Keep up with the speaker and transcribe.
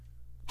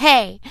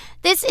Hey,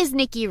 this is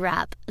Nikki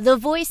Rapp, the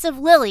voice of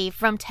Lily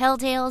from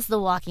Telltale's The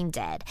Walking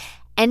Dead,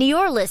 and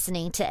you're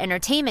listening to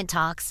Entertainment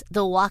Talks,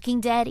 The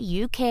Walking Dead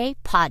UK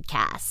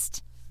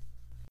podcast.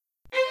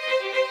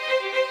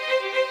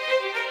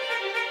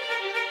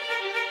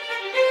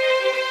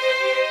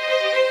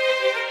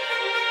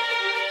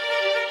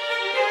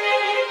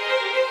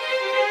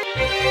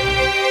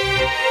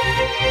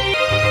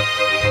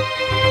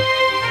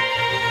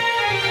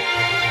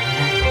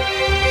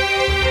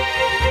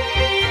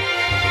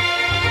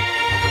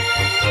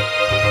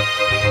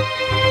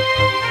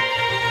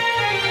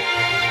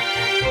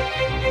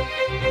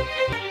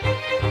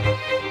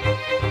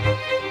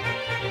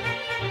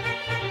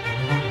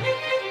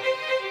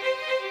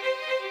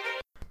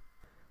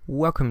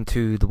 Welcome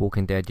to the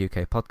Walking Dead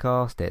UK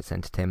podcast. It's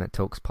Entertainment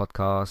Talks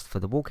podcast for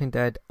The Walking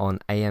Dead on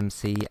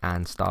AMC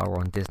and Star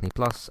on Disney+.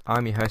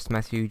 I'm your host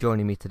Matthew.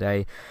 Joining me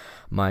today,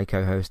 my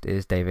co-host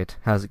is David.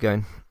 How's it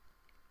going?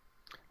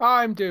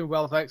 I'm doing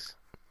well, thanks.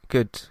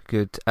 Good.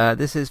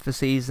 This is for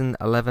season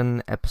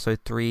 11, episode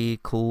 3,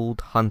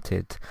 called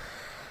Hunted.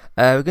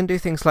 We're going to do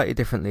things slightly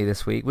differently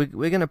this week.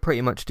 We're going to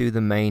pretty much do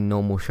the main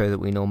normal show that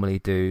we normally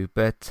do,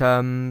 but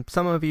some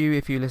of you,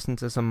 if you listen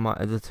to some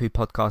of the two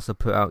podcasts I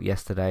put out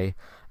yesterday,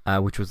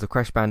 which was the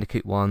Crash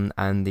Bandicoot one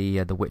and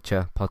the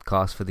Witcher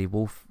podcast for the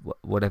Wolf,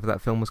 whatever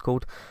that film was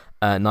called,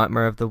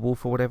 Nightmare of the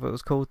Wolf or whatever it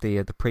was called,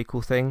 the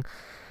prequel thing.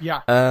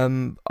 Yeah.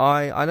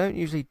 I don't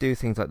usually do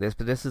things like this,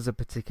 but this is a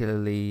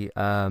particularly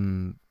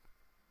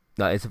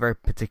it's a very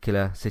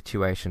particular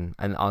situation,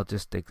 and I'll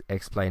just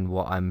explain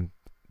what I'm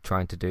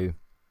trying to do.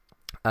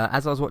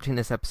 As I was watching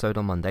this episode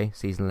on Monday,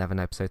 season 11,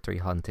 episode 3,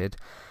 Hunted,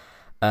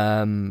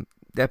 the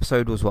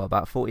episode was,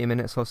 about 40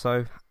 minutes or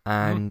so,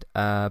 and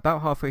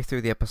about halfway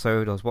through the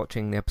episode, I was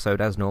watching the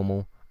episode as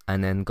normal,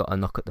 and then got a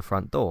knock at the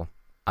front door,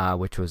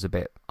 which was a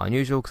bit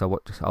unusual,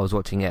 because I was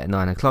watching it at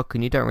 9 o'clock,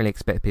 and you don't really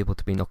expect people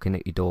to be knocking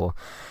at your door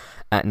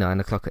at 9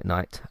 o'clock at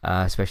night,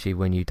 especially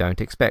when you don't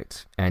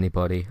expect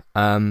anybody.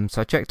 So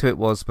I checked who it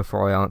was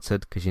before I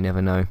answered, because you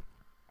never know,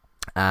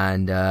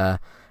 and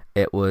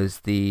it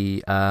was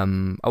the I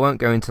won't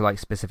go into like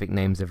specific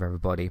names of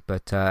everybody,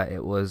 but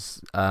it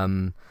was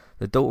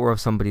the daughter of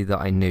somebody that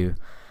I knew,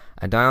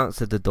 and I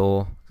answered the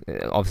door.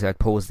 Obviously I'd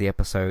paused the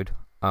episode,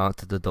 I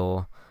answered the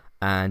door,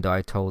 and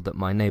I told that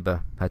my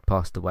neighbour had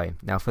passed away.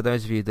 Now, for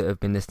those of you that have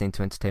been listening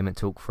to Entertainment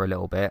Talk for a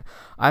little bit,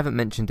 I haven't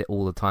mentioned it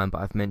all the time,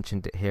 but I've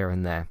mentioned it here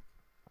and there,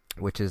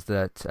 which is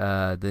that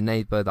the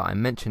neighbour that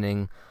I'm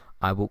mentioning,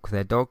 I walk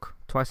their dog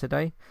twice a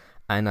day,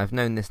 and I've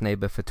known this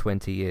neighbour for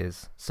 20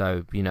 years,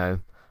 so, you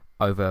know,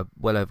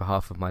 well over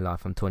half of my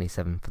life. I'm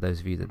 27, for those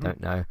of you that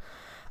don't know.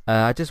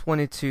 I just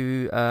wanted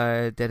to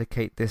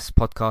dedicate this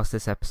podcast,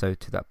 this episode,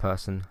 to that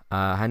person.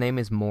 Her name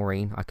is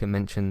Maureen. I can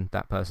mention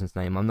that person's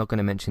name. I'm not going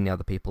to mention the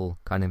other people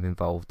kind of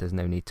involved. There's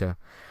no need to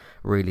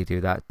really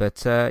do that.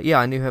 But yeah,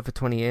 I knew her for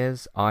 20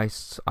 years.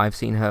 I've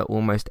seen her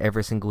almost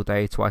every single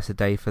day, twice a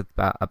day for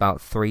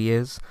about 3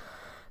 years.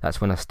 That's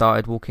when I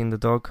started walking the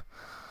dog.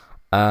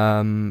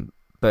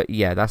 But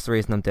yeah, that's the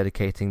reason I'm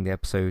dedicating the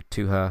episode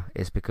to her,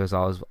 is because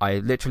I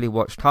literally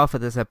watched half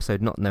of this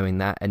episode not knowing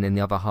that, and then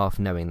the other half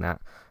knowing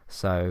that.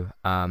 So,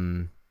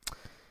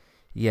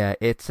 yeah,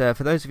 it's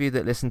for those of you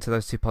that listened to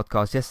those two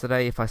podcasts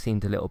yesterday, if I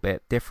seemed a little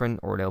bit different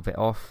or a little bit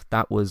off,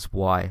 that was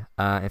why.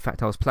 In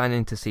fact, I was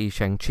planning to see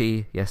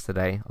Shang-Chi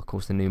yesterday, of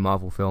course, the new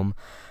Marvel film,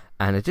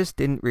 and I just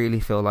didn't really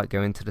feel like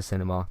going to the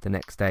cinema the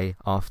next day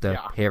after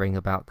hearing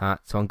about that.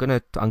 So I'm gonna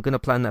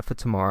plan that for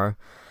tomorrow.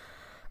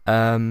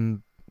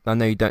 I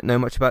know you don't know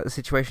much about the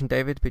situation,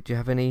 David, but do you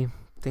have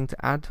anything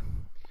to add?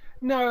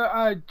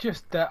 No,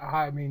 just that,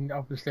 I mean,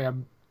 obviously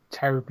I'm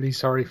terribly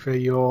sorry for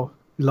your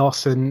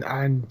loss, and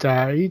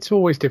it's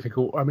always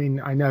difficult. I mean,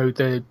 I know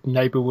the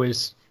neighbour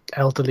was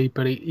elderly,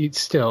 but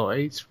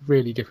it's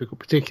really difficult,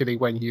 particularly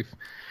when you've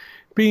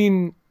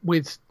been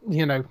with,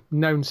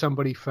 known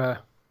somebody for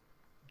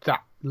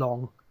that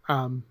long.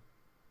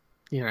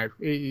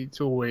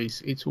 It's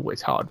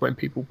always hard when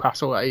people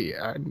pass away,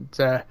 and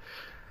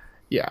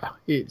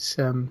it's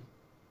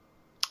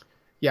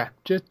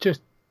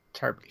just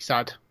terribly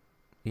sad.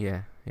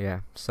 Yeah.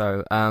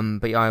 So,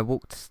 but yeah, I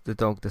walked the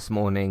dog this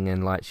morning,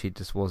 and like she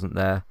just wasn't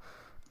there,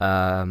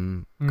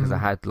 because I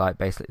had like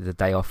basically the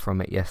day off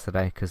from it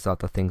yesterday because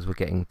other things were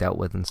getting dealt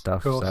with and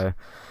stuff. So,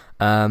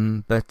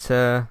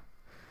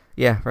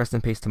 yeah, rest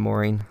in peace to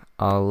Maureen.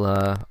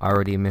 I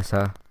already miss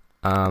her,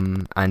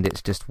 and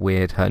it's just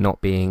weird her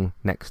not being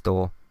next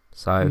door.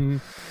 So.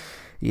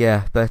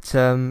 Yeah, but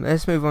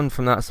let's move on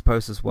from that, I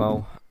suppose, as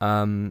well.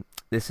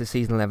 This is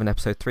season 11,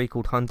 episode 3,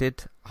 called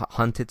Hunted.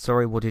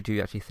 What did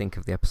you actually think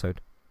of the episode?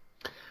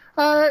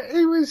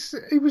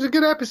 It was a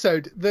good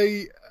episode.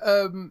 The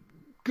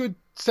good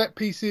set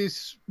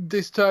pieces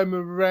this time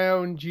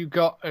around. You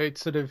got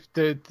sort of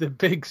the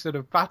big sort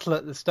of battle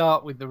at the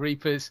start with the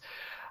Reapers,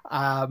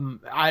 and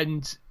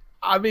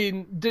I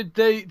mean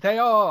they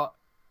are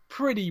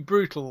pretty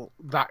brutal,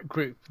 that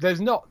group.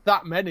 There's not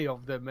that many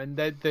of them, and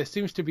there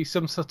seems to be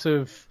some sort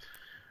of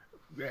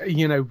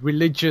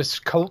religious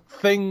cult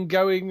thing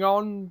going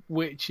on,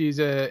 which is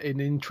an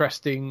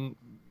interesting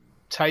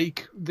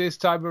take this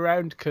time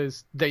around,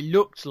 because they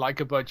looked like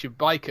a bunch of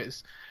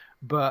bikers,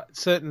 but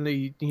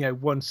certainly,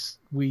 once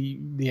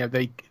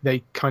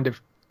they kind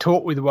of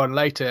talk with one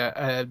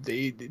later,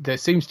 there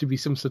seems to be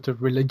some sort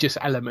of religious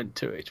element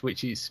to it,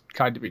 which is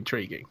kind of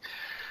intriguing.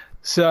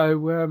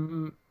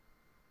 So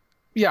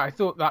I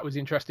thought that was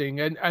interesting,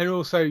 and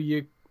also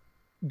you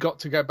got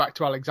to go back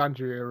to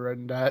Alexandria,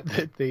 and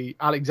the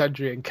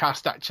Alexandrian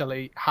cast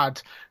actually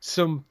had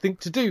something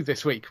to do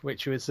this week,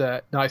 which was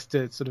nice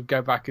to sort of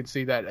go back and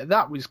see that.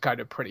 That was kind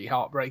of pretty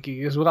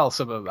heartbreaking as well,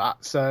 some of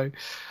that. So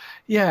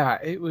yeah,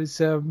 it was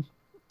an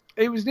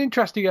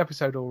interesting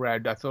episode all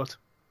round, I thought.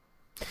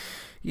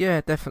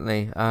 Yeah,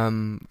 definitely.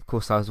 Of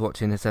course, I was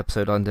watching this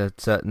episode under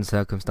certain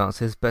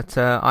circumstances, but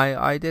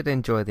I did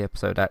enjoy the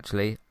episode,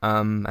 actually.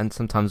 And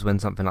sometimes when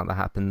something like that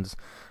happens,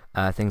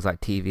 things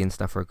like TV and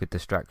stuff are a good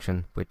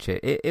distraction, which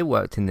it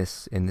worked in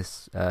this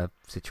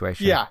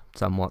situation,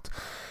 somewhat.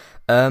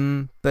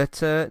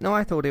 But no,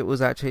 I thought it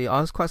was actually,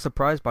 I was quite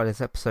surprised by this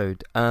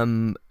episode.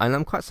 And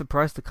I'm quite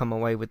surprised to come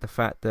away with the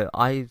fact that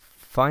I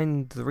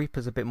find the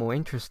Reapers a bit more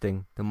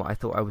interesting than what I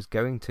thought I was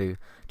going to.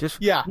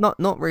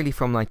 Not really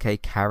from like a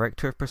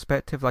character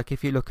perspective. Like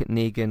if you look at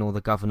Negan or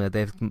the Governor,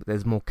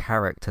 there's more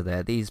character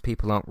there. These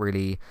people aren't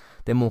really,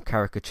 they're more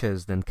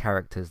caricatures than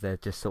characters. They're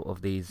just sort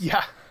of these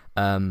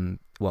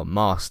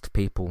masked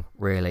people,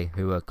 really,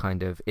 who are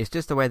kind of, it's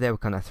just the way they were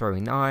kind of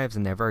throwing knives,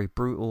 and they're very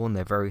brutal, and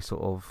they're very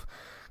sort of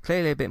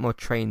clearly a bit more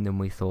trained than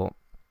we thought.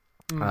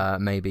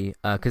 Maybe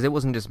because it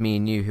wasn't just me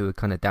and you who were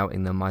kind of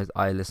doubting them.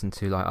 I listened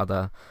to like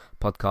other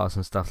podcasts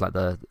and stuff, like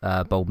the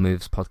Bold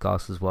Moves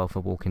podcast as well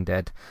for Walking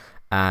Dead,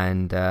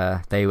 and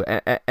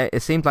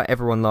it seemed like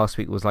everyone last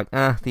week was like,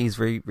 these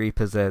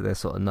Reapers, they're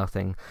sort of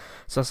nothing.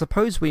 So I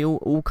suppose we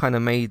all kind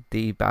of made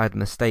the bad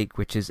mistake,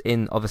 which is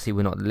obviously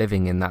we're not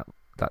living in that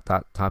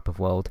type of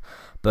world,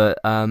 but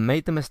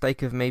made the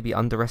mistake of maybe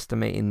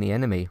underestimating the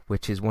enemy,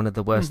 which is one of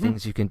the worst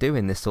things you can do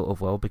in this sort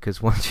of world,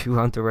 because once you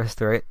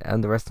underestimate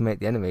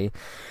the enemy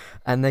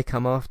and they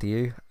come after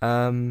you,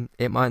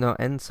 it might not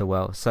end so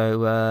well.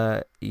 So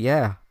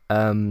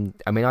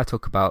I mean, I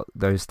talk about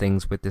those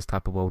things with this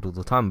type of world all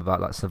the time,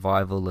 about like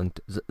survival, and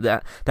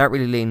that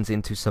really leans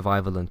into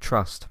survival and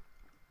trust,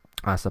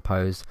 I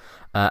suppose,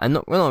 and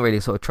not really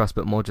sort of trust,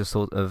 but more just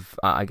sort of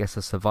I guess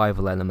a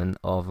survival element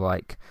of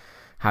like,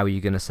 how are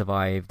you going to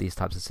survive these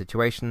types of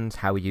situations?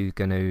 How are you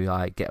going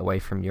to get away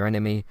from your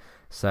enemy?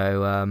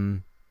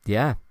 So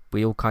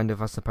we all kind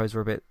of, I suppose,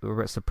 were a bit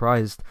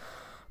surprised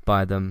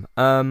by them.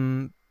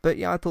 But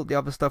yeah, I thought the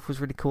other stuff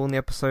was really cool in the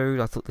episode.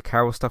 I thought the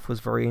Carol stuff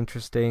was very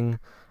interesting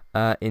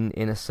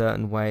in a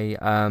certain way.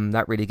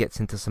 That really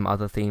gets into some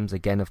other themes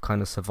again of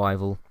kind of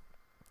survival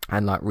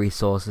and like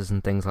resources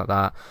and things like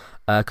that,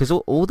 because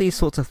all these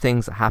sorts of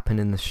things that happen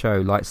in the show,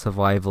 like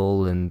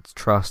survival and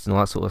trust and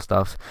all that sort of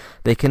stuff,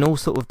 they can all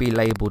sort of be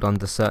labelled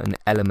under certain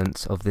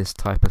elements of this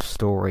type of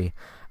story,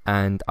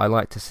 and I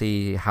like to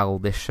see how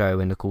this show,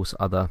 and of course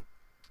other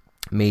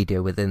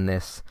media within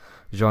this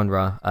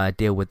genre,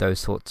 deal with those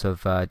sorts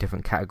of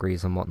different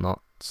categories and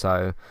whatnot.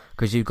 So,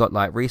 because you've got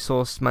like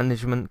resource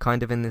management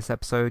kind of in this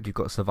episode, you've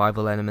got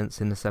survival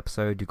elements in this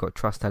episode, you've got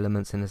trust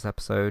elements in this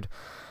episode,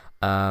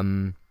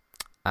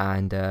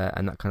 and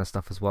that kind of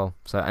stuff as well.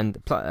 So and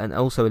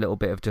also a little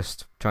bit of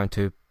just trying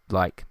to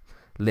like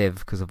live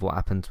because of what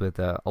happens with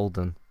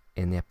Alden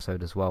in the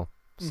episode as well.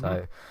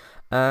 So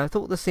I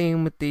thought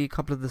the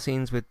couple of the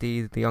scenes with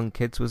the young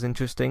kids was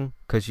interesting,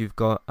 because you've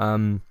got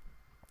I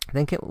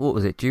think what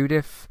was it,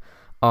 Judith,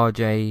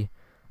 RJ,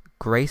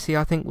 Gracie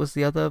I think was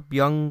the other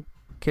young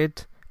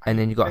kid, and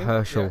then you got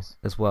Herschel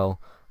as well.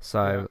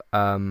 So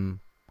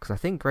because I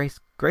think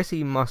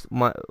Gracie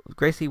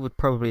would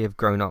probably have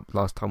grown up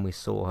last time we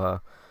saw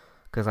her,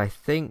 because I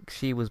think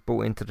she was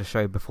brought into the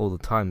show before the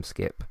time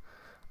skip.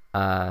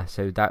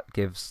 So that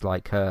gives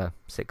like her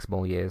 6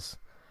 more years.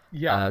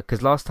 Yeah.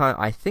 Because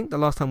I think the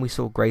last time we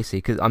saw Gracie,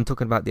 because I'm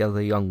talking about the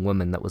other young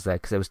woman that was there,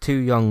 because there was 2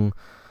 young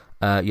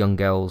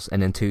girls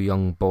and then 2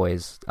 young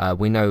boys.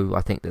 We know,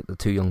 I think, that the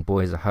 2 young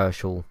boys are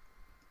Herschel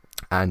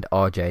and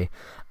RJ,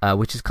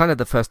 which is kind of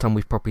the first time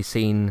we've probably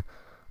seen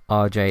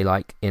RJ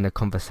like in a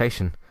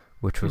conversation,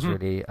 which was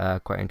really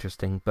quite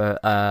interesting.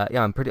 But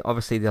I'm pretty,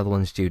 obviously the other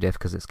one's Judith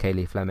because it's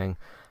Kaylee Fleming,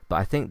 but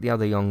I think the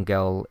other young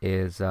girl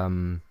is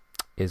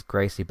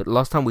Gracie. But the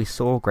last time we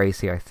saw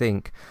Gracie, I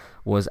think,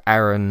 was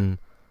Aaron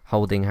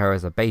holding her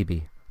as a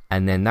baby,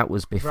 and then that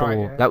was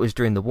before, that was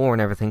during the war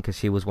and everything, because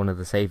she was one of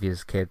the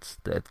Savior's kids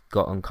that had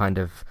gotten kind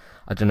of,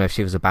 I don't know if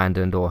she was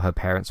abandoned or her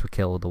parents were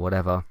killed or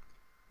whatever.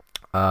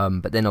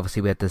 But then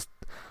obviously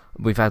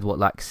we've had what,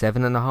 like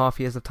 7.5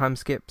 years of time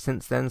skip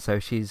since then, so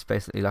she's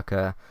basically like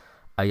a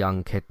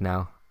young kid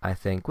now, I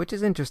think, which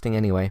is interesting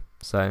anyway.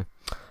 So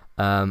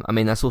I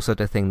mean, that's also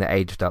the thing that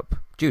aged up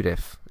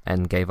Judith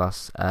and gave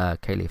us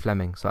Kaylee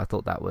Fleming, so I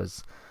thought that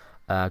was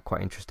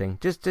quite interesting,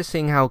 just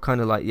seeing how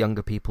kind of like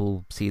younger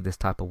people see this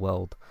type of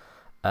world.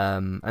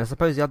 And I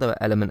suppose the other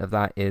element of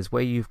that is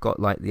where you've got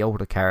like the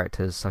older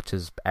characters such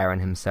as Aaron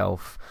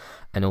himself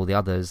and all the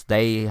others,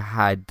 they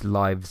had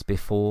lives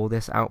before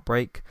this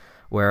outbreak,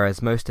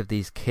 whereas most of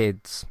these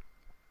kids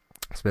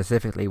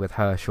specifically with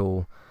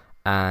Herschel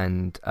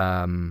and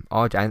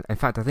RJ. And in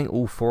fact, I think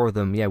all four of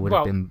them, would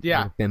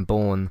have been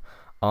born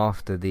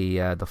after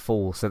the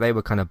fall, so they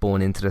were kind of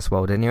born into this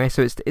world anyway.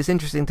 So it's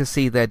interesting to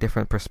see their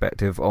different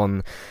perspective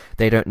on.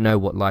 They don't know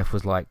what life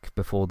was like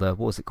before what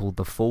was it called?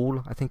 The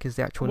fall, I think is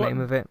the actual name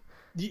of it.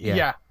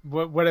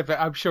 Whatever.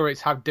 I'm sure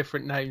it's had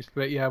different names,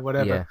 but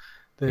whatever.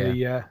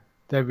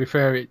 They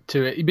refer it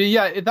to it.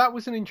 But that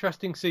was an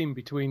interesting scene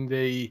between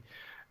the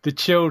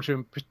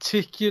children,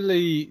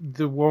 particularly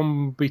the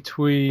one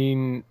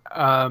between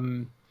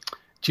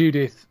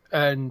Judith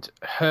and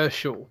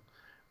Herschel,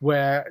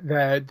 where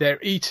they're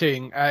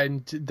eating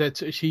and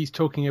that she's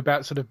talking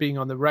about sort of being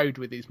on the road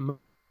with his mum,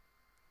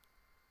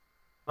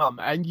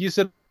 and you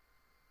sort of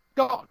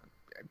got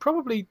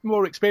probably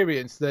more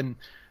experience than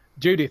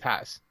Judith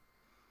has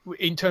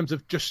in terms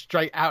of just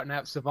straight out and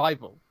out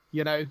survival,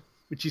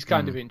 which is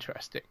kind of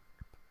interesting.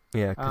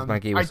 Yeah, because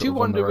Maggie was sort of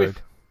on the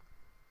road.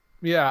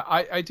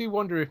 I do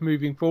wonder if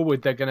moving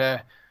forward they're going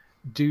to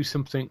do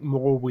something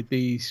more with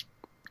these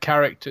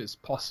characters,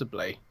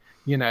 possibly.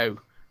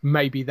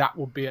 Maybe that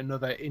would be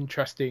another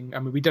interesting... I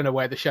mean, we don't know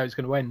where the show's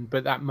going to end,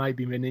 but that may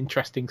be an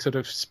interesting sort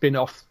of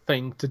spin-off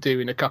thing to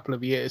do in a couple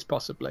of years,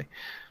 possibly.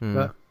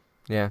 But...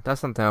 yeah, that's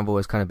something I've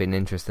always kind of been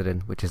interested in,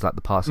 which is like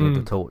the passing of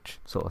the torch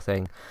sort of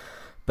thing.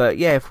 But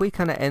yeah, if we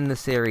kind of end the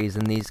series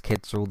and these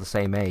kids are all the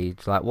same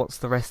age, like what's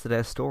the rest of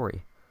their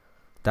story?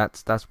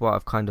 That's what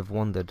I've kind of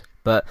wondered.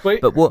 But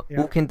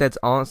Walking Dead's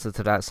answer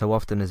to that so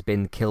often has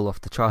been kill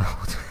off the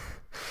child.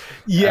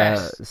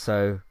 Yes.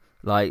 So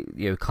like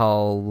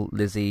Carl,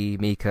 Lizzie,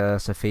 Mika,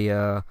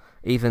 Sophia,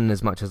 even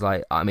as much as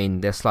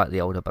they're slightly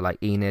older, but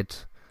like Enid,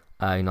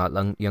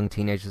 like young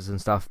teenagers and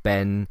stuff,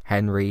 Ben,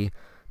 Henry,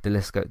 the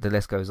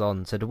list goes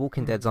on. So the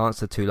Walking Dead's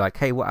answer to like,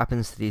 hey, what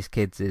happens to these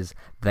kids is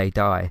they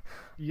die.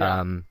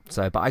 Yeah.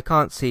 But I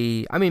can't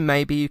see. I mean,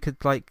 maybe you could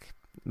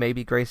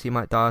maybe Gracie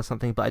might die or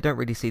something, but I don't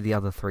really see the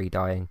other three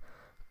dying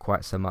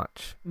quite so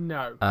much.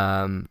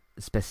 No.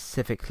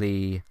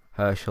 Specifically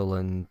Herschel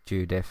and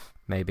Judith,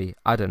 maybe.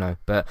 I don't know.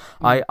 But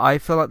I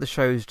feel like the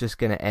show's just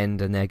going to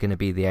end and they're going to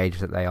be the age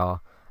that they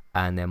are,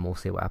 and then we'll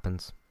see what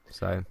happens.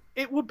 So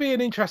it would be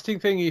an interesting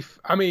thing if,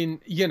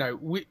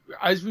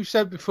 as we've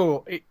said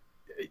before,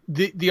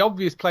 the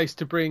obvious place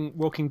to bring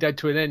Walking Dead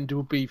to an end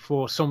would be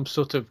for some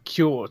sort of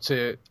cure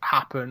to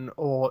happen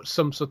or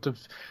some sort of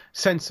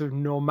sense of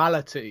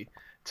normality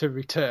to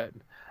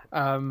return,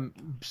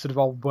 sort of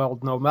old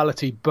world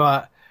normality.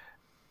 But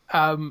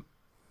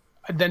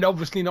they're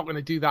obviously not going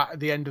to do that at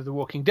the end of The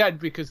Walking Dead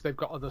because they've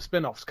got other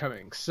spin-offs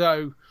coming.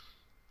 So,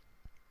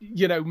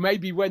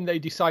 maybe when they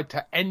decide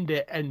to end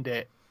it,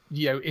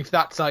 if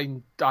that's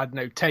in, I don't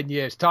know, 10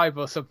 years time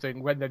or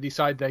something, when they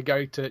decide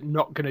they're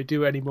not going to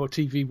do any more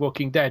TV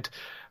Walking Dead,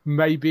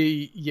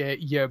 maybe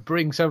you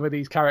bring some of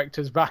these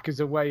characters back as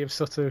a way of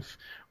sort of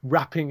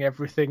wrapping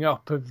everything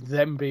up, of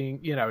them being,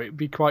 it'd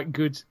be quite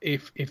good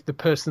if the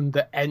person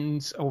that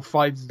ends or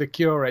finds the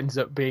cure ends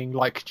up being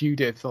like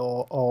Judith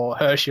or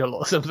Herschel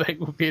or something.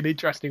 Would be an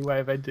interesting way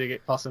of ending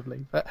it,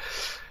 possibly. But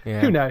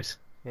who knows?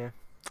 Yeah,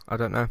 I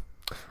don't know.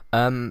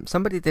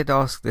 Somebody did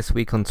ask this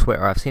week on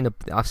Twitter.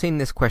 I've seen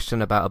this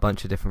question about a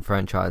bunch of different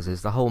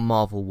franchises, the whole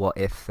Marvel what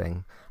if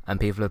thing, and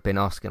people have been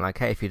asking like,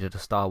 hey, if you did a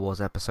Star Wars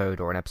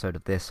episode or an episode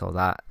of this or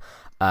that,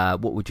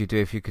 what would you do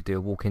if you could do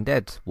a Walking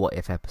Dead what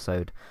if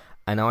episode?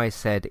 And I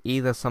said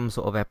either some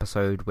sort of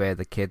episode where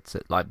the kids,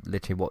 like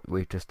literally what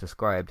we've just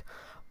described,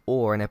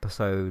 or an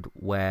episode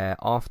where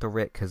after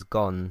Rick has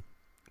gone,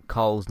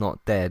 Carl's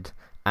not dead,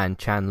 and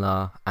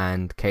Chandler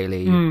and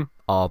Kaylee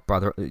are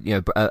brother,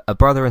 a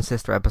brother and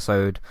sister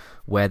episode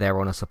where they're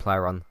on a supply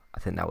run. I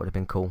think that would have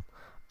been cool.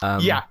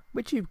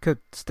 Which you could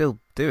still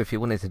do if you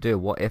wanted to do a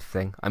what if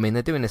thing. I mean,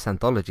 they're doing this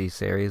anthology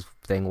series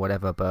thing,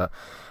 whatever, but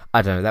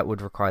I don't know. That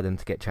would require them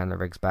to get Chandler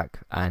Riggs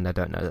back, and I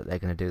don't know that they're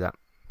going to do that.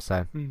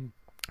 So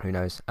who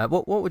knows?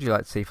 What would you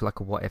like to see for like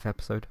a what if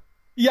episode?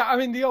 Yeah, I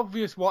mean, the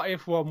obvious what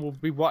if one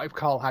would be what if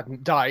Carl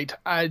hadn't died,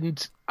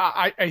 and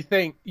I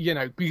think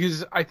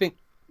because I think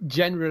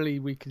generally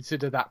we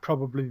consider that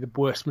probably the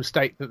worst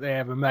mistake that they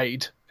ever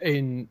made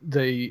in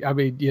the... I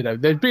mean,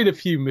 there's been a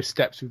few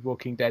missteps with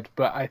Walking Dead,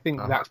 but I think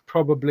that's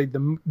probably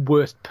the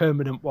worst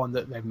permanent one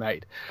that they've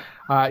made.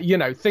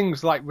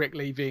 Things like Rick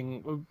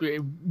leaving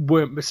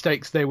weren't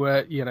mistakes. They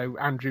were,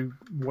 Andrew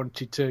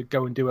wanted to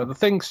go and do other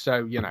things,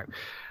 so,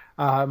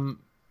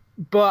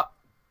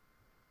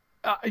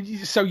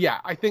 so yeah,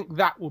 I think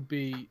that would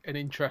be an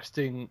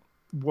interesting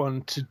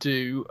one to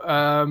do.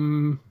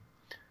 And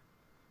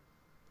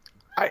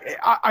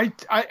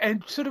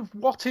sort of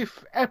what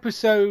if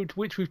episode,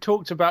 which we've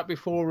talked about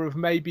before, of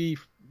maybe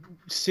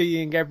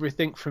seeing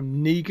everything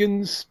from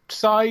Negan's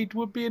side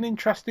would be an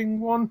interesting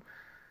one,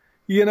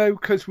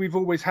 because we've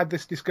always had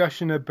this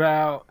discussion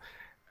about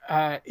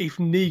if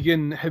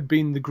Negan had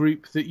been the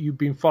group that you've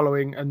been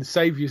following and the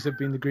Saviors have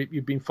been the group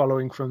you've been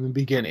following from the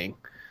beginning,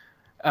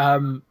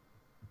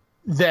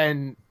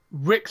 then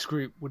Rick's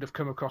group would have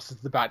come across as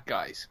the bad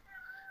guys.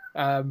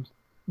 And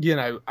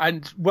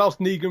whilst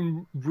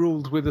Negan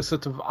ruled with a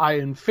sort of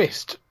iron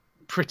fist,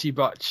 pretty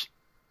much,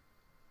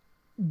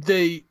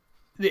 the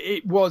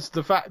it was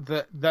the fact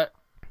that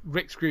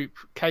Rick's group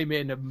came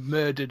in and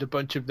murdered a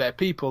bunch of their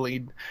people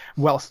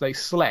whilst they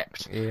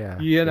slept.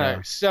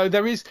 Yeah, So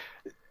there is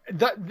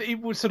that. It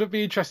would sort of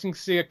be interesting to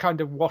see a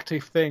kind of what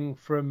if thing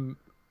from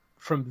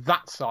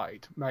that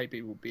side.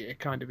 Maybe would be a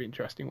kind of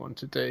interesting one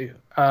to do.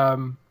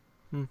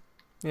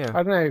 Yeah,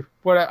 I don't know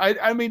what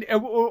I mean,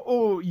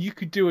 or you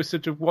could do a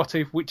sort of what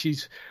if, which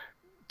is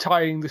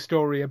tying the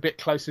story a bit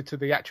closer to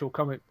the actual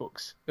comic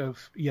books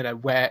of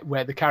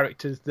where the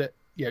characters that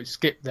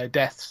skip their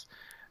deaths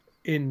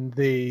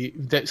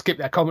that skip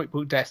their comic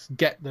book deaths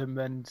get them,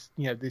 and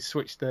they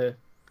switch the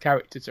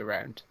characters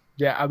around.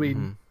 Yeah, I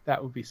mean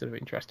that would be sort of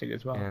interesting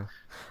as well. Yeah,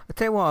 I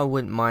tell you what, I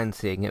wouldn't mind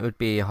seeing. It would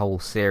be a whole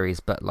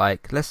series, but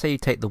like, let's say you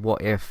take the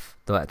What If,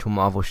 the actual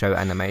Marvel show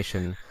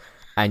animation,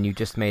 and you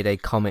just made a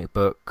comic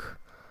book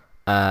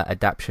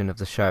adaptation of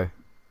the show,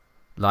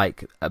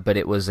 like, but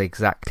it was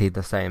exactly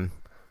the same.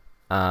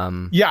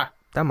 Yeah,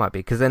 that might be,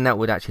 because then that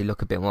would actually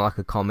look a bit more like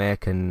a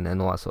comic and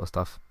all that sort of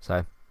stuff.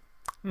 So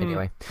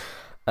anyway,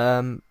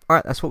 all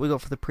right, that's what we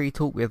got for the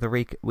pre-talk. We have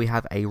we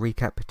have a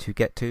recap to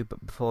get to,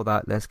 but before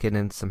that, let's get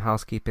into some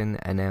housekeeping,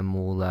 and then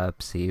we'll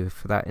see you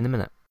for that in a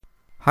minute.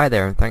 Hi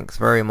there, and thanks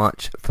very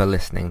much for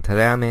listening.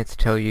 Today I'm here to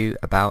tell you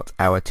about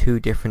our 2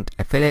 different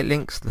affiliate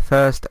links, the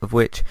first of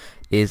which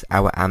is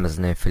our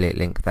Amazon affiliate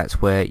link.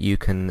 That's where you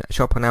can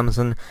shop on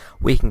Amazon.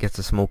 We can get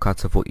a small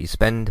cut of what you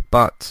spend,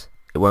 but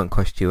it won't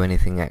cost you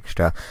anything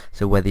extra.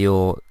 So whether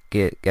you're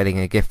getting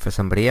a gift for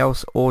somebody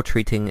else or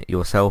treating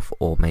yourself,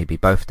 or maybe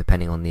both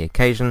depending on the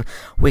occasion,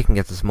 we can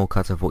get a small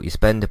cut of what you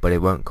spend, but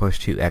it won't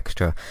cost you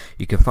extra.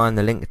 You can find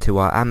the link to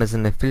our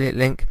Amazon affiliate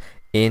link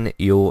in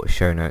your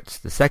show notes.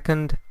 The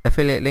second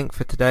affiliate link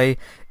for today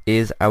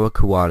is our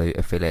Kualu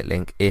affiliate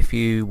link. If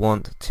you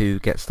want to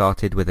get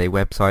started with a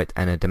website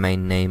and a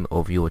domain name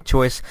of your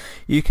choice,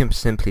 you can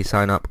simply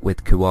sign up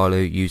with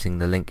Kualu using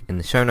the link in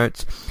the show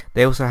notes.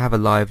 They also have a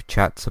live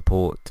chat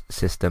support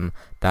system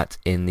that's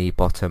in the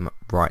bottom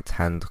right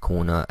hand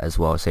corner as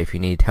well. So if you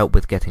need help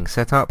with getting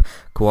set up,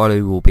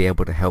 Kualu will be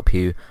able to help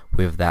you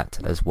with that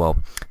as well.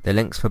 The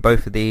links for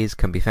both of these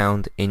can be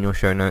found in your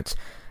show notes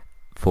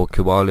for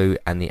Kualu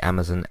and the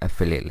Amazon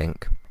affiliate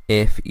link.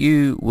 If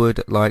you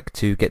would like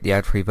to get the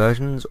ad-free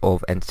versions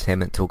of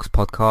Entertainment Talks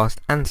podcast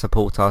and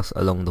support us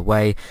along the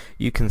way,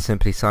 you can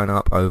simply sign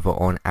up over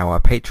on our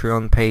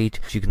Patreon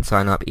page. You can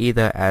sign up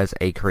either as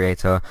a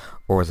creator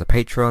or as a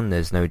patron.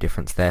 There's no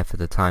difference there for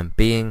the time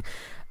being,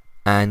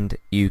 and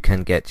you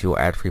can get your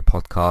ad-free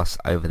podcasts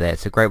over there.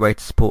 It's a great way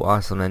to support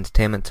us on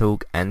Entertainment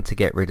Talk and to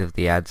get rid of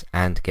the ads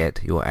and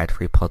get your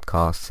ad-free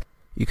podcasts.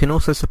 You can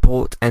also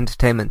support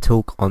Entertainment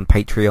Talk on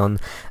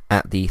Patreon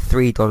at the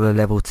 $3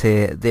 level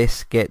tier.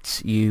 This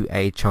gets you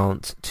a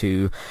chance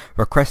to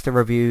request a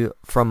review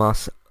from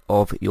us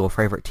of your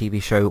favourite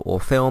TV show or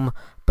film,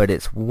 but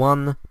it's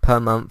 1 per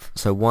month,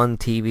 so 1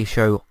 TV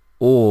show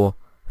or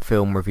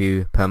film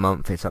review per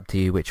month. It's up to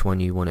you which one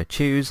you want to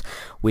choose.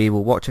 We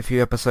will watch a few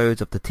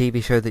episodes of the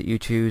TV show that you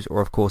choose,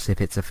 or of course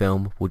if it's a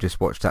film, we'll just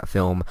watch that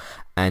film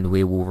and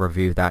we will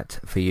review that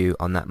for you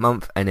on that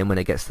month. And then when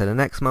it gets to the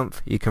next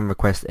month, you can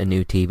request a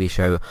new TV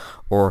show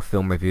or a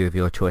film review of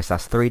your choice.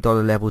 That's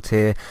 $3 level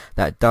tier.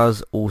 That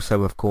does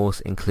also of course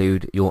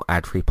include your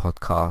ad-free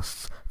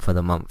podcasts for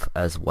the month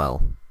as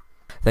well.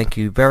 Thank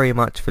you very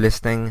much for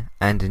listening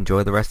and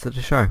enjoy the rest of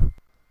the show.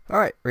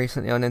 Alright,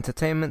 recently on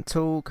Entertainment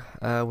Talk,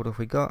 what have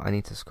we got? I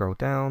need to scroll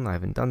down. I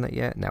haven't done that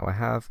yet. Now I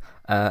have.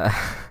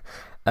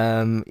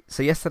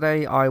 So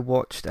yesterday I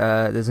watched,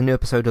 there's a new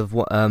episode of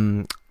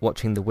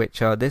watching The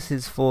Witcher. This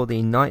is for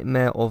the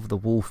Nightmare of the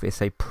Wolf.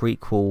 It's a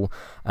prequel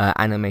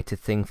animated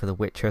thing for The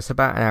Witcher. It's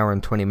about an hour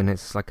and 20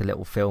 minutes. It's like a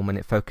little film, and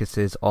it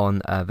focuses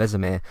on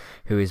Vesemir,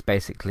 who is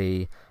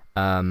basically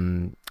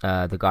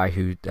the guy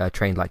who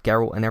trained like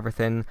Geralt and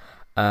everything.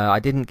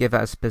 I didn't give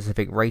that a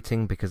specific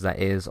rating because that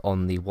is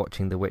on the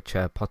Watching the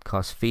Witcher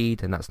podcast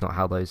feed, and that's not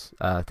how those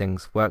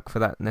things work for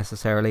that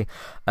necessarily.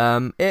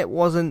 It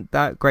wasn't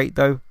that great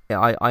though.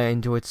 I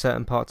enjoyed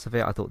certain parts of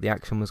it. I thought the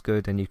action was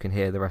good, and you can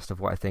hear the rest of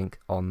what I think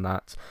on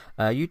that.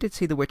 You did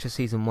see The Witcher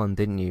Season 1,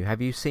 didn't you?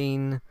 Have you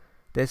seen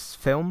this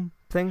film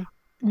thing?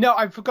 No,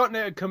 I've forgotten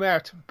it had come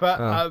out, but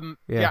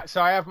yeah,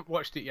 so I haven't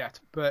watched it yet,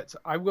 but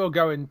I will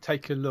go and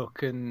take a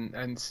look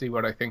and see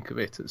what I think of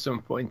it at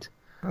some point.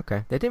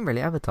 Okay, they didn't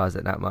really advertise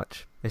it that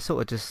much. They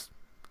sort of just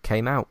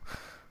came out,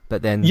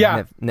 but then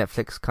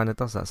Netflix kind of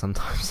does that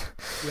sometimes.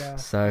 Yeah.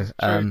 So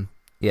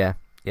yeah.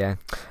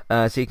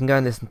 So you can go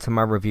and listen to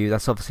my review.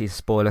 That's obviously a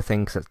spoiler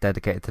thing because it's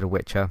dedicated to The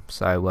Witcher.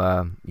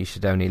 So you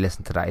should only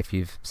listen to that if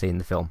you've seen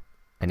the film.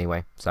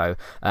 Anyway, so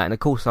and of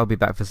course I'll be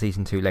back for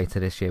season 2 later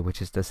this year,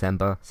 which is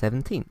December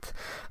 17th.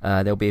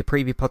 There'll be a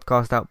preview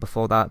podcast out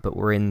before that, but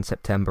we're in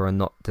September and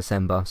not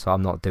December, so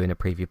I'm not doing a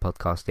preview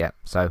podcast yet.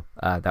 So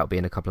that'll be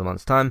in a couple of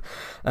months' time.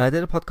 I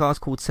did a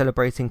podcast called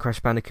Celebrating Crash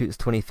Bandicoot's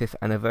 25th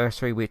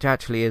anniversary, which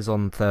actually is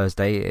on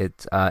Thursday.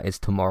 It's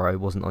tomorrow. It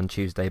wasn't on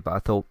Tuesday, but I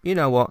thought, you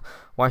know what?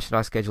 Why why should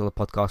I schedule a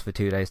podcast for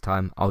 2 days'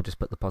 time? I'll just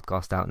put the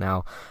podcast out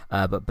now.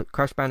 But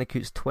Crash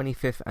Bandicoot's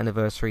 25th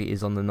anniversary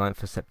is on the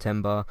 9th of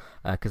September,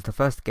 because the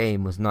first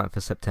game was 9th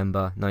of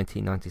September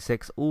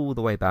 1996, all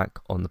the way back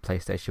on the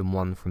PlayStation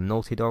 1 from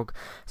Naughty Dog.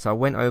 So I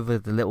went over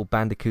the little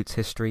Bandicoot's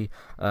history,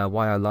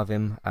 why I love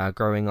him,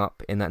 growing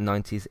up in that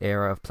 90s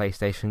era of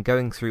PlayStation,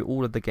 going through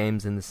all of the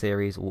games in the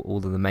series,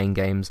 all of the main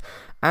games,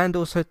 and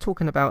also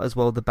talking about as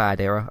well the bad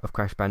era of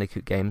Crash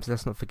Bandicoot games.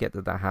 Let's not forget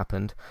that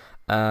happened.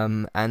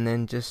 And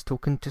then just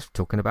talking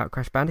about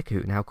Crash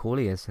Bandicoot and how cool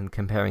he is, and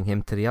comparing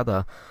him to the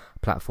other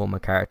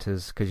platformer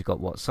characters, because you've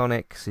got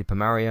Sonic, Super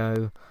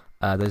Mario,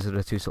 those are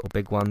the two sort of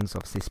big ones,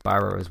 obviously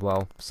Spyro as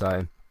well,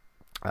 so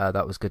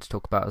that was good to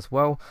talk about as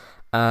well.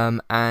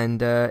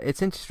 And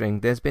it's interesting,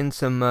 there's been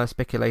some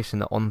speculation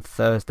that on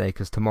Thursday,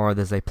 because tomorrow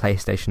there's a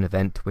PlayStation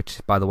event, which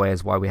by the way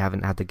is why we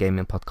haven't had the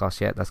gaming podcast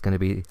yet, that's going to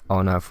be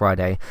on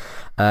Friday.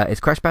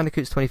 It's Crash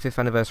Bandicoot's 25th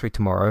anniversary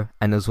tomorrow,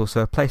 and there's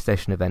also a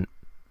PlayStation event.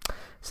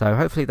 So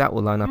hopefully that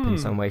will line up in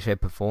some way,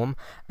 shape or form.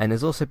 And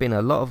there's also been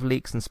a lot of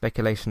leaks and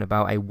speculation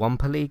about a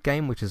Wumpa League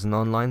game, which is an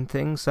online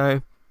thing.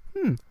 So,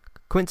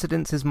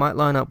 coincidences might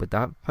line up with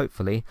that,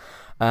 hopefully.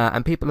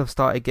 And people have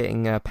started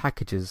getting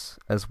packages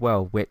as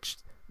well, which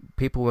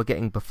people were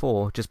getting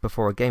just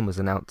before a game was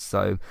announced.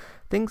 So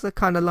things are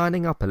kind of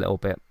lining up a little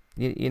bit.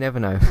 You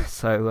never know.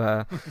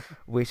 So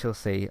we shall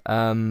see.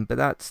 But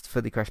that's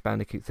for the Crash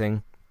Bandicoot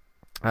thing.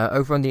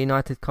 Over on the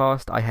United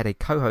Cast, I had a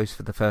co-host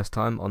for the first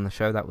time on the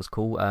show. That was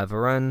cool.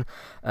 Varun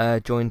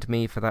joined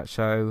me for that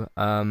show,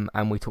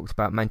 and we talked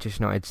about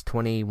Manchester United's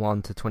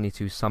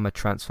 21-22 summer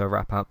transfer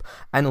wrap-up,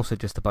 and also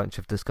just a bunch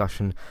of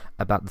discussion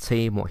about the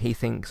team, what he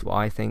thinks, what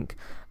I think,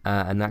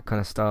 and that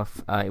kind of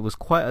stuff. It was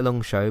quite a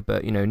long show,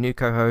 but new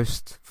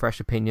co-host, fresh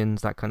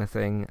opinions, that kind of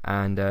thing,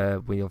 and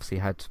we obviously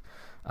had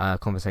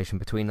conversation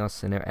between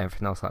us and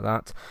everything else like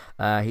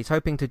that. He's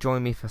hoping to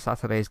join me for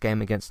Saturday's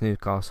game against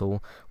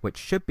Newcastle, which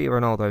should be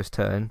Ronaldo's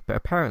turn, but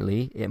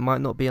apparently it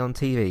might not be on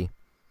TV.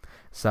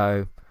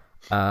 So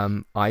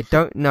I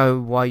don't know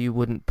why you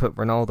wouldn't put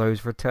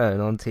Ronaldo's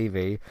return on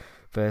TV,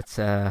 but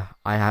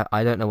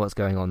I don't know what's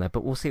going on there.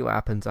 But we'll see what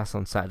happens. That's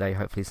on Saturday.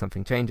 Hopefully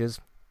something changes.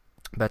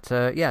 But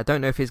I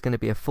don't know if he's going to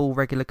be a full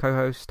regular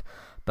co-host,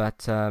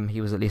 but he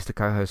was at least a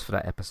co-host for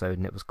that episode,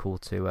 and it was cool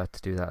to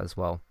do that as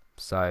well.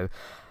 So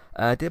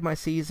did my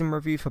season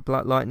review for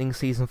Black Lightning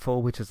Season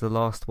 4, which is the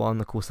last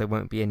one. Of course, there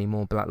won't be any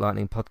more Black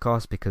Lightning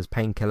podcasts because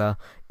Painkiller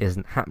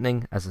isn't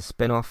happening as a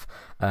spin-off.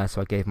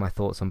 So I gave my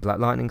thoughts on Black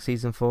Lightning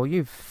Season 4.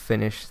 You've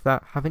finished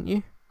that, haven't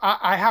you?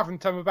 I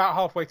haven't. I'm about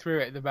halfway through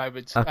it at the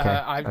moment. Okay.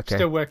 I'm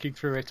still working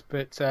through it,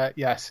 but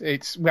yes,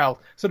 it's,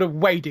 sort of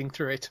wading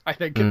through it, I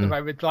think, at the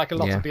moment, like a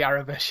lot of the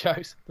Arrowverse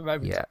shows at the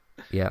moment.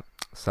 Yeah.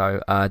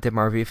 So did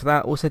my review for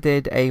that. Also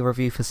did a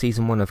review for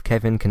Season 1 of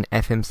Kevin Can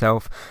F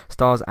Himself.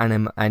 Stars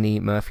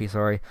Annie Murphy,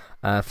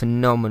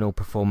 phenomenal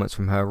performance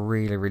from her.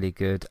 Really, really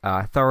good.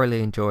 I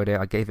thoroughly enjoyed it.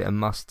 I gave it a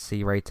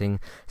must-see rating.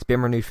 It's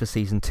been renewed for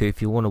Season 2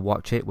 if you want to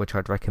watch it, which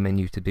I'd recommend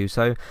you to do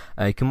so.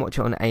 You can watch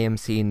it on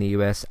AMC in the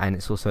US, and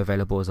it's also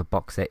available as a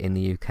box set in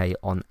the UK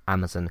on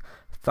Amazon.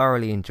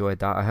 Thoroughly enjoyed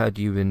that. I heard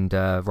you and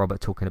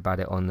Robert talking about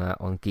it on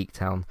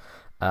Geektown.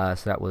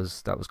 So that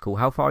was cool.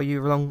 How far are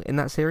you along in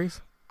that series?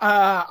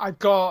 I've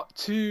got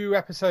 2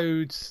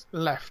 episodes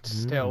left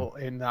still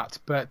in that,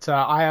 but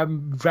I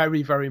am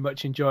very, very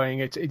much enjoying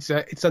it. It's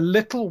a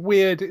little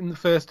weird in the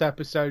first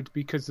episode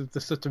because of the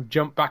sort of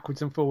jump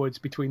backwards and forwards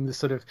between the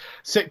sort of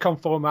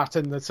sitcom format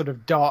and the sort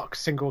of dark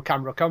single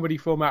camera comedy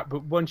format.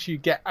 But once you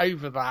get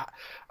over that,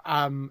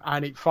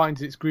 and it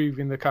finds its groove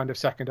in the kind of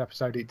second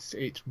episode,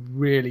 it's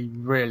really,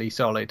 really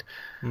solid.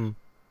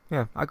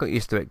 Yeah, I got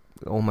used to it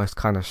almost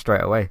kind of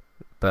straight away.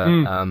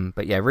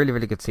 But yeah, really,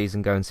 really good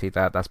season. Go and see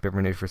that. That's been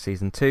renewed for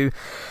Season 2.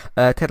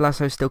 Ted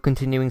Lasso still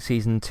continuing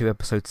Season 2,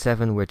 Episode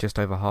 7. We're just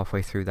over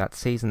halfway through that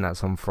season.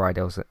 That's on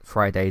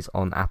Fridays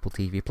on Apple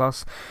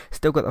TV+.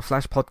 Still got the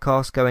Flash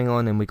podcast going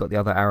on, and we got the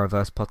other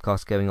Arrowverse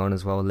podcast going on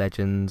as well.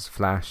 Legends,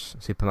 Flash,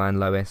 Superman,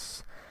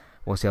 Lois.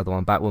 What's the other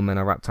one? Batwoman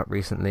I wrapped up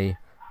recently.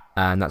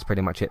 And that's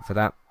pretty much it for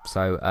that.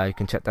 So you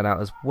can check that out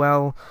as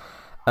well.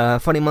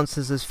 Funny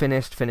Monsters has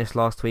finished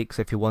last week,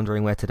 so if you're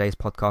wondering where today's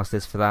podcast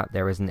is for that,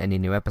 there isn't any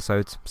new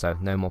episodes, so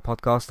no more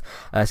podcast.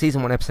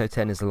 Season 1 episode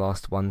 10 is the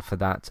last one for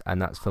that,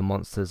 and that's for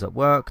Monsters at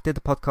Work. Did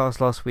the podcast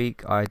last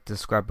week I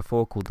described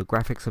before called The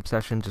Graphics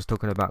Obsession, just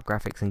talking about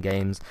graphics in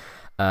games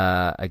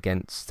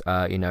against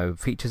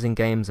features in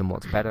games and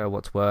what's better,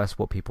 what's worse,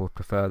 what people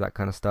prefer, that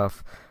kind of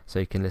stuff, so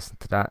you can listen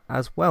to that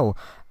as well.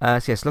 So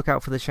yes, look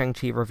out for the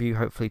Shang-Chi review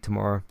hopefully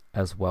tomorrow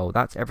as well.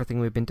 That's everything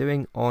we've been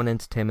doing on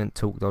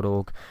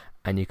entertainmenttalk.org.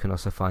 And you can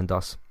also find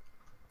us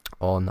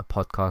on the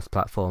podcast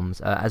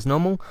platforms as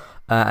normal,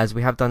 as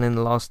we have done in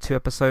the last 2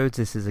 episodes.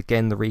 This is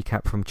again the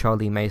recap from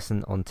Charlie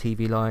Mason on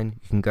TV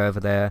Line. You can go over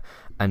there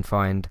and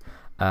find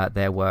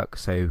their work,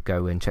 so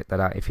go and check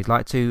that out if you'd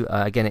like to.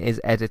 Again, it is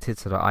edited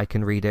so that I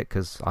can read it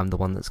because I'm the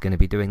one that's going to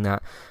be doing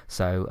that.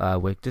 So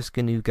we're just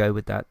going to go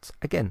with that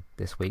again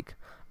this week.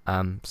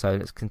 So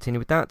let's continue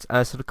with that.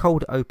 So the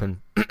cold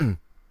open.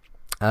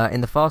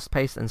 In the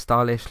fast-paced and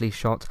stylishly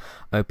shot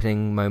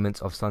opening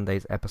moments of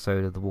Sunday's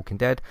episode of The Walking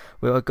Dead,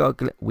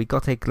 we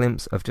got a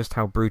glimpse of just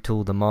how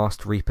brutal the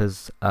Masked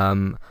Reapers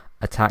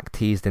attack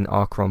teased in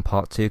Archeron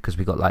Part 2, because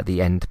we got like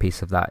the end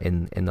piece of that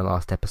in the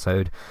last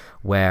episode,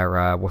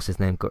 where what's his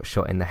name got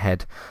shot in the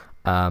head.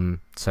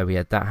 So we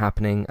had that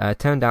happening.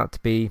 Turned out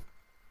to be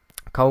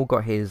Cole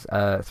got his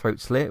throat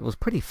slit. It was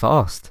pretty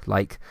fast,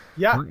 like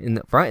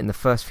right in the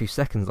first few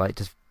seconds, like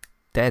just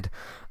dead.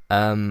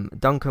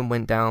 Duncan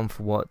went down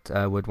for what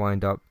would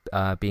wind up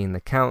being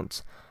the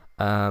count.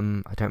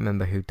 I don't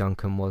remember who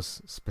Duncan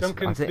was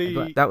specifically.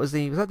 Was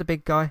that the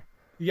big guy?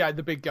 Yeah,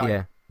 the big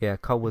guy. Yeah.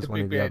 Cole was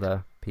one of the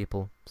other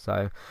people.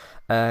 So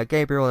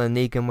Gabriel and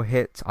Negan were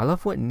hit. I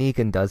love what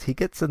Negan does. He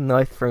gets a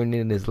knife thrown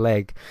in his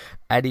leg,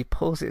 and he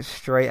pulls it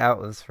straight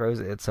out and throws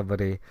it at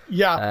somebody.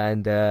 Yeah.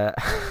 And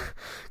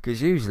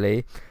because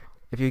usually,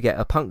 if you get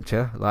a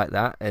puncture like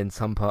that in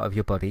some part of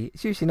your body,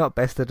 it's usually not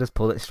best to just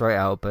pull it straight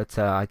out. But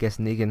I guess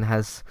Negan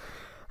has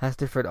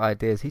different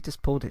ideas. He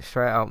just pulled it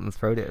straight out and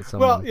thrown it at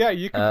someone. Well, yeah,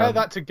 you compare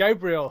that to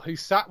Gabriel, who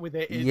sat with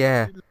it. With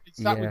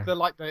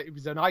it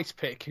was an ice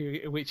pick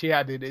which he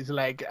had in his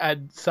leg,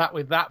 and sat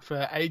with that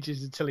for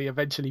ages until he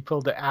eventually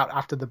pulled it out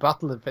after the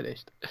battle had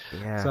finished.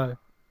 Yeah. So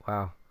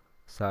wow.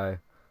 So,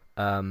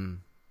 but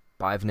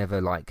I've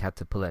never had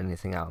to pull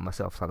anything out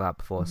myself like that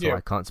before, so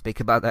I can't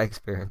speak about that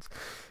experience.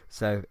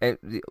 So,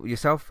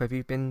 yourself, have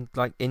you been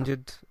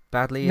injured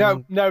badly?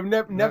 No,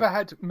 never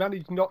had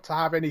managed not to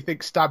have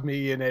anything stab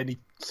me in any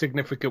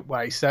significant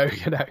way. So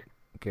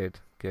Good.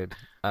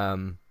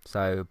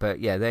 But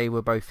yeah, they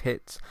were both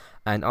hit,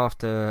 and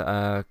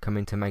after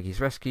coming to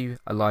Maggie's rescue,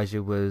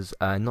 Elijah was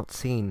not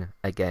seen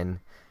again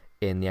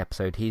in the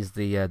episode. He's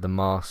the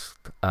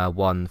masked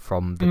one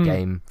from the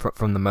game,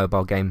 from the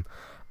mobile game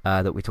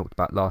that we talked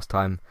about last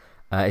time.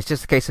 It's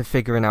just a case of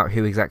figuring out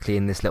who exactly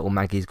in this little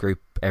Maggie's group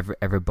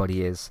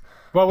everybody is.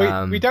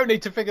 Well, we don't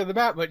need to figure them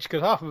out much,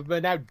 because half of them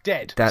are now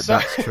dead. That's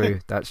true.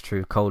 That's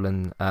true. Cole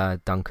and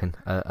Duncan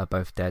are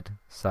both dead.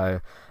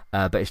 So,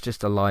 but it's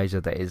just Elijah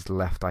that is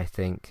left, I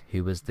think,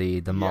 who was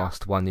the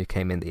masked one who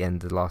came in the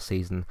end of the last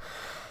season.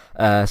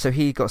 So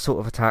he got sort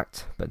of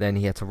attacked, but then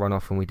he had to run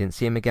off and we didn't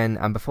see him again.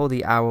 And before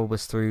the hour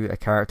was through, a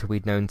character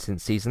we'd known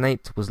since season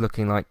 8 was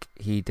looking like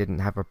he didn't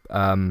have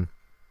a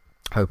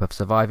hope of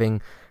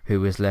surviving, who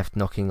was left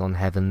knocking on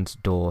heaven's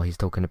door. He's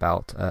talking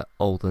about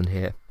Alden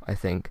here, I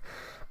think.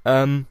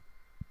 So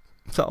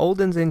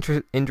Alden's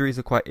injuries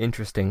are quite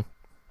interesting.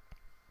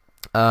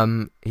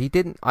 I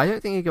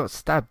don't think he got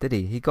stabbed, did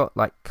he? He got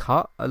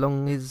cut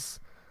along his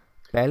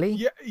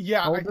belly.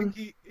 Yeah. Alden? I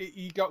think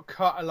he got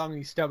cut along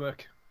his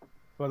stomach,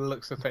 by the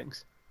looks of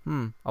things.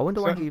 I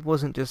wonder why he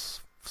wasn't just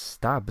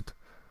stabbed.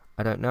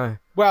 I don't know.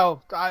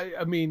 Well,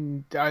 I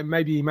mean,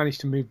 maybe he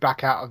managed to move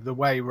back out of the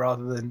way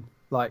rather than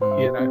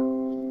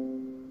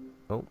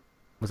Oh,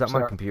 was that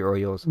my computer or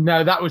yours?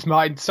 No, that was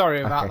mine. Sorry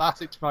about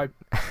that. It's my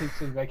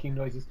pizza making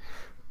noises.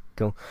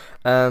 Cool.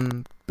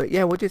 But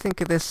yeah, what do you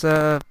think of this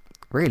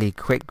really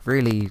quick,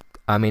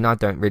 I mean, I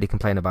don't really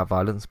complain about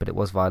violence, but it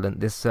was violent.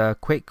 This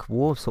quick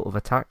war sort of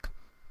attack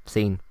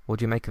scene. What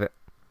do you make of it?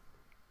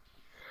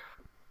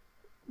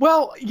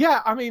 Well,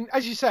 yeah, I mean,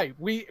 as you say,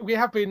 we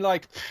have been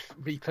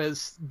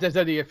Reapers. There's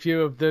only a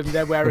few of them.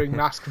 They're wearing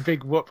masks,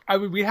 big whoop. I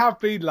mean, we have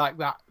been like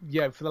that,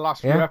 for the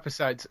last few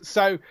episodes.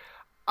 So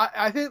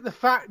I think the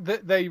fact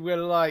that they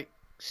were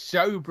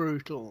so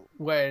brutal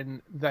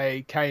when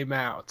they came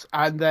out,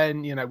 and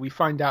then we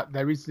find out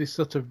there is this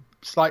sort of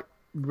slight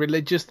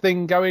religious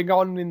thing going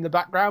on in the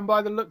background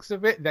by the looks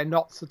of it. They're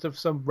not sort of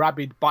some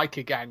rabid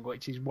biker gang,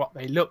 which is what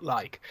they look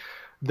like.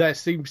 There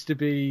seems to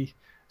be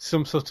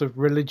some sort of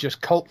religious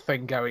cult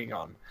thing going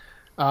on.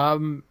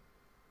 That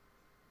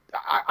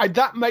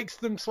makes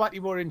them slightly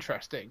more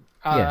interesting.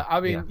 I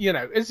mean,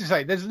 as you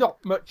say, there's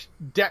not much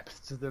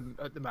depth to them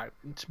at the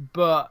moment,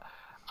 but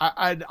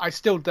I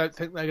still don't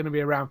think they're going to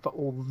be around for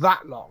all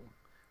that long.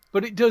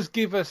 But it does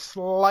give a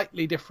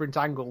slightly different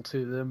angle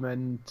to them,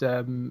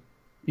 and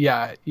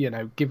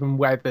given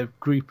where the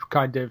group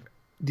kind of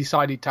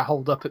decided to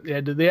hold up at the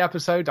end of the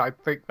episode, I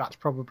think that's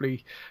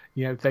probably,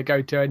 they're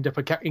going to end up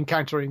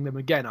encountering them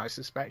again, I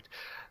suspect.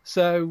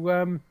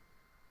 So,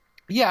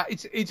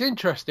 it's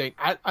interesting,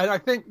 and I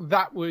think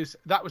that was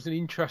an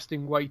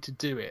interesting way to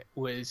do it,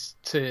 was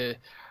to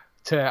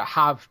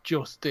have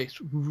just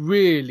this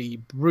really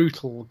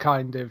brutal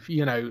kind of,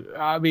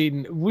 I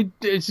mean,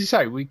 as you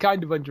say, we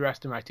kind of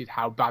underestimated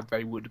how bad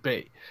they would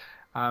be.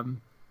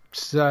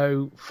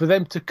 So for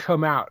them to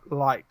come out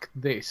like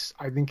this,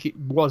 I think it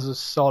was a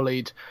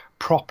solid,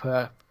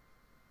 proper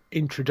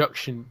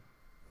introduction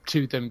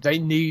to them. They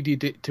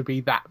needed it to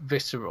be that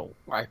visceral,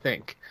 I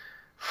think,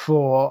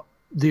 for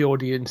the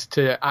audience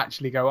to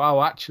actually go,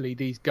 oh, actually,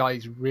 these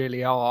guys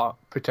really are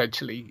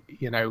potentially,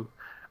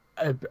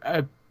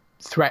 a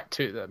threat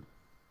to them.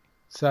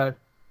 So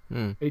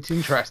it's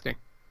interesting.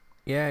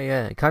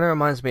 Yeah. It kind of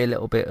reminds me a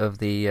little bit of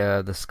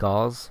the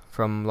Scars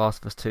from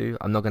Last of Us 2.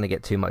 I'm not going to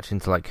get too much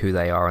into who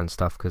they are and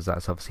stuff, because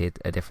that's obviously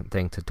a different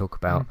thing to talk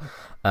about.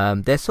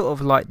 They're sort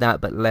of like that,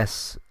 but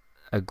less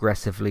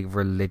aggressively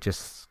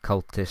religious,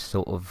 cultish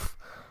sort of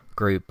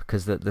group,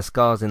 because the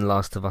Scars in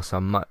Last of Us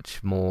are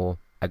much more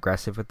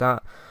aggressive with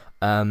that.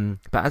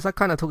 But as I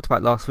kind of talked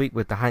about last week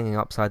with the hanging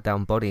upside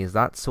down bodies,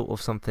 that's sort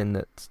of something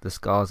that the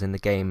Scars in the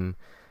game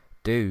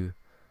do.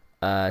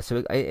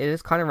 So it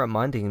is kind of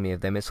reminding me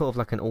of them. It's sort of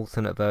like an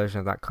alternate version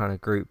of that kind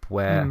of group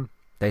where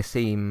they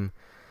seem,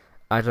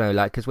 I don't know,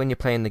 like, because when you're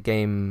playing the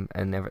game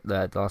and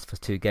the Last of Us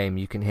 2 game,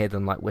 you can hear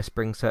them like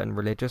whispering certain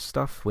religious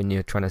stuff when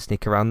you're trying to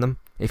sneak around them.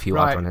 If you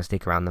are trying to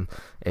sneak around them,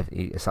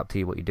 it's up to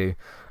you what you do.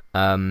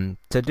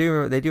 They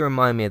do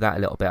remind me of that a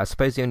little bit. I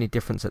suppose the only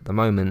difference at the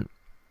moment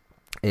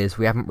is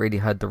we haven't really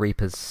heard the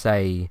Reapers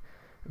say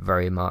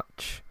very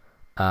much.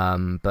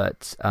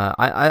 But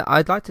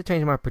I'd like to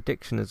change my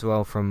prediction as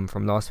well from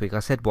last week. I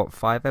said,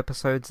 5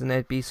 episodes and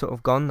they'd be sort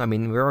of gone? I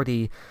mean, we're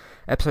already...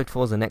 Episode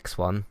 4 is the next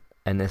one,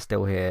 and they're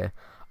still here.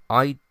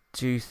 I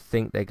do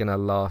think they're going to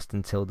last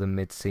until the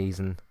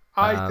mid-season.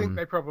 I think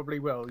they probably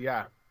will,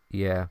 yeah.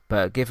 Yeah,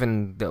 but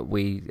given that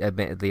we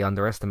admittedly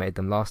underestimated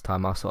them last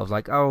time, I was sort of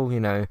like,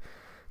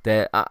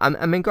 they're...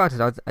 I mean,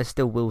 granted, I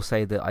still will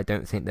say that I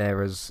don't think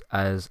they're as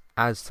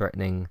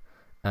threatening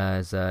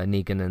as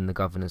Negan and the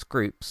Governor's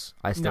groups.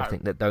 I still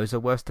think that those are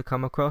worse to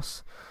come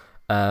across.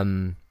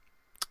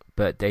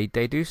 But they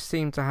do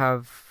seem to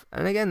have,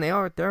 and again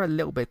they're a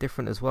little bit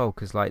different as well,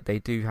 because like they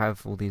do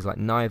have all these like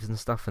knives and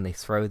stuff, and they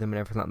throw them and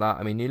everything like that.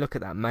 I mean, you look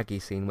at that Maggie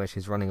scene where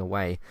she's running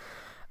away,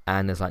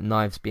 and there's like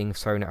knives being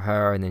thrown at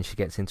her, and then she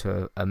gets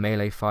into a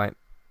melee fight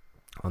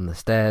on the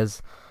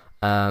stairs.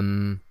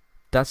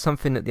 That's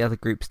something that the other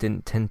groups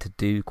didn't tend to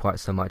do quite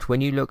so much. When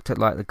you looked at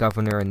like the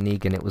Governor and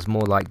Negan, it was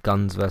more like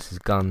guns versus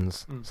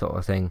guns sort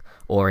of thing,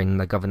 or in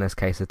the Governor's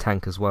case, a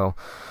tank as well.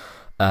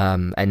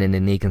 And then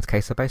in Negan's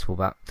case, a baseball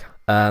bat.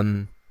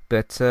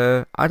 But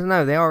I don't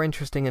know, they are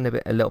interesting and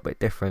a little bit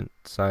different.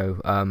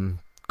 So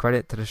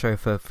credit to the show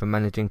for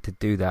managing to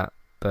do that.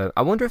 But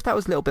I wonder if that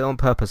was a little bit on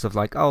purpose of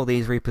like,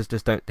 these Reapers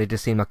they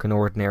just seem like an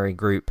ordinary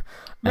group.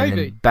 And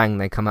Maybe. then bang,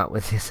 they come out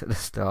with this at the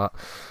start.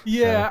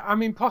 Yeah, so. I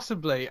mean,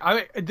 possibly.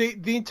 I mean,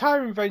 the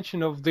entire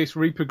invention of this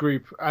Reaper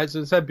group, as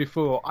I said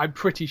before, I'm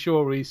pretty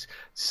sure is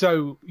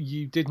so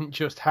you didn't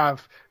just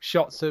have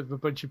shots of a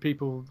bunch of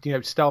people,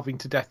 starving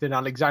to death in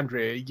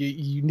Alexandria.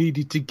 You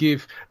needed to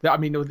give that. I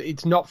mean,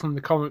 it's not from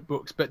the comic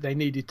books, but they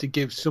needed to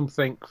give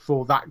something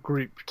for that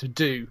group to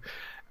do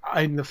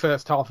in the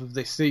first half of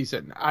this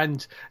season.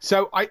 And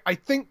so I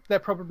think they're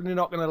probably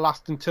not going to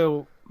last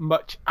until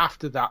much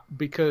after that,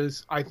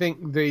 because I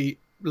think the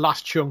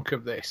last chunk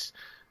of this,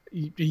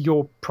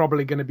 you're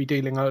probably going to be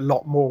dealing a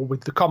lot more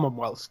with the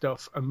Commonwealth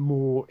stuff and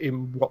more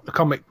in what the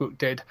comic book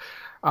did.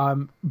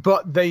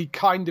 But they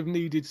kind of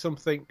needed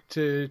something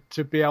to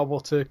be able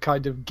to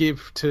kind of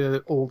give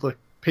to all the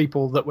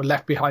people that were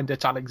left behind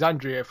at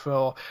Alexandria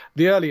for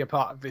the earlier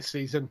part of this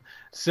season.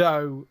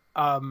 So,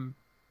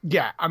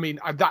 yeah, I mean,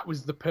 that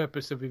was the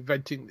purpose of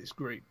inventing this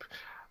group,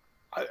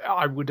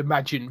 I would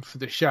imagine, for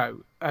the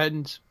show.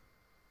 And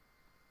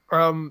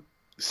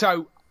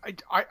so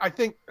I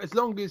think as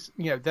long as,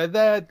 they're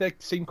there, they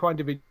seem kind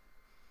of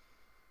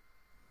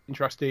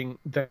interesting.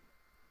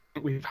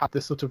 We've had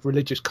this sort of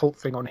religious cult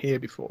thing on here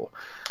before.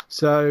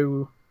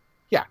 So,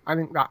 yeah, I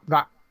think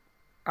that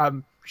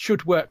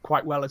should work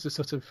quite well as a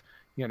sort of,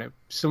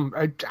 some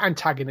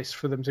antagonist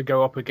for them to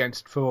go up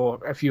against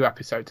for a few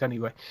episodes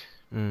anyway.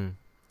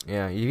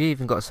 Yeah, you've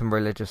even got some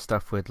religious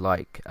stuff with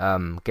like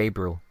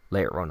Gabriel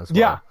later on as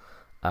well,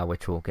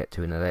 which we'll get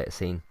to in a later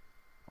scene.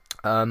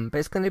 But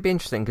it's going to be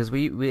interesting because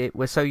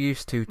we're so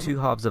used to 2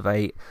 halves of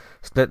 8,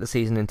 split the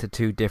season into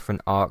 2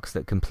 different arcs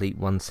that complete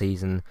one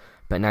season,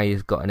 but now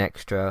you've got an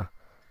extra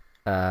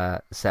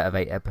set of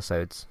 8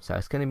 episodes. So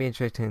it's going to be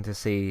interesting to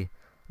see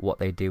what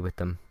they do with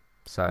them.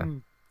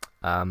 So,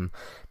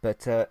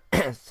 but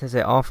says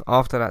it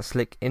after that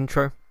slick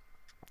intro.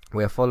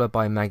 We are followed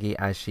by Maggie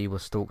as she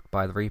was stalked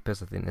by the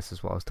Reapers. I think this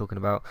is what I was talking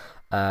about.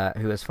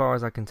 Who, as far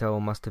as I can tell,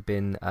 must have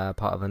been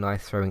part of a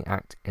knife-throwing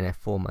act in a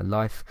former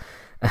life.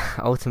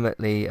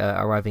 Ultimately,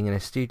 arriving in a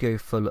studio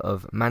full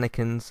of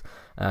mannequins.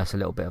 So a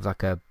little bit of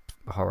like a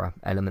horror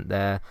element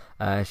there.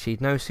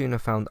 She'd no sooner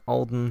found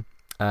Alden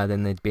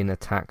than they'd been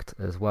attacked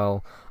as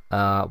well.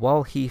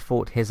 While he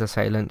fought his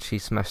assailant, she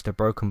smashed a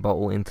broken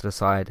bottle into the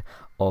side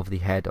of the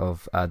head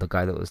of the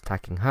guy that was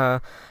attacking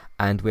her.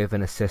 And with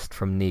an assist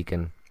from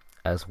Negan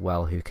as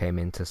well, who came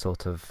in to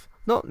sort of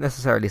not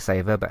necessarily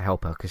save her but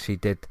help her, because she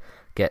did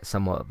get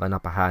somewhat of an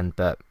upper hand,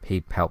 but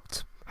he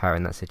helped her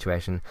in that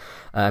situation.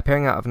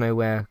 Appearing out of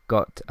nowhere,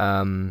 got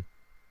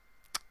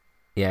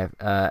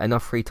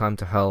enough free time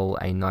to hurl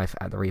a knife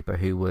at the Reaper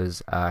who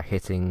was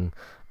hitting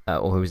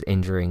or who was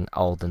injuring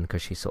Alden,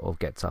 because she sort of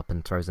gets up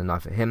and throws a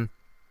knife at him.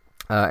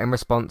 In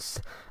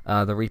response,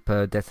 the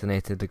Reaper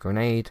detonated the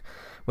grenade.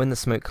 When the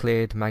smoke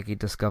cleared, Maggie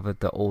discovered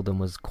that Alden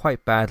was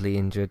quite badly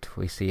injured.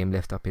 We see him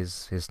lift up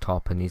his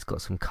top and he's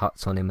got some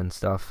cuts on him and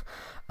stuff.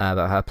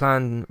 But her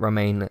plan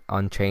remained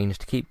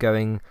unchanged. Keep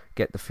going,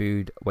 get the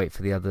food, wait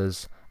for the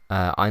others.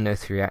 I know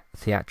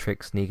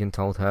theatrics, Negan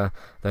told her.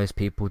 Those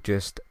people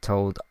just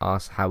told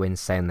us how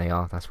insane they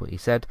are. That's what he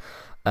said.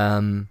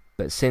 But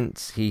But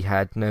since he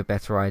had no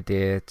better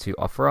idea to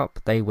offer up,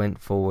 they went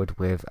forward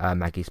with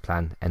Maggie's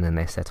plan, and then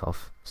they set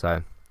off.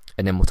 So,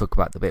 and then we'll talk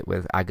about the bit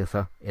with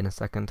Agatha in a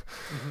second.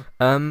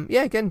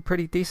 Yeah, again,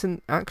 pretty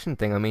decent action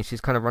thing. I mean, she's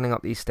kind of running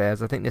up these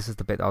stairs. I think this is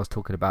the bit I was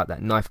talking about.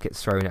 That knife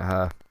gets thrown at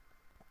her,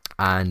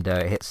 and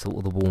it hits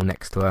all the wall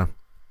next to her.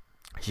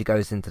 She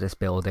goes into this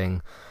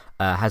building,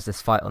 has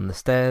this fight on the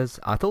stairs.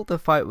 I thought the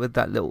fight with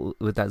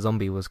that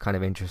zombie was kind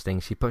of interesting.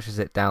 She pushes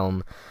it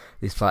down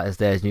these flight of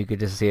stairs, and you could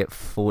just see it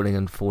falling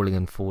and falling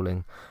and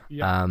falling.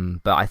 Yeah.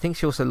 But I think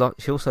she also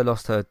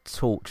lost her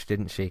torch,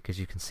 didn't she? Because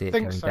you can see it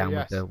going down,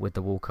 yes, with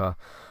the walker.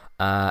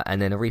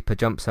 And then a Reaper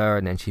jumps her,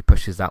 and then she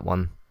pushes that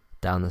one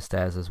down the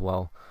stairs as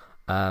well.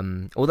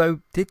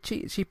 Although, did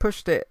she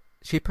pushed it?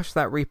 She pushed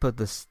that Reaper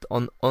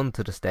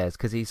onto the stairs,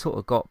 because he sort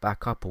of got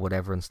back up or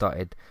whatever and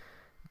started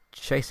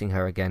chasing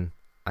her again,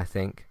 I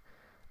think.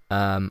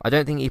 I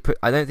don't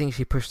think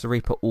she pushed the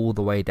Reaper all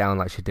the way down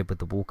like she did with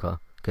the walker,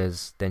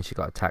 because then she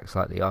got attacked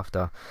slightly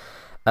after.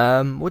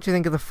 What do you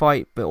think of the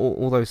fight? But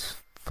all those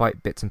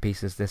fight bits and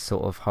pieces, this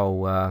sort of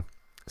whole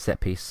set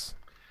piece.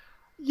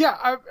 Yeah,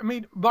 I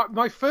mean,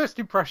 my first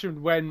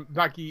impression when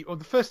Maggie, or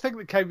the first thing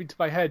that came into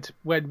my head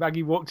when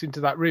Maggie walked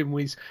into that room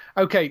was,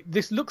 okay,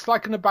 this looks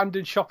like an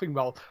abandoned shopping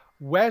mall.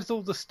 Where's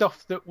all the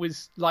stuff that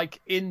was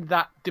like in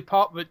that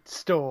department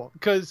store?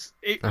 Because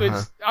it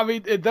was, I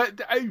mean, it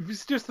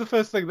was just the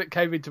first thing that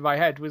came into my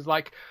head was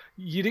like,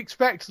 you'd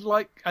expect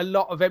like a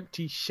lot of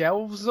empty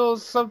shelves or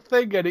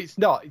something, and it's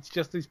not. It's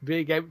just this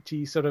big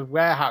empty sort of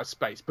warehouse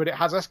space, but it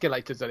has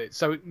escalators in it.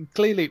 So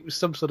clearly it was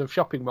some sort of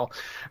shopping mall.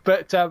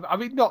 But I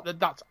mean, not that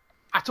that's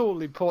at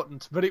all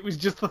important, but it was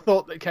just the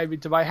thought that came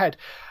into my head.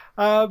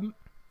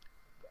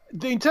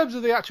 In terms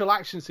of the actual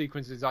action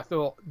sequences, I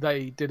thought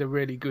they did a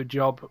really good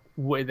job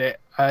with it,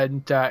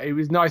 and it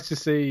was nice to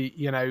see,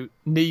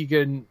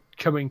 Negan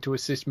coming to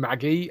assist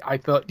Maggie. I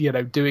thought,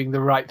 doing the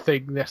right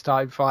thing this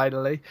time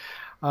finally.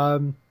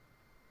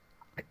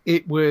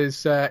 It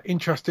was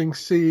interesting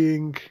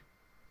seeing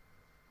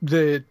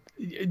the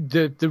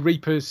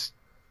Reapers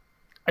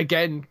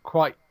again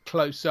quite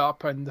close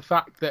up, and the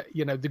fact that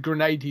the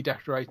grenade he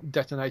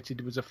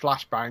detonated was a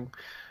flashbang,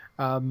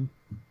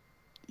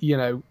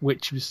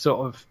 which was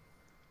sort of,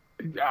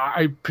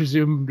 I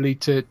presumably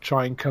to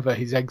try and cover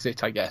his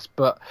exit, I guess.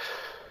 But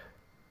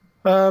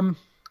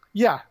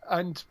yeah,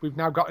 and we've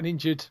now got an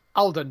injured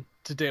Alden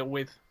to deal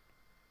with,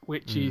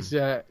 which is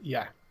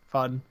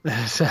fun.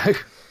 So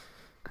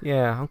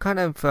yeah, I'm kind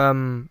of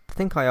I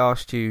think I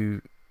asked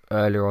you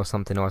earlier or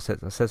something, or I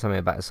said something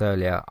about this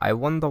earlier. I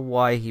wonder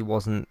why he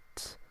wasn't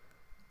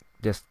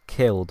just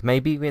killed.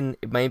 Maybe in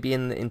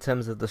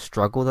terms of the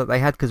struggle that they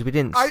had, because we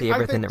didn't see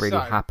everything that really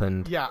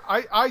happened. Yeah,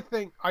 I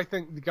think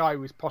the guy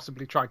was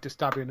possibly trying to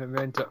stab him and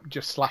ended up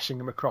just slashing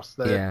him across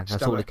the that's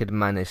stomach. all he could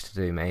manage to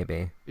do,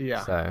 maybe.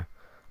 Yeah. So,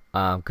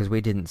 because we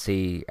didn't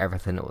see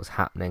everything that was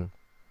happening.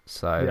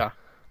 So,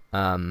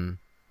 yeah.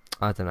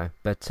 I don't know,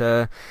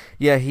 but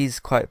yeah, he's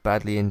quite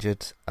badly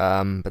injured.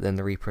 But then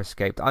the Reaper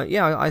escaped.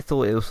 I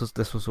thought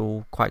this was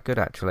all quite good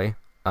actually.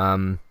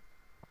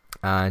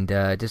 And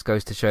it just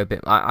goes to show a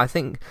bit. I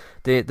think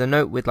the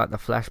note with like the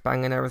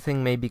flashbang and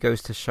everything maybe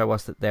goes to show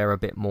us that they're a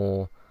bit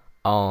more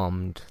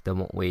armed than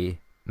what we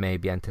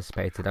maybe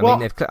anticipated. I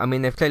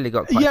mean they've clearly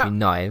got quite a few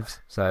knives.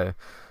 So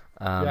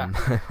yeah,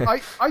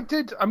 I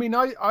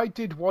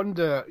did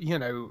wonder,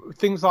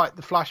 things like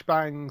the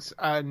flashbangs,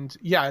 and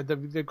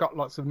they've got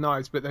lots of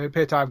knives, but they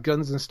appear to have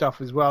guns and stuff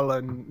as well.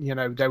 And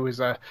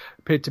there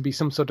appeared to be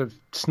some sort of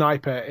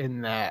sniper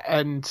in there,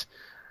 and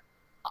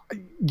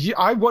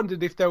I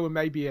wondered if there were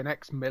maybe an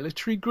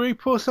ex-military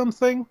group or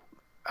something.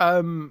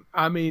 There's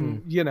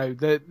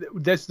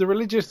the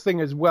religious thing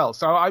as well.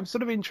 So I'm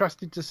sort of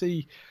interested to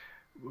see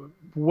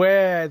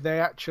where they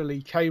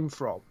actually came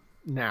from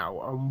now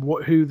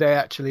and who they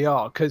actually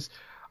are. Because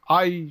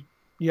I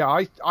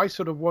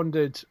sort of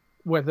wondered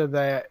whether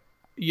they're,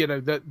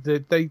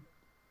 that they,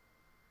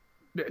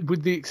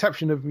 with the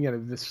exception of,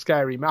 the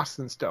scary masks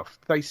and stuff,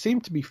 they seem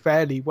to be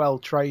fairly well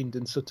trained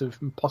and sort of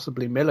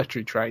possibly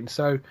military trained.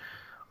 So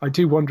I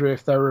do wonder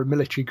if they're a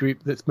military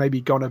group that's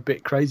maybe gone a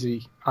bit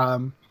crazy.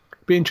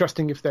 Be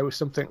interesting if there was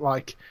something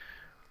like,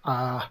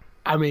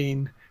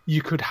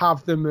 you could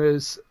have them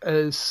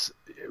as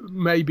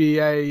maybe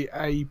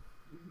a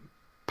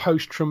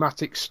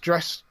post-traumatic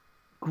stress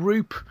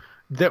group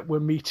that were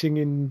meeting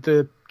in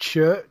the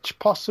church,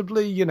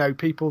 possibly,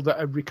 people that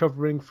are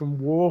recovering from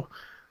war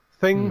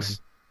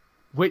things,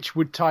 which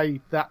would tie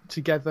that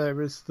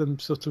together as them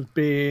sort of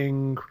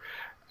being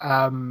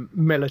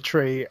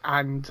military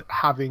and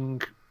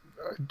having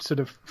sort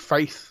of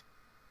faith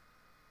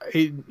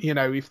in,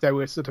 if there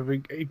were sort of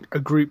a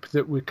group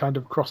that would kind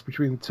of cross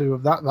between the two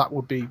of that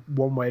would be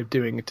one way of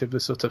doing it, of a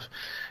sort of,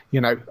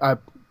 a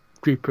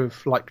group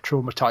of like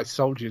traumatized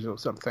soldiers or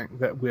something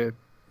that were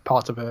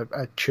part of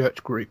a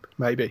church group,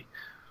 maybe.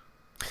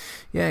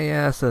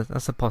 Yeah,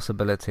 that's a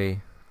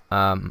possibility.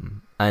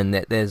 And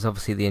there's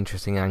obviously the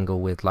interesting angle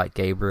with like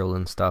Gabriel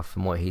and stuff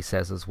and what he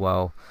says as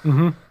well.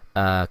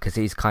 Because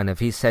he's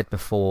said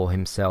before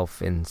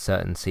himself in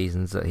certain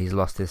seasons that he's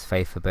lost his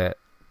faith a bit,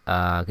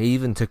 He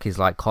even took his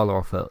like collar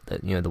off at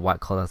the white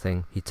collar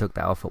thing. He took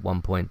that off at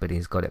one point, but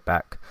he's got it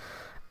back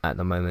at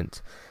the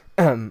moment.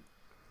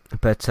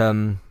 But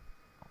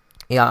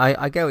yeah,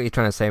 I get what you're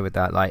trying to say with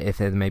that. Like, if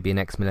there's maybe an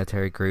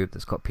ex-military group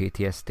that's got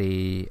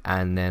PTSD,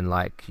 and then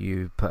like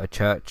you put a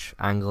church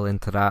angle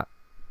into that,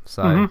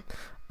 so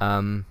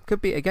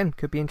could be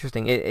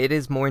interesting. It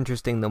is more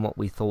interesting than what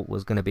we thought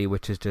was going to be,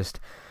 which is just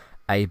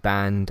a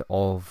band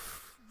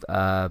of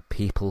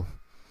people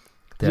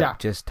that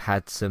just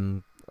had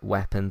some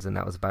weapons, and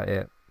that was about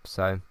it.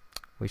 So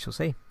we shall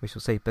see.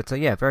 But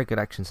yeah, very good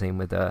action scene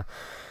with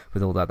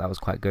all that. That was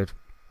quite good.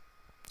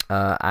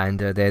 And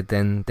they're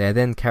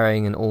then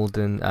carrying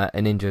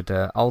an injured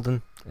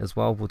Alden as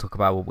well. We'll talk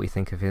about what we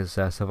think of his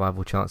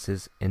survival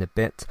chances in a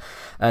bit.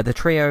 The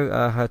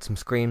trio heard some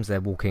screams. They're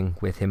walking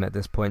with him at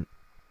this point.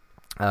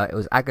 It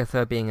was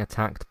Agatha being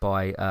attacked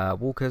by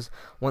walkers.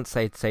 Once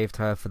they'd saved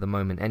her for the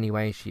moment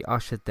anyway, she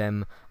ushered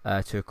them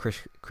to a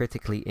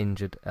critically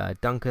injured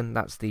Duncan.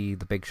 That's the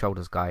big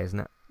shoulders guy, isn't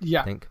it?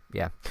 Yeah. I think.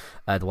 Yeah.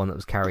 The one that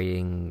was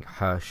carrying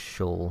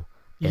Herschel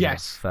in the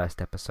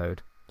first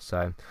episode.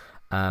 So,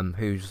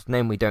 whose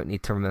name we don't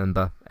need to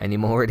remember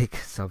anymore, really,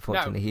 because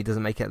unfortunately he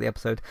doesn't make it the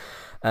episode.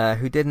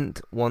 Who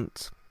didn't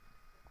want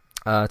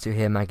to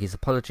hear Maggie's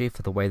apology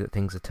for the way that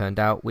things had turned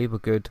out. We were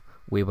good.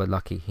 We were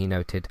lucky, he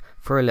noted.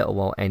 For a little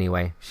while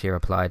anyway, she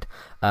replied.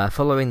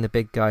 Following the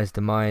big guy's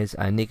demise,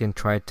 Negan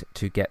tried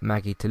to get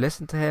Maggie to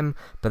listen to him,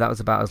 but that was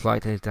about as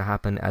likely to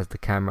happen as the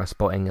camera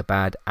spotting a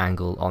bad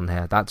angle on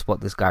her. That's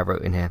what this guy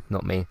wrote in here,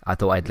 not me. I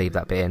thought I'd leave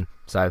that bit in.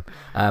 So,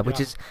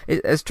 which is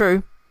it's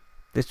true.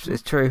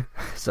 It's true,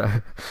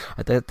 so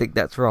I don't think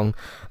that's wrong.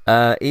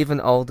 Even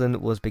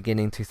Alden was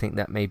beginning to think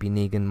that maybe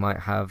Negan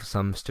might have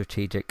some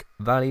strategic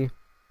value.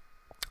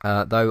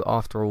 Though,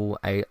 after all,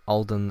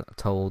 Alden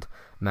told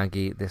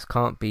Maggie, "This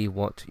can't be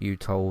what you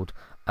told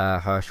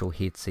Herschel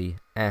he'd see."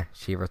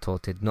 She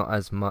retorted,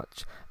 Not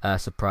much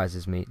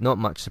surprises me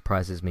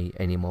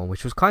anymore,"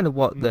 which was kind of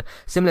what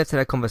similar to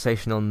their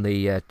conversation on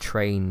the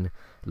train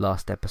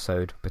last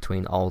episode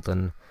between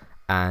Alden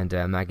and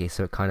Maggie,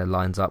 so it kind of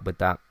lines up with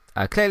that.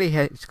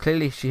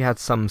 Clearly she had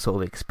some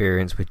sort of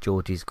experience with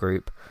Georgie's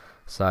group,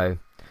 so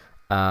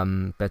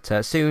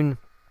but soon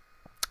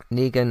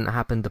Negan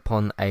happened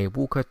upon a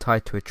walker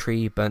tied to a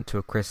tree, burnt to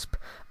a crisp.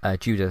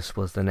 Judas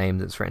was the name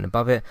that's written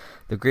above it.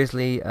 The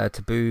grisly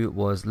taboo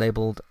was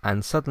labelled,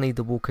 and suddenly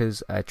the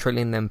walkers,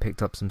 trailing them,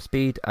 picked up some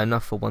speed,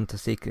 enough for one to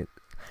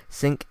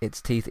sink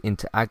its teeth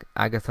into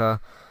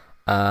Agatha,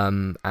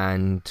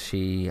 and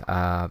she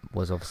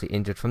was obviously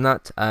injured from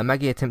that.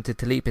 Maggie attempted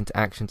to leap into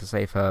action to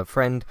save her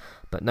friend,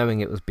 but knowing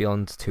it was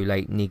beyond too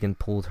late, Negan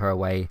pulled her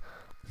away,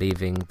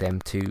 leaving them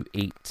to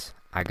eat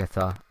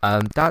Agatha.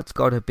 That's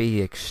got to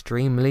be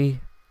extremely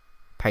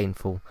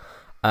painful.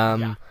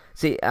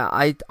 See,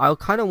 I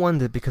kind of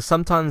wonder, because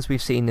sometimes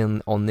we've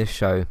seen on this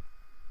show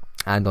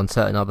and on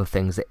certain other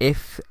things that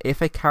if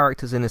a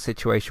character's in a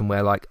situation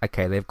where, like,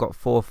 okay, they've got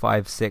 4,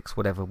 5, 6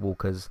 whatever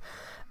walkers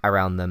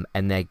around them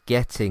and they're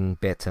getting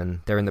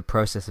bitten, they're in the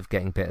process of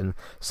getting bitten,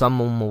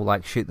 someone will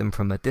like shoot them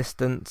from a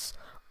distance,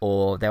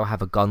 or they'll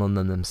have a gun on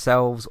them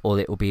themselves, or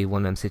it will be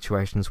one of them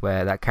situations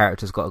where that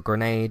character's got a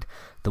grenade,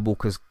 the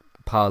walkers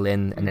pile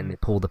in and then they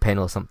pull the pin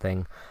or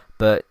something.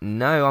 But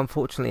no,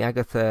 unfortunately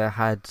Agatha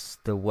had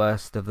the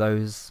worst of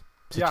those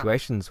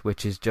situations,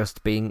 which is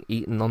just being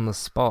eaten on the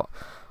spot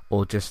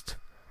or just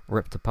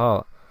ripped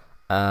apart.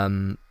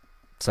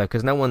 So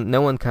because no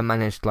one can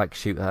manage to like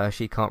shoot her,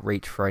 she can't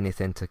reach for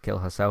anything to kill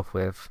herself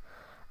with.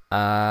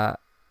 It's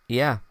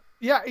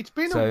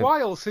been a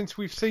while since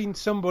we've seen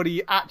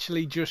somebody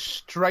actually just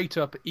straight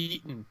up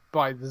eaten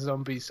by the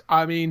zombies.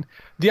 I mean,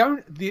 the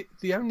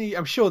only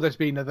I'm sure there's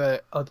been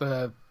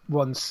other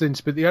ones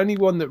since, but the only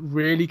one that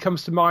really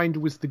comes to mind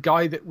was the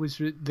guy that was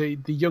the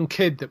young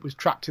kid that was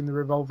trapped in the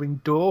revolving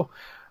door,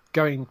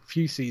 going a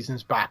few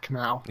seasons back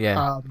now.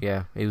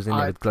 He was in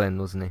there with Glenn,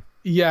 wasn't he?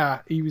 Yeah,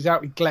 he was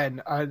out with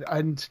Glenn,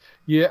 and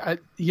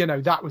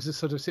that was the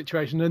sort of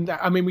situation. And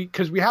I mean,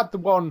 because we had the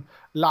one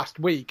last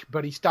week,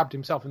 but he stabbed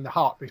himself in the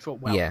heart before.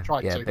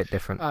 Tried to. A bit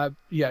different.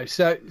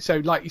 So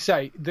like you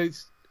say,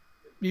 there's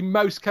in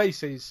most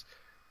cases,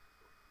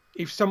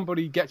 if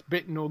somebody gets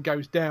bitten or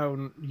goes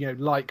down,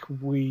 like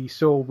we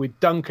saw with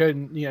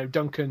Duncan,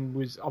 Duncan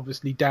was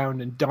obviously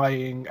down and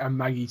dying, and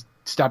Maggie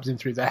stabs him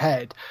through the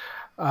head.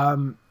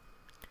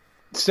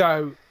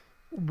 So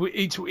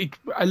it's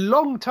a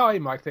long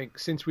time, I think,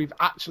 since we've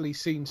actually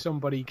seen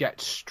somebody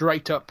get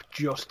straight up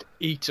just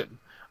eaten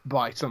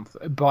by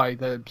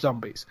the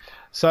zombies.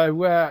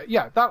 So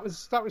that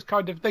was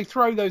kind of, they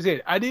throw those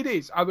in, and it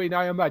is, I mean,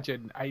 I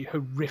imagine a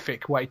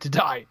horrific way to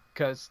die,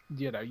 because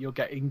you're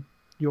getting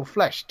your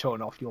flesh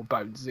torn off your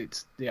bones.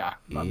 It's that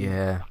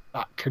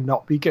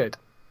cannot be good.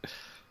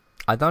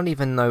 I don't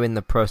even know, in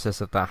the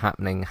process of that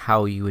happening,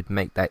 how you would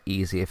make that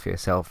easier for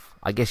yourself.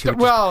 I guess you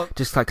would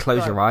just like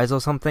close your eyes or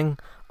something.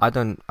 I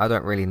don't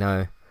really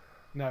know.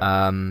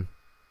 No.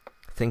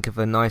 think of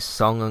a nice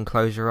song and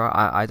close your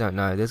eye. I don't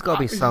know. There's got to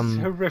be some...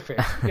 It's horrific.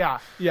 Yeah,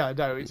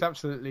 no, it's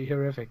absolutely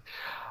horrific.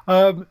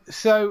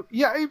 So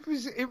yeah,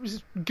 it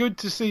was good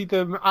to see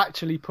them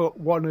actually put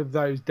one of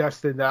those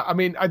deaths in there. I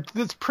mean,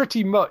 that's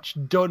pretty much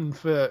done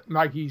for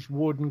Maggie's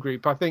warden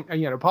group. I think,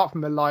 apart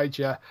from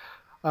Elijah,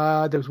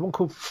 there was one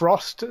called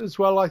Frost as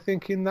well, I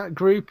think, in that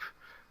group,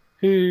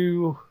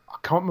 who I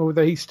can't remember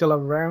whether he's still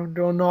around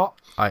or not.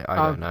 I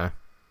don't know.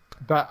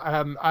 But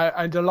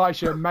and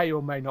Elijah may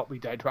or may not be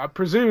dead. But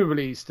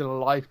presumably he's still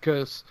alive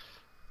because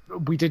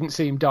we didn't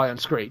see him die on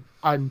screen,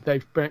 and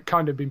they've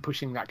kind of been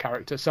pushing that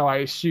character. So I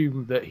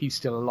assume that he's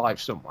still alive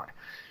somewhere.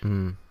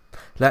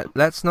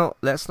 Let's not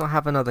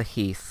have another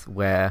Heath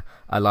where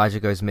Elijah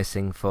goes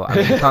missing for. I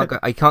mean,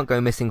 he can't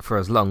go missing for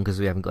as long because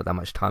we haven't got that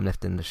much time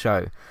left in the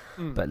show.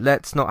 But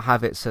let's not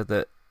have it so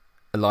that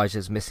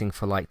Elijah's missing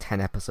for like 10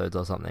 episodes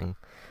or something.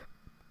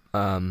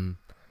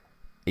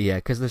 Yeah,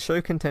 because the show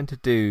can tend to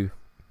do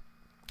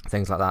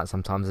things like that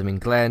sometimes. I mean,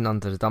 Glenn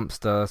under the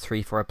dumpster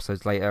 3-4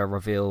 episodes later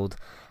revealed.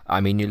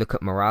 I mean, you look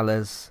at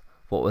Morales.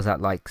 What was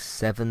that, like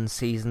 7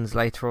 seasons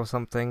later or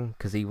something?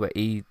 Because he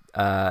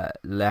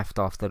left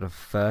after the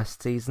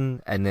first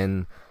season, and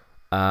then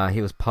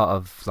he was part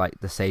of like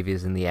the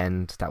Saviors in the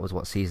end. That was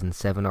what, season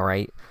 7 or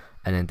 8,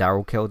 and then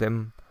Daryl killed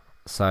him.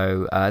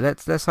 So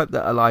let's hope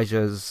that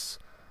Elijah's,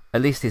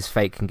 at least his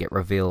fate, can get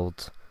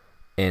revealed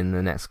in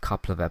the next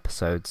couple of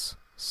episodes.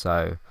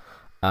 So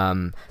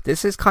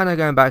this is kind of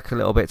going back a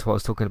little bit to what I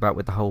was talking about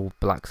with the whole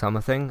Black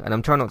Summer thing, and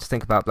I'm trying not to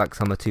think about Black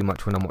Summer too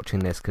much when I'm watching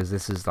this, because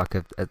this is like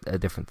a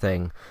different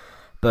thing.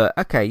 But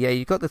okay, yeah,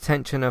 you got the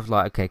tension of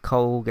like, okay,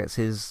 Cole gets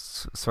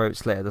his throat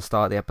slit at the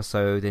start of the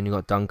episode, and you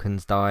got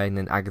Duncan's dying,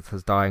 and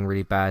Agatha's dying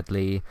really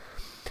badly,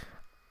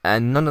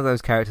 and none of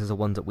those characters are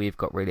ones that we've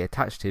got really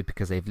attached to,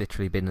 because they've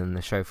literally been in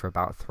the show for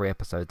about 3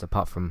 episodes,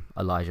 apart from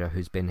Elijah,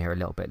 who's been here a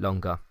little bit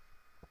longer.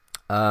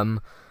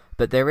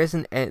 But there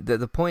isn't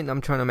the point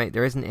I'm trying to make.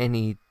 There isn't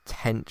any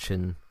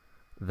tension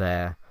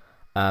there.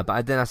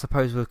 But then I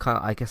suppose with kind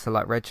of, I guess,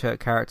 like red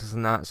shirt characters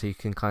and that, so you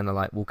can kind of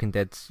like Walking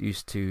Dead's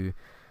used to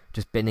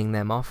just binning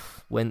them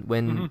off when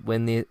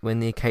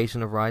the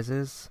occasion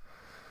arises.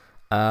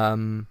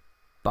 But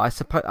I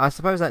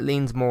suppose that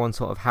leans more on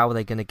sort of how are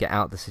they going to get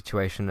out of the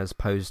situation as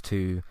opposed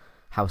to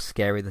how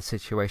scary the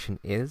situation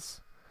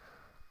is.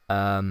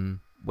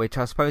 Which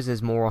I suppose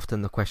is more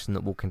often the question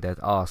that Walking Dead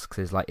asks,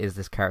 is like, is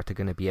this character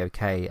going to be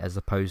okay, as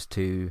opposed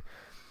to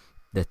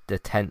the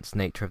tense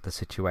nature of the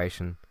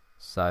situation.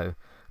 So,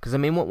 because I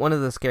mean, one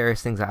of the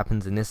scariest things that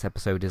happens in this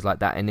episode is like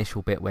that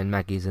initial bit when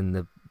Maggie's in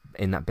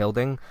that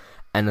building,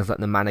 and there's like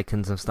the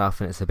mannequins and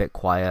stuff, and it's a bit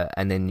quiet,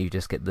 and then you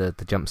just get the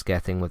jump scare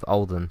thing with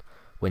Alden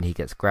when he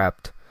gets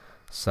grabbed.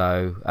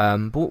 So,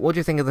 but what do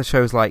you think of the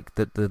shows, like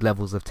the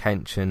levels of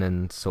tension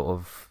and sort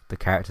of the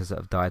characters that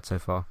have died so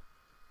far?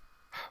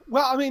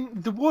 Well, I mean,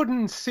 the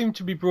Wardens seem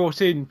to be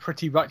brought in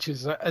pretty much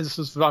as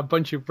a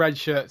bunch of red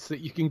shirts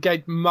that you can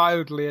get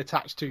mildly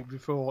attached to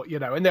before,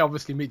 and they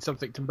obviously mean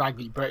something to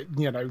Maggie, but,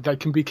 they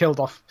can be killed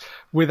off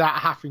without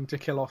having to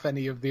kill off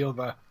any of the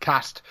other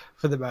cast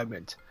for the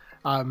moment.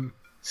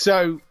 It's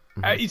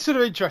sort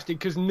of interesting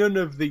because none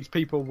of these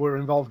people were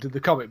involved in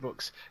the comic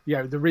books.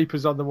 The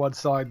Reapers on the one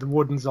side, the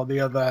Wardens on the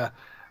other.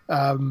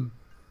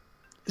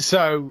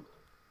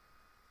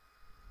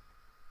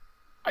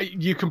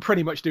 You can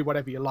pretty much do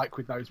whatever you like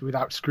with those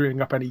without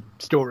screwing up any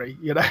story,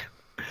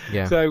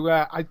 Yeah. So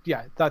I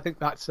think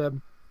that's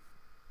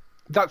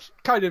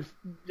kind of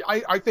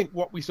I think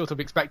what we sort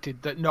of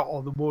expected, that not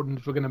all the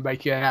Wardens were going to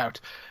make it out.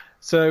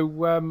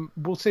 So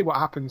we'll see what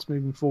happens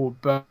moving forward.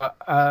 But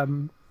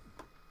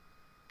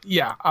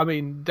yeah, I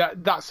mean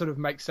that sort of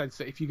makes sense,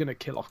 that if you're going to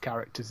kill off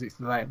characters, it's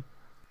them.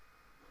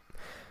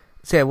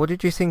 So yeah, what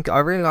did you think? I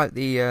really like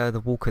the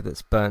walker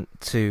that's burnt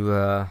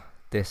to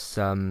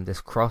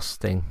this cross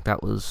thing.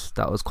 That was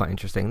quite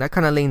interesting. That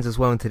kind of leans as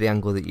well into the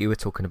angle that you were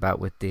talking about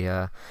with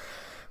the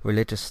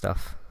religious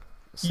stuff.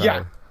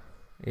 So,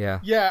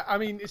 yeah. I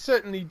mean, it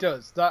certainly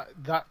does.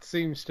 That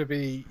seems to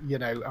be,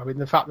 I mean,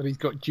 the fact that he's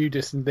got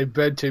Judas and they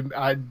burnt him,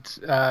 and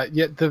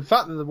yet the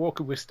fact that the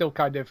walker was still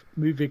kind of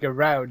moving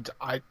around.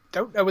 I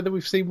don't know whether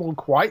we've seen one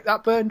quite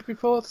that burned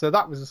before. So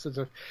that was a sort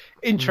of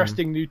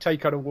interesting new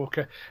take on a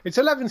walker. It's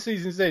 11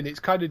 seasons in. It's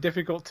kind of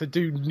difficult to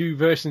do new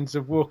versions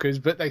of walkers,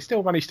 but they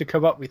still managed to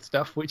come up with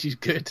stuff, which is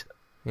good.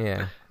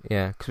 Yeah.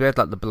 Because we had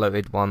like the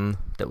bloated one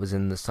that was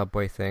in the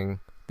subway thing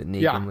that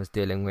Negan was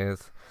dealing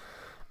with.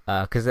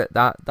 Because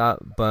that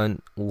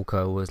burnt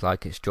walker was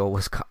like, its jaw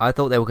was I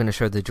thought they were going to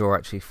show the jaw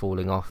actually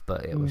falling off,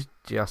 but it was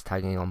just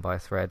hanging on by a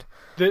thread.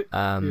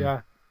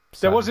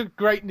 There was a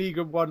great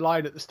Negan one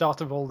line at the start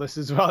of all this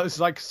as well. It's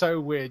like, so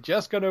we're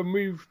just going to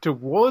move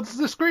towards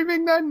the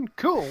screaming then?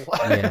 Cool.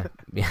 Yeah.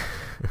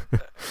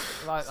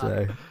 Like so,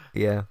 that.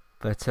 Yeah.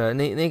 But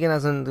Negan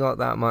hasn't got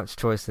that much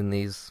choice in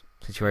these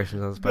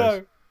situations, I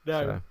suppose.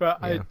 No, so,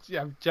 but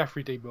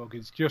Jeffrey Dean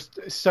Morgan's just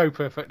so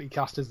perfectly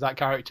cast as that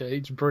character.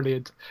 He's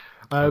brilliant.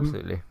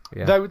 Absolutely.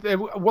 Yeah. There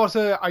was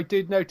I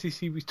did notice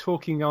he was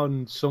talking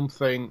on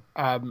something,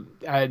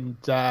 and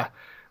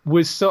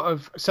was sort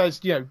of says,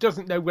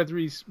 doesn't know whether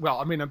he's, well,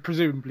 I mean,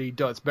 presumably he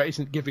does, but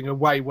isn't giving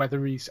away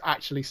whether he's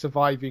actually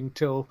surviving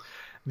till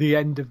the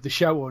end of the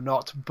show or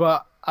not.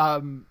 But I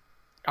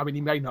mean,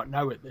 he may not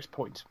know at this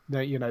point.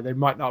 They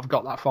might not have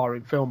got that far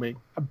in filming,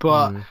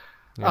 but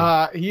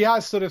he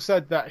has sort of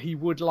said that he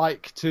would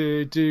like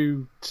to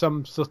do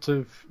some sort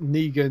of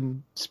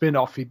Negan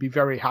spin-off. He'd be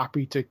very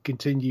happy to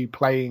continue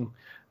playing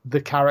the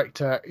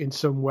character in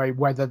some way,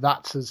 whether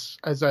that's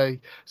as a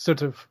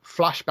sort of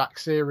flashback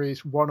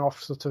series,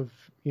 one-off sort of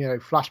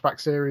flashback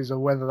series, or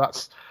whether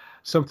that's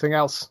something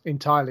else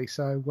entirely.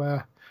 So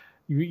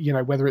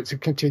whether it's a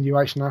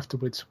continuation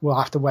afterwards, we'll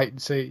have to wait and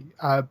see.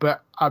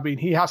 But I mean,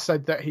 he has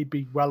said that he'd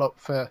be well up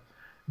for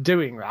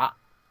doing that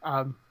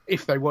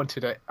if they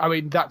wanted it. I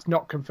mean, that's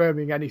not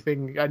confirming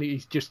anything, and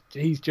he's just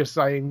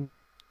saying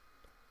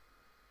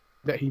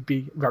that he'd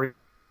be very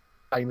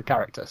playing the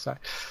character. So.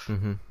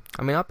 Mm-hmm.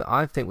 I mean,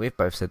 I think we've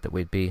both said that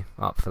we'd be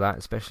up for that,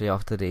 especially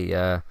after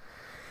the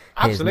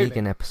his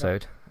Negan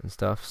episode and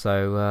stuff.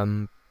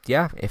 So,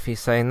 if he's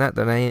saying that,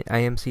 then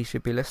AMC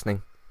should be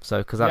listening. So,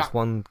 because that's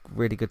one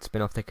really good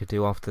spin-off they could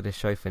do after this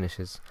show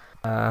finishes.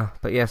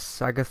 But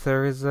yes,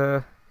 Agatha is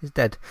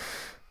dead.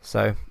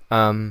 So,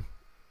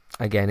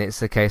 again,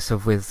 it's a case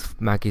of with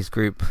Maggie's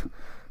group,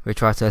 we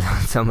try to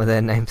learn some of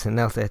their names and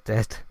now they're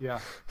dead.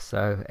 Yeah.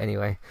 So,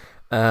 anyway.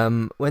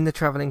 When the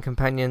travelling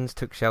companions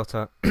took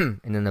shelter in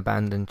an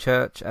abandoned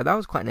church, that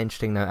was quite an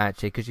interesting note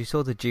actually, because you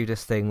saw the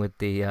Judas thing with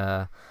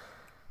the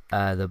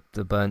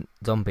burnt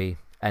zombie,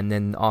 and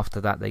then after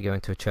that they go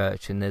into a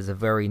church, and there's a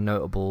very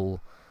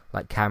notable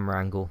camera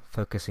angle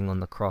focusing on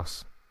the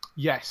cross.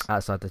 Yes.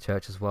 Outside the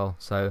church as well.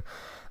 So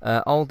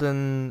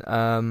Alden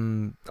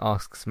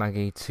asks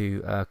Maggie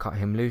to cut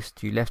him loose.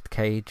 You left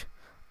Gage.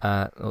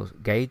 Yeah.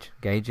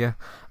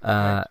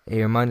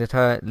 He reminded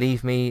her,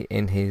 leave me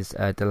in his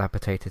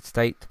dilapidated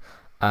state.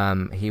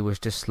 He was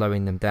just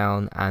slowing them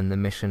down, and the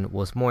mission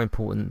was more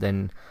important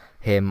than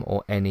him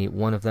or any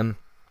one of them.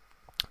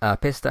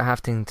 Pissed at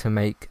having to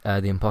make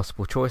the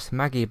impossible choice,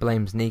 Maggie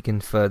blames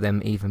Negan for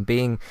them even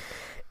being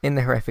in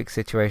the horrific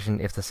situation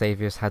if the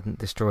Saviors hadn't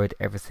destroyed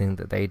everything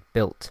that they'd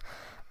built.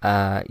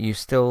 You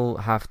still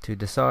have to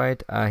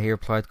decide, he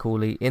replied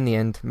coolly. In the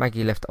end,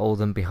 Maggie left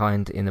Alden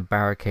behind in a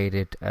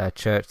barricaded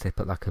church. They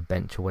put a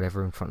bench or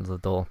whatever in front of the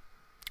door.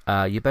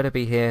 You better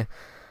be here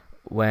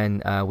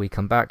when we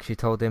come back, she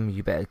told him.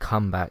 You better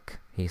come back,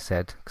 he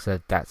said. So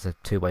that's a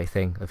two-way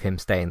thing of him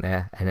staying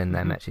there and then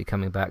them actually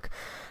coming back.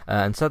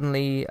 And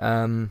suddenly,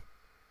 so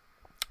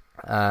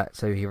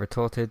he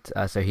retorted,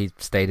 so he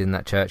stayed in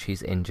that church,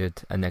 he's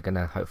injured, and they're going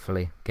to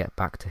hopefully get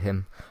back to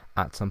him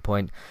at some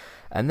point.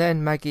 And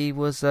then Maggie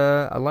was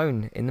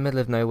alone in the middle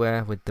of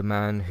nowhere with the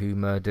man who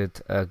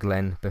murdered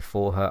Glenn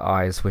before her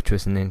eyes, which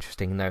was an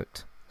interesting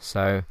note.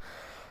 So,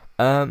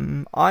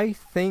 I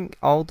think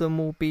Alden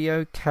will be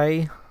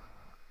okay.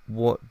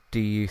 What do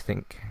you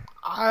think?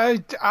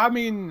 I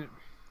mean,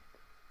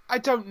 I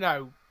don't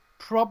know.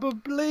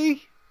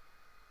 Probably.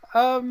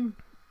 I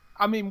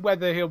mean,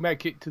 whether he'll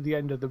make it to the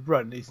end of the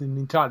run is an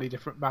entirely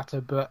different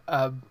matter, but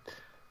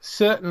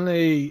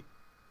certainly...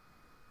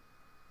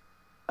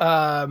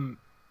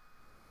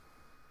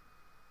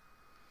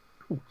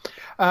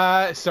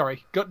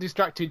 sorry, got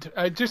distracted.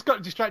 Just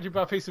got distracted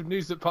by a piece of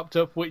news that popped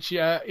up, which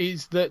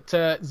is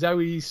that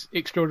Zoe's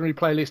Extraordinary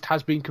Playlist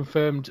has been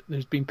confirmed.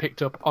 Has been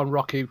picked up on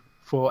Roku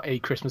for a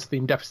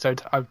Christmas-themed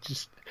episode. I've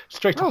just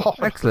straight off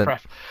excellent. The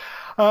press.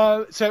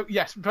 So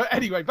yes, but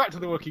anyway, back to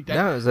The Walking Dead.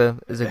 No,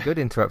 it was a good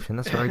interruption.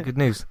 That's very good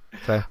news.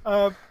 So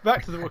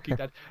back to The Walking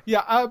Dead.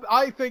 Yeah,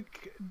 I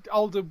think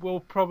Alden will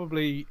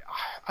probably.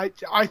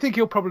 I think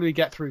he'll probably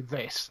get through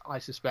this. I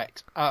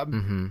suspect.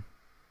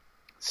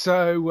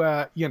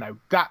 So,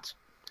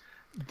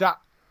 that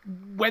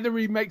whether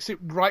he makes it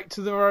right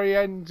to the very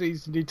end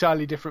is an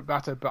entirely different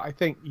matter, but I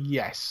think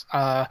yes.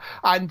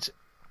 And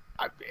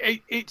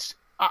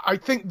I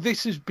think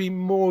this has been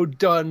more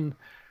done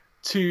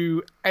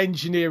to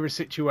engineer a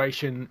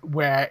situation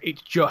where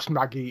it's just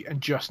Maggie and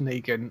just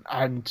Negan,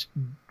 and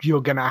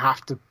you're going to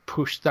have to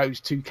push those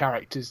two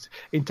characters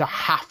into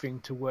having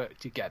to work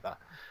together.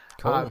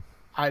 Cool.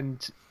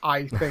 And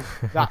I think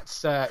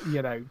that's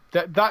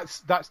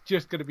that's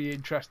just going to be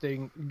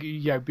interesting,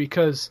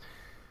 because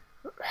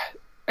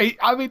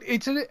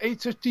it's an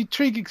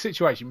intriguing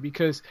situation,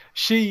 because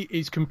she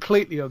is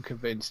completely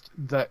unconvinced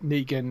that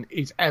Negan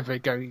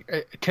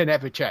can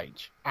ever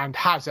change and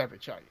has ever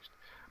changed.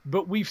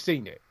 But we've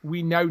seen it.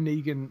 We know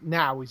Negan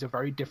now is a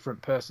very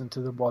different person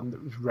to the one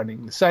that was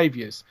running the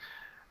Saviors.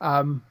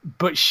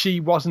 But she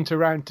wasn't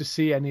around to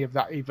see any of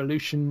that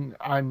evolution,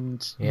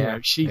 and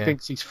she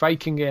thinks he's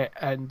faking it,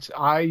 and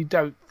I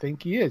don't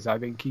think he is. I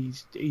think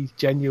he's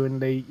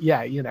genuinely,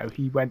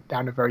 he went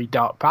down a very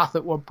dark path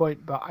at one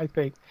point, but I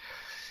think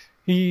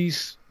he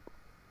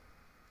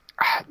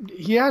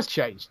has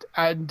changed,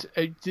 and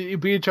it'll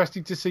be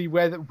interesting to see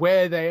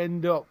where they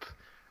end up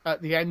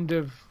at the end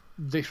of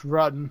this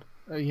run,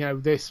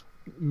 this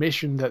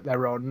mission that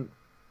they're on.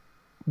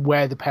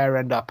 Where the pair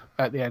end up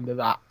at the end of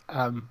that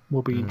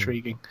will be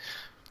intriguing.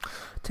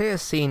 Tell you a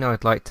scene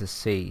I'd like to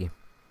see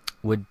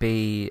would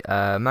be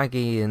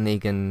Maggie and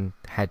Negan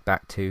head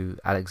back to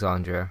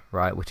Alexandria,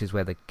 right, which is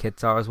where the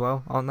kids are as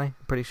well, aren't they? I'm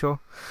pretty sure.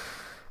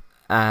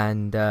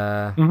 And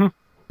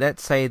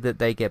let's say that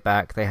they get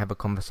back, they have a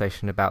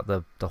conversation about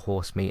the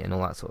horse meat and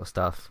all that sort of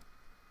stuff.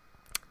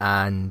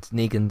 And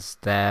Negan's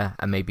there,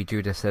 and maybe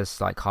Judith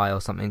says like hi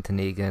or something to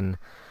Negan.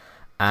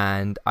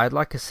 And I'd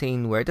like a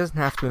scene where it doesn't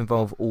have to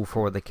involve all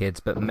four of the kids,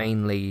 but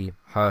mainly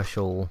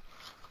Herschel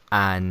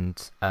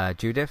and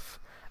Judith.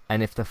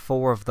 And if the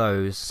four of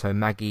those, so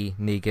Maggie,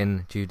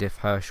 Negan, Judith,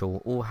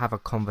 Herschel, all have a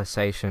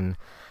conversation,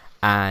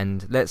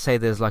 and let's say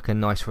there's like a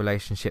nice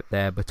relationship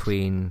there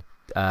between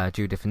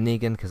Judith and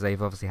Negan, because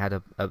they've obviously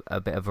had a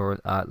bit of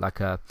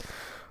a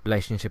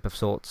relationship of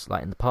sorts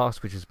like in the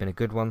past, which has been a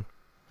good one.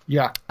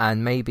 Yeah.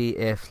 And maybe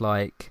if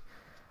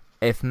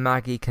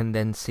Maggie can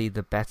then see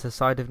the better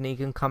side of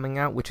Negan coming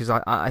out, which is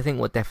I think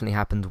what definitely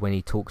happens when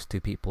he talks to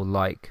people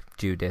like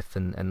Judith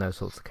and those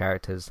sorts of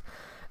characters,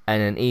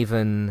 and then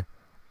even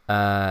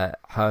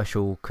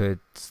Herschel could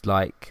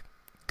like,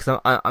 because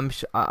I'm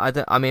sure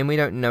I mean we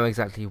don't know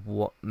exactly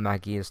what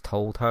Maggie has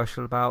told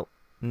Herschel about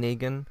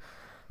Negan,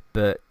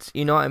 but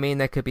you know what I mean.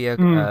 There could be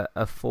a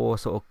four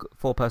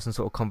person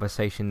sort of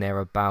conversation there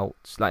about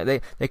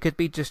like they could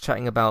be just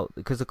chatting about,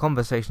 because the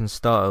conversation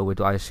starter would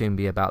I assume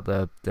be about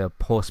the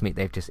horse meat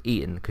they've just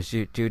eaten, because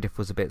Judith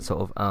was a bit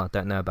sort of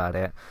don't know about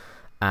it,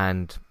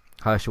 and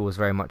Herschel was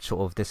very much sort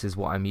of this is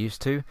what I'm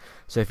used to.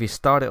 So if you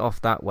start it off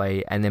that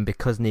way, and then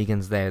because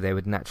Negan's there, they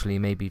would naturally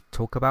maybe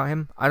talk about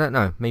him. I don't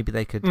know. Maybe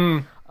they could.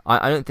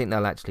 I don't think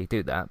they'll actually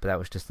do that, but that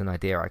was just an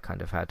idea I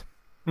kind of had.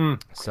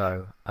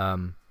 So.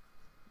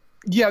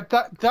 Yeah,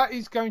 that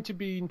is going to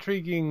be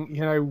intriguing, you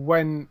know,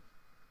 when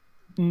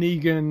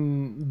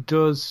Negan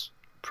does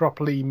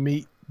properly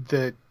meet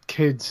the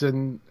kids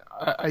and,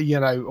 you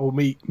know, or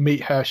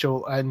meet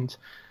Herschel, and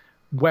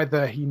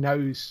whether he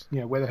knows,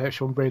 you know, whether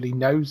Herschel really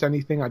knows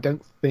anything. I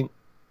don't think,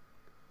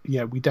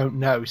 we don't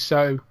know.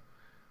 So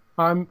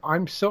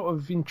I'm sort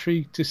of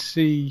intrigued to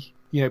see,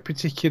 you know,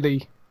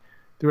 particularly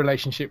the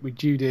relationship with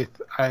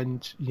Judith,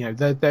 and you know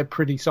they're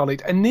pretty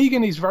solid. And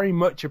Negan is very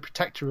much a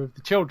protector of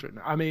the children.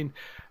 I mean,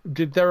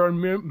 there are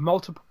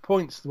multiple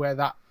points where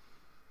that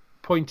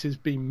point has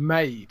been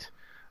made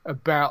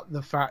about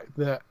the fact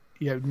that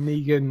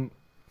Negan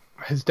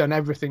has done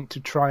everything to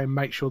try and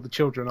make sure the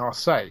children are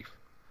safe.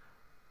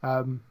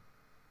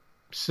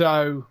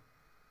 So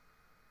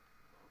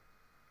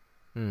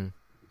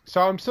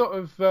I'm sort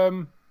of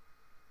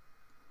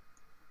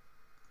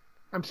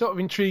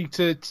intrigued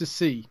to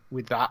see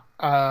with that,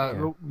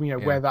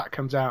 where that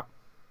comes out.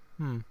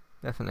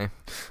 Definitely.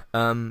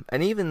 And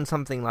even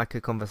something like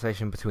a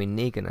conversation between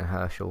Negan and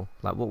Herschel,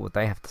 like what would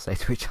they have to say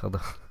to each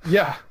other?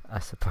 Yeah. I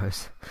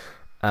suppose.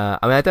 I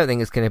mean, I don't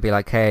think it's going to be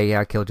like, hey,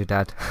 yeah, I killed your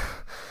dad.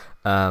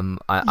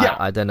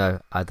 I don't know.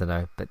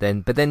 But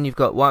then you've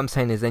got, what I'm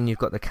saying is then you've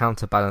got the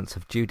counterbalance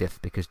of Judith,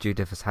 because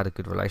Judith has had a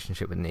good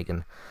relationship with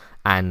Negan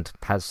and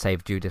has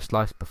saved Judith's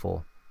life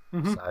before.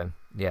 So,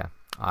 yeah,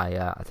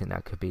 I think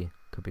that could be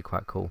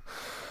quite cool.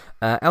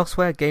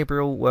 Elsewhere,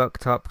 Gabriel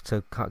worked up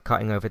to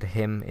cutting over to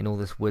him in all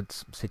this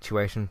woods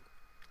situation.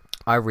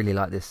 I really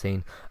like this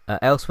scene.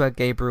 Elsewhere,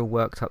 Gabriel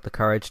worked up the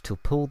courage to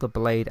pull the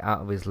blade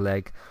out of his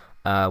leg,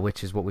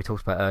 which is what we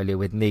talked about earlier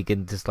with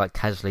Negan just like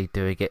casually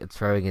doing it and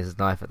throwing his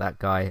knife at that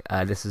guy.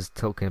 This is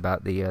talking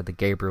about the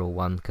Gabriel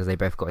one, because they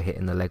both got hit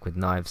in the leg with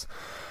knives.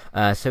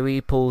 So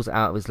he pulls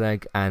out his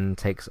leg and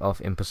takes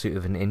off in pursuit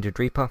of an injured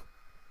Reaper.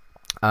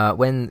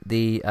 When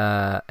the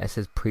it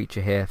says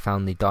preacher here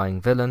found the dying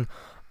villain,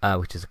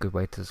 which is a good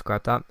way to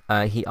describe that,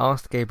 he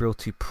asked Gabriel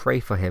to pray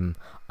for him.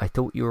 I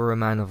thought you were a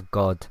man of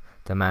God,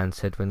 the man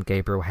said when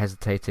Gabriel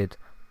hesitated.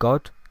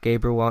 God?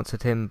 Gabriel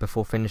answered him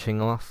before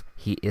finishing off.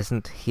 He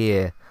isn't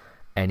here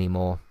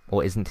anymore.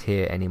 I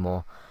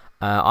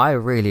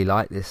really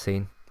like this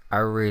scene. I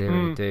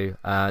really do.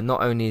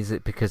 Not only is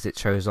it because it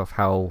shows off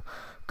how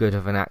good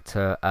of an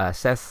actor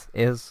Seth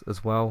is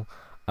as well,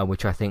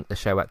 which I think the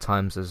show at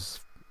times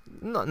has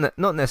not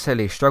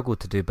necessarily struggled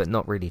to do, but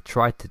not really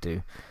tried to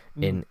do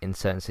in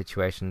certain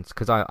situations.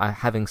 Because I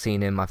having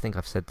seen him, I think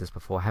I've said this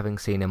before, having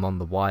seen him on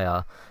The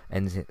Wire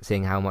and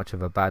seeing how much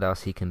of a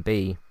badass he can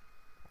be,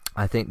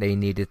 I think they've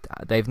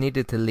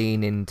needed to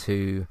lean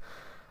into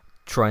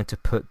trying to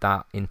put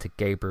that into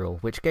Gabriel,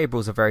 which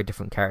Gabriel's a very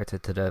different character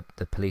to the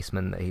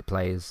policeman that he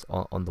plays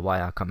on The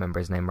Wire. I can't remember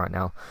his name right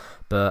now,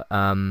 but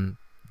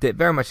they're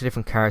very much a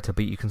different character,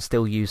 but you can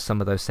still use some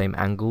of those same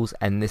angles,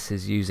 and this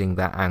is using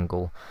that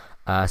angle.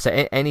 So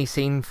any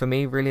scene for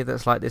me really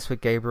that's like this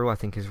with Gabriel I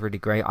think is really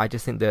great. I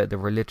just think the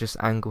religious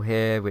angle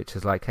here, which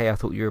is like, hey, I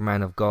thought you were a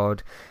man of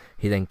God,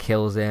 he then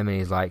kills him and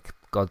he's like,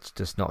 God's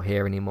just not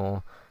here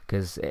anymore,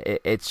 because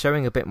it's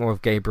showing a bit more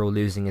of Gabriel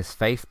losing his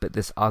faith, but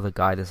this other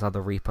guy, this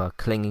other Reaper,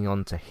 clinging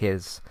on to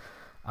his,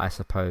 I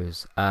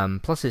suppose.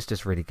 Plus it's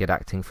just really good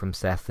acting from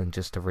Seth and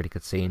just a really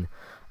good scene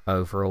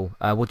overall.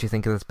 What do you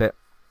think of this bit?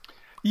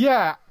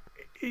 Yeah,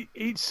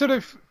 it's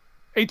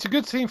a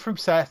good scene from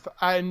Seth,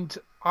 and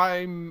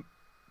I'm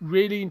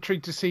really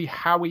intrigued to see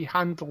how he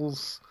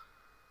handles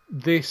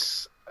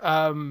this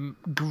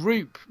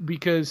group,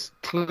 because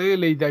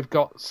clearly they've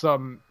got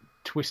some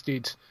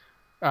twisted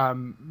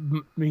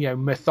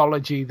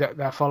mythology that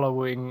they're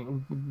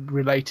following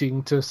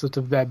relating to sort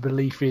of their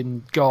belief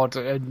in God,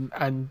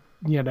 and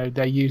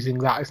they're using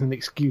that as an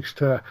excuse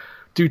to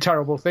do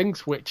terrible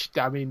things, which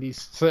I mean is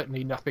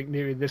certainly nothing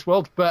new in this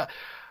world. But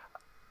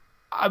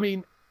I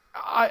mean,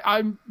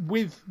 I'm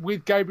with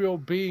Gabriel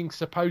being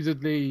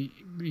supposedly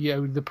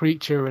the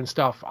preacher and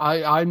stuff.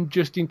 I'm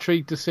just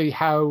intrigued to see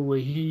how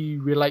he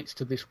relates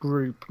to this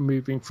group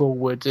moving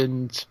forward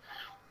and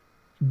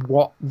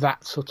what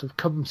that sort of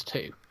comes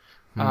to.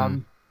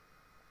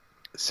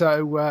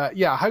 So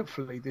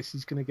hopefully this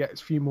is going to get a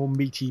few more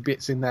meaty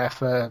bits in there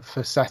for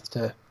Seth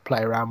to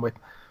play around with.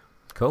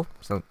 Cool.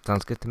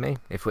 Sounds good to me.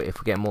 If we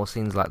get more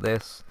scenes like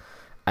this,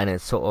 and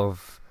it's sort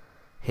of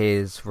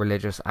his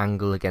religious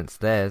angle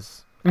against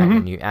theirs,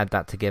 and you add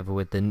that together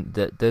with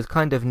the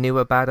kind of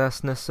newer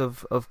badassness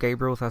of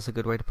Gabriel, that's a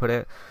good way to put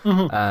it,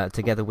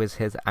 together with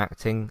his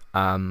acting,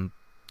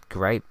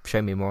 great.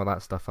 Show me more of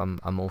that stuff.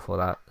 I'm all for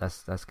that.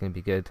 That's going to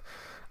be good.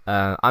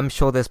 I'm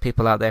sure there's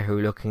people out there who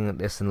are looking at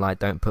this and like,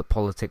 don't put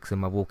politics in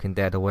my Walking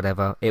Dead or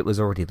whatever. It was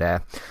already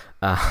there.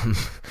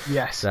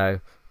 Yes.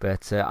 So,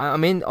 but I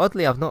mean,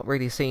 oddly, I've not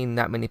really seen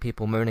that many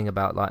people moaning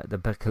about like the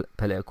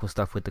political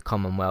stuff with the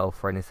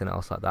Commonwealth or anything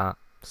else like that.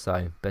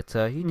 So, but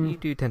you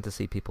do tend to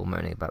see people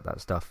moaning about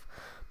that stuff,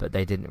 but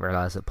they didn't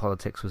realise that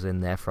politics was in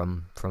there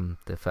from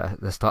the start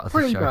of the show.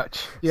 Pretty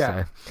much,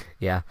 yeah. So,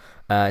 yeah.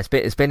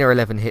 It's been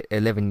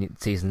 11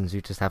 seasons.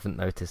 You just haven't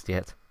noticed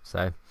yet.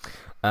 So,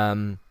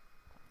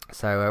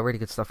 really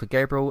good stuff with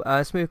Gabriel.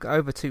 Let's move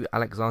over to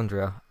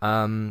Alexandria.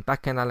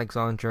 Back in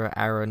Alexandria,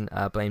 Aaron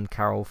blamed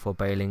Carol for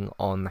bailing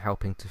on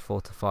helping to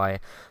fortify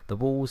the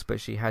walls, but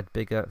she had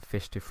bigger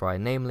fish to fry,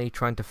 namely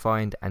trying to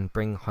find and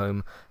bring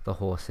home the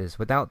horses.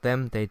 Without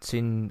them, they'd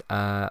soon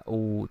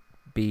all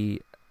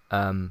be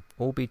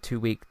too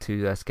weak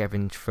to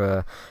scavenge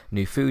for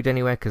new food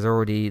anyway, because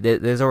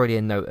there's already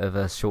a note of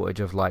a shortage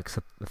of like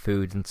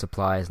food and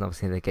supplies, and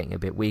obviously they're getting a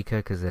bit weaker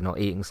because they're not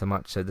eating so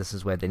much, so this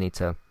is where they need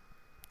to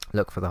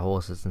look for the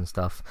horses and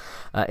stuff.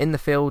 In the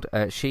field,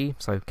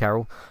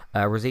 Carol,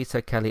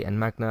 Rosita, Kelly and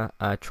Magna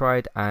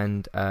tried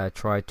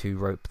to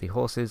rope the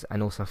horses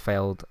and also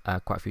failed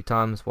quite a few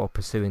times while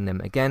pursuing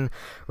them again.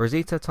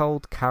 Rosita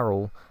told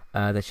Carol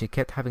that she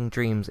kept having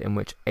dreams in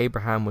which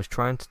Abraham was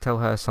trying to tell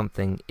her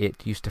something.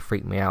 It used to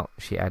freak me out,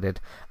 she added.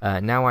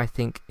 Now I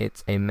think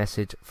it's a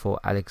message for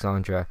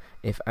Alexandra.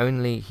 If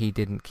only he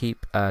didn't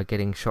keep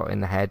getting shot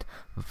in the head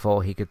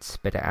before he could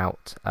spit it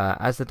out.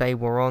 As the day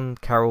wore on,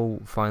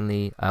 Carol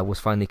was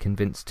finally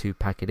convinced to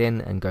pack it in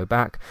and go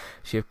back.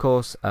 That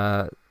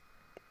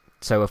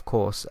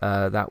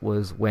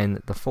was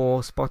when the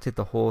four spotted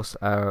the horse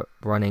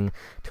running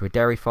to a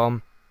dairy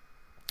farm,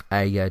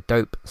 a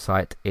dope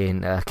site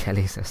in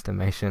Kelly's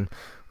estimation,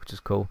 which is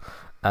cool,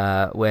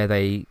 where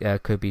they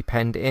could be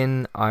penned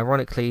in.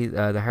 Ironically,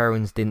 the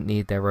heroines didn't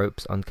need their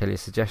ropes on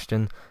Kelly's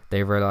suggestion.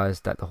 They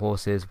realised that the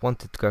horses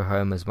wanted to go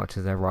home as much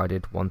as their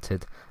rider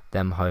wanted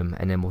them home,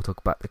 and then we'll talk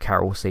about the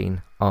Carol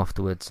scene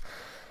afterwards.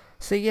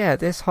 So yeah,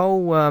 this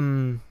whole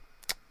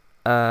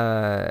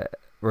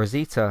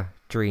Rosita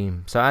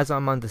dream. So as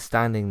I'm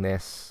understanding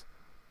this,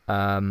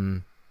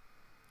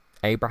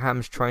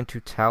 Abraham's trying to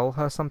tell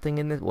her something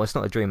in this. Well, it's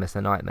not a dream, it's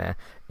a nightmare.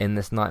 In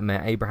this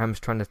nightmare, Abraham's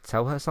trying to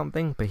tell her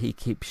something, but he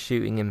keeps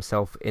shooting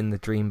himself in the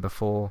dream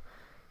before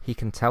he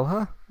can tell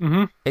her.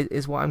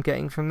 Is what I'm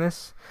getting from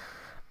this.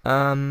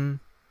 I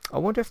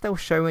wonder if they'll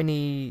show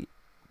any.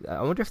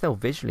 I wonder if they'll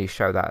visually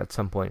show that at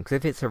some point, because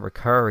if it's a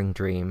recurring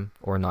dream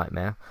or a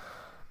nightmare,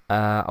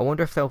 I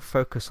wonder if they'll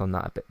focus on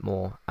that a bit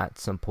more at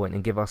some point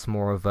and give us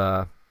more of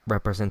a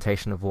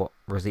representation of what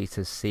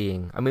Rosita's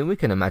seeing. I mean, we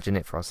can imagine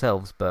it for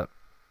ourselves, but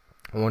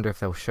I wonder if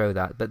they'll show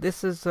that. But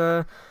this is,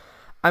 I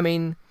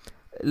mean,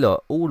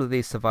 look, all of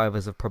these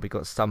survivors have probably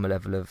got some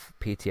level of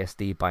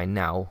PTSD by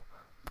now,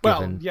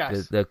 given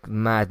the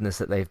madness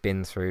that they've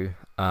been through.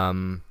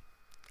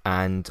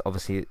 And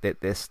obviously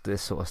this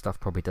sort of stuff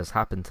probably does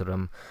happen to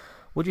them.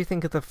 What do you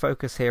think of the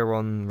focus here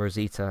on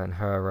Rosita and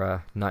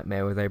her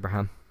nightmare with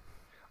Abraham?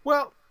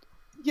 Well,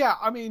 yeah,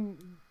 I mean,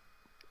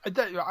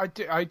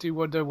 I do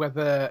wonder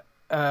whether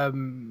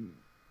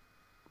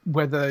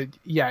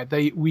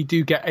we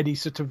do get any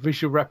sort of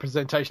visual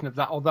representation of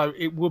that, although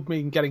it would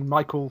mean getting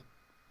Michael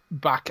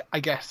back, I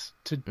guess,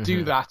 to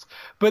do that.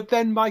 But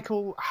then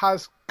Michael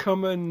has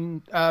come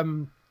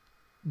and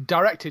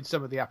directed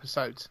some of the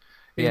episodes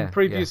in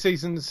previous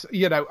seasons,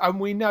 and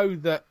we know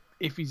that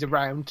if he's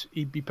around,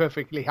 he'd be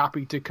perfectly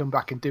happy to come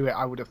back and do it,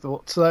 I would have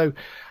thought. So,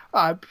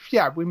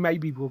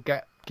 we will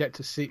get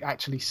to see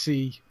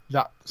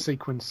that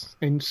sequence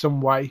in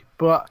some way.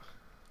 But,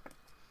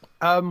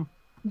 I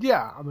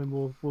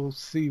mean, we'll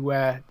see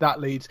where that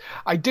leads.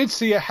 I did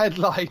see a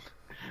headline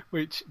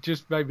which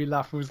just made me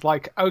laugh. It was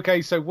like,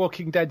 okay, so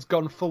Walking Dead's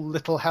gone full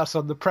Little House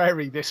on the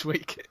Prairie this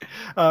week,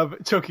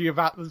 talking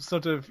about the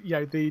sort of,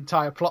 the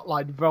entire plot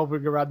line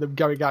revolving around them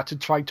going out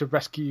and trying to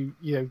rescue,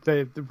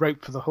 the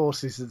rope for the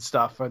horses and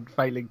stuff and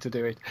failing to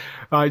do it.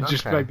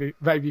 Just made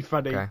me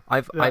funny. Okay.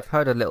 I've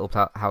heard a Little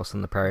House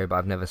on the Prairie, but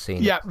I've never seen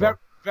it. Yeah,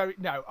 very,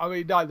 no, I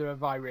mean, neither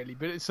have I really,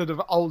 but it's sort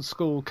of old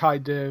school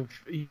kind of,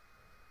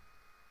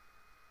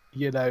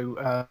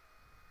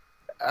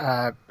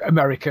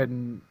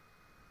 American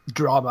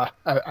drama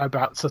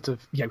about sort of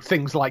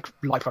things like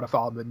life on a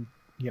farm and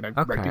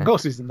roping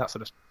horses and that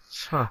sort of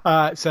stuff.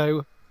 Huh.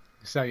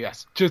 So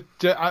yes, just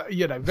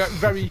very,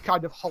 very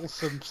kind of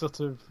wholesome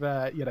sort of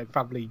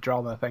family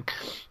drama thing.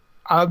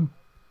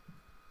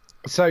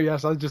 So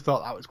yes, I just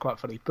thought that was quite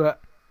funny,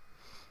 but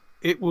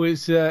it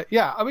was I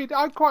mean,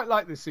 I quite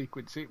like this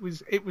sequence. It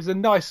was a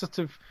nice sort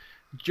of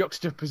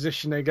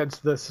juxtaposition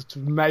against the sort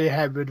of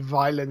mayhem and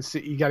violence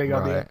that you're getting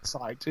on the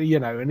outside,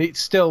 and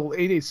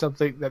it is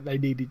something that they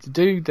needed to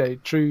do. They're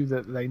true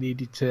that they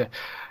needed to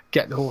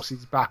get the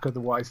horses back,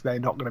 otherwise they're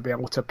not going to be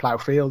able to plough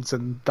fields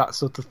and that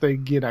sort of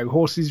thing.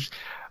 Horses,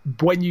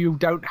 when you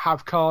don't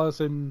have cars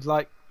and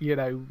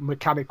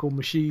mechanical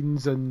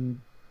machines and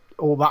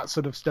all that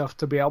sort of stuff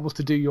to be able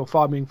to do your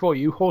farming for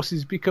you,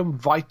 horses become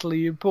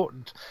vitally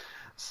important.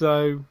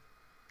 So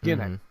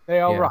they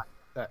are right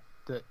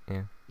that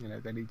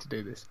they need to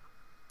do this.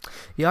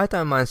 Yeah, I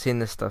don't mind seeing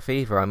this stuff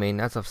either. I mean,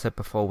 as I've said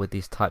before, with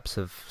these types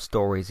of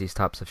stories, these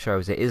types of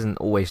shows, it isn't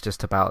always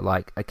just about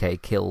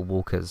kill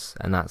walkers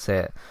and that's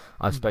it.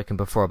 I've spoken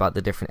before about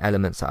the different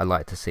elements that I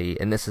like to see,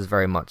 and this is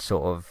very much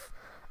sort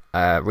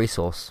of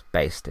resource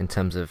based in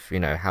terms of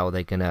how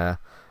they're gonna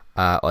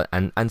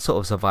and sort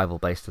of survival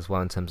based as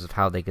well in terms of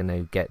how they're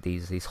gonna get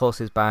these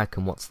horses back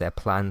and what's their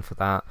plan for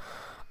that.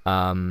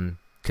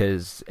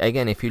 Because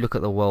again, if you look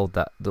at the way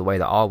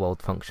that our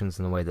world functions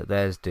and the way that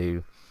theirs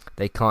do,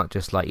 they can't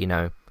just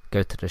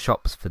go to the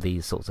shops for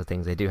these sorts of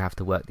things. They do have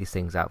to work these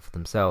things out for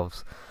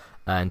themselves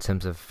in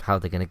terms of how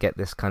they're going to get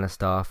this kind of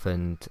stuff,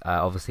 and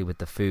obviously with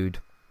the food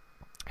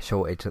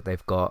shortage that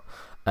they've got.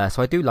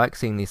 So I do like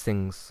seeing these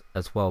things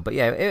as well. But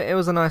yeah, it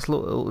was a nice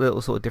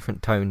little sort of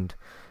different toned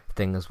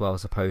thing as well,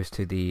 as opposed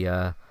to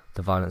the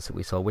violence that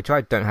we saw, which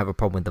I don't have a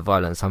problem with the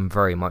violence. I'm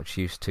very much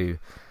used to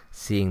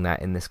seeing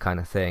that in this kind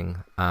of thing.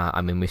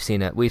 I mean, we've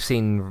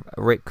seen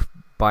Rick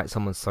bite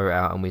someone's throat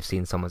out, and we've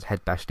seen someone's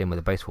head bashed in with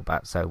a baseball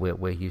bat, so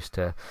we're used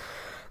to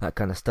that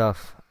kind of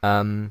stuff.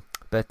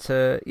 But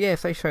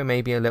if they show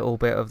maybe a little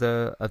bit of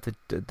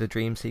the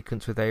dream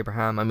sequence with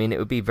Abraham, I mean, it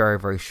would be very,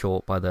 very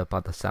short by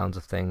the sounds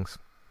of things,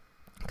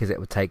 because it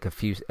would take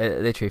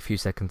literally a few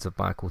seconds of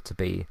Michael to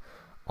be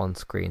on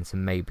screen, so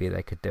maybe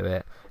they could do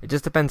it. It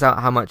just depends on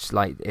how much,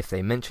 if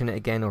they mention it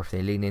again or if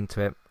they lean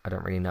into it. I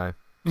don't really know.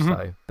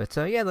 So, but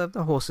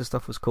the horses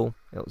stuff was cool.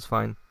 It was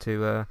fine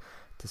to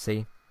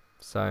see.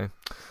 So,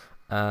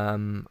 I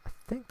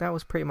think that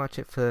was pretty much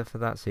it for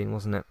that scene,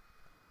 wasn't it?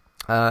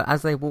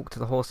 As they walked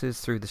the horses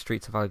through the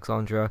streets of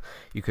Alexandria,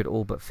 you could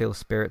all but feel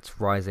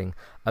spirits rising.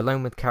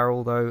 Alone with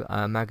Carol, though,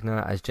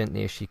 Magna, as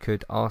gently as she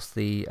could, asked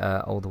the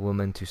older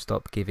woman to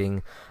stop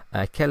giving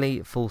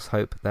Kelly false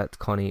hope that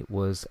Connie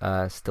was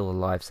still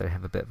alive, so they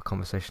have a bit of a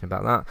conversation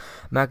about that.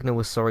 Magna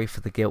was sorry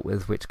for the guilt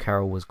with which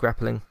Carol was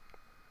grappling,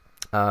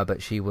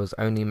 but she was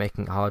only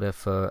making it harder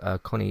for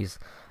Connie's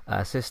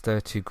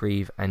sister to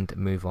grieve and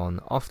move on.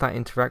 Off that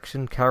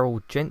interaction,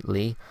 Carol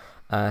gently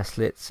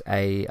slits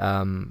a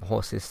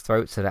horse's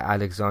throat so that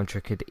Alexandra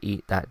could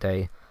eat that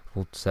day.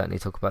 We'll certainly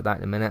talk about that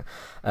in a minute.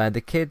 The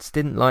kids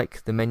didn't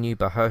like the menu,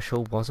 but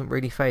Herschel wasn't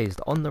really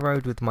phased. On the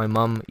road with my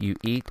mum, you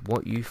eat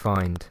what you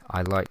find.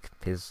 I like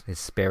his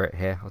spirit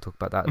here. I'll talk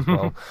about that as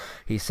well.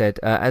 He said,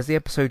 as the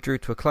episode drew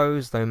to a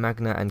close, though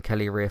Magna and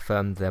Kelly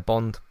reaffirmed their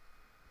bond,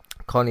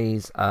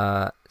 Connie's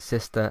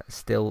sister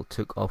still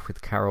took off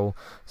with Carol.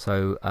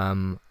 So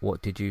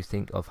what did you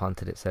think of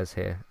Hunted, it says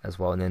here as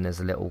well. And then there's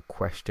a little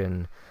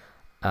question.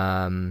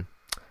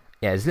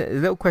 There's a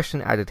little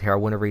question added here I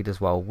want to read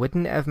as well.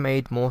 Wouldn't it have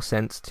made more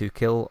sense to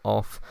kill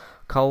off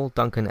Cole,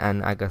 Duncan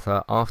and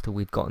Agatha after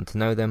we'd gotten to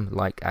know them,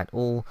 at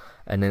all?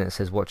 And then it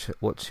says,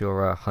 what's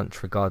your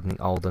hunch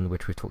regarding Alden,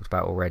 which we've talked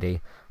about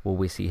already? Will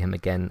we see him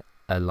again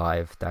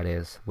alive, that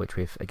is, which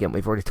we've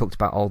already talked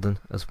about Alden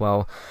as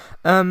well.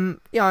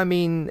 I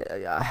mean,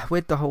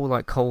 with the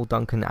whole Cole,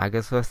 Duncan,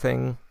 Agatha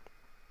thing,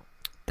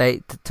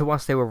 to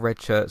us they were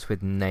red shirts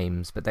with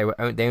names, but they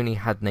only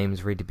had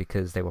names really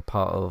because they were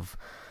part of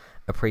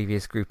a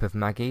previous group of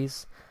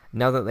Maggies.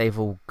 Now that they've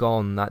all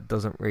gone, that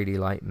doesn't really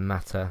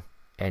matter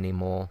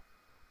anymore,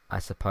 I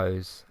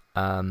suppose,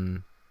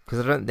 because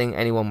I don't think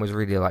anyone was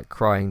really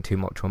crying too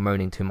much or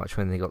moaning too much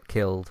when they got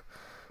killed.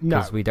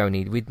 Because we'd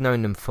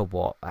known them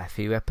for a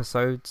few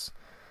episodes.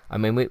 I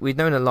mean, we'd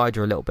known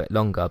Elijah a little bit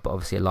longer, but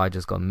obviously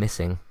Elijah's gone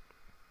missing.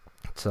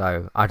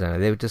 So I don't know.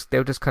 They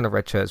were just kind of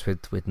red shirts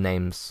with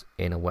names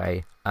in a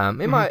way.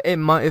 It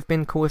might have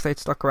been cool if they'd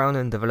stuck around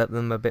and developed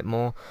them a bit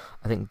more.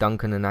 I think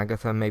Duncan and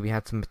Agatha maybe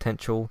had some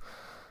potential.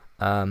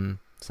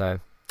 So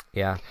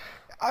yeah.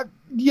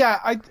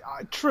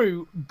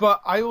 True,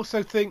 but I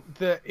also think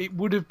that it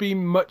would have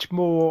been much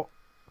more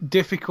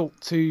difficult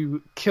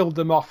to kill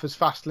them off as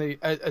fast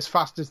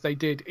as they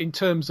did, in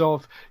terms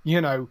of,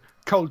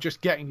 Cole just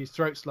getting his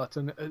throat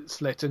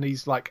slit and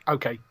he's like,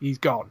 okay, he's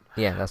gone.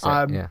 Yeah, that's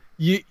it.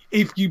 Yeah.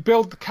 If you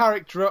build the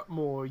character up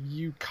more,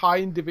 you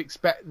kind of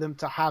expect them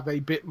to have a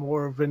bit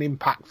more of an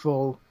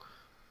impactful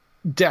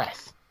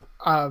death,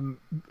 on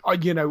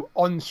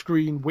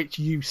screen, which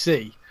you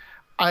see,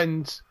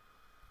 and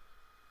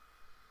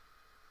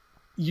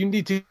you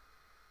need to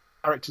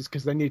characters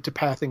because they need to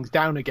pare things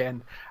down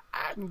again.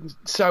 And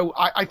so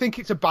I think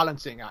it's a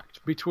balancing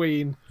act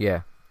between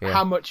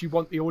how much you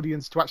want the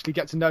audience to actually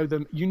get to know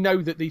them. You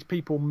know that these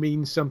people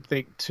mean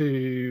something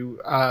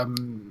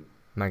to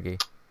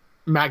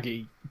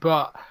Maggie,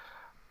 but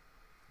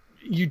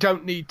you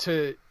don't need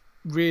to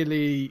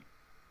really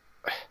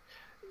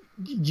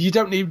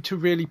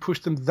push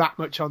them that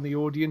much on the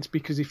audience,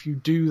 because if you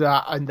do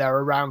that and they're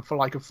around for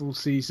like a full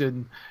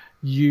season,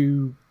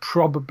 you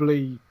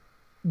probably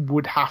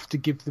would have to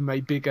give them a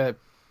bigger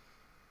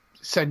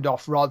send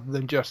off rather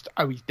than just,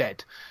 oh, he's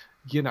dead,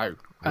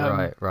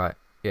 right,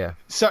 yeah.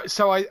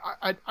 So I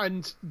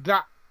and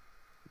that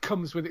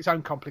comes with its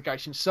own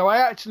complications. So I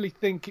actually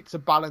think it's a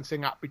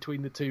balancing act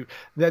between the two.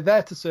 They're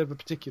there to serve a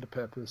particular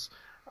purpose,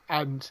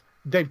 and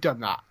they've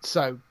done that.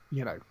 So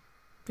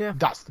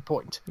that's the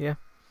point. Yeah.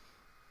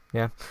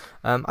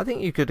 I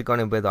think you could have gone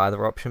in with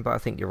either option, but I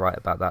think you're right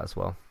about that as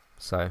well.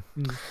 So,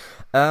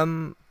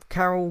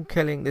 Carol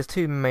killing. There's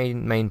two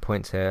main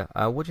points here.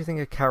 What do you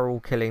think of Carol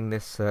killing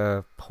this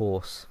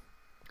horse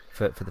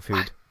for the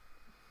food?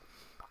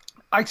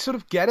 I sort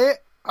of get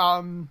it.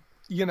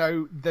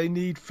 They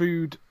need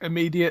food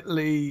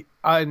immediately,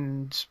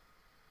 and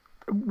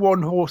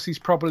one horse is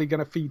probably going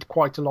to feed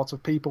quite a lot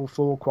of people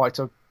for quite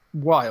a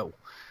while.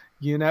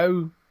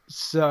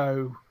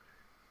 So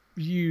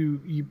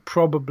you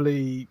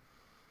probably,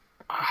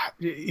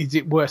 is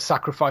it worth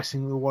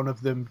sacrificing the one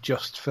of them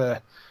just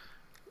for,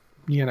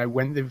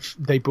 when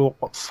they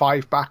bought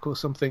 5 back or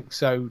something,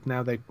 so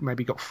now they've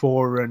maybe got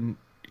 4, and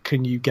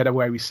can you get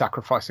away with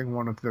sacrificing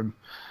one of them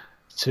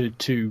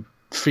to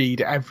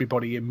feed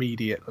everybody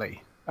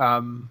immediately? I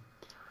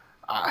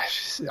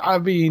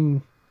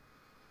mean,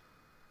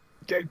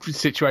 the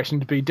situation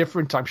to be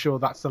different, I'm sure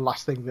that's the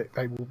last thing that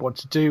they will want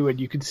to do, and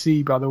you can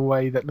see by the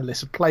way that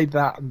Melissa played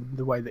that and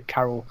the way that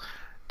Carol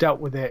dealt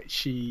with it,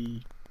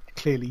 she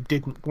clearly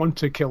didn't want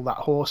to kill that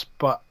horse,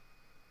 but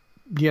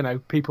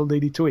people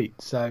needed to eat.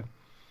 So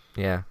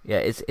yeah,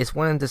 it's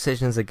one of the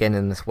decisions again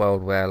in this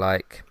world where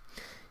like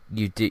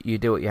you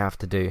do what you have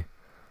to do.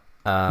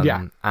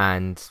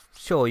 And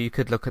sure, you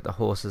could look at the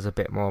horse as a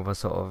bit more of a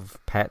sort of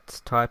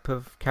pet type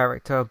of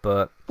character,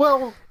 but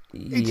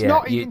it's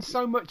not even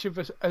so much of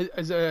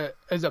as a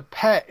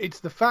pet. It's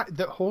the fact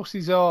that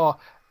horses are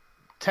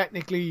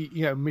technically,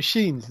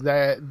 machines.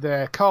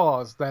 They're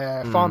cars.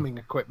 They're farming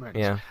equipment.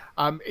 Yeah.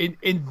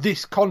 In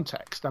this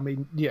context, I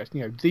mean, yes,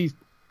 these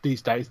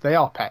days they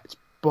are pets,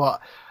 but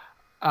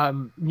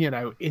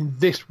in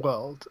this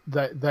world,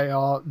 they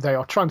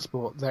are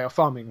transport. They are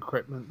farming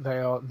equipment. They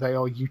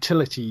are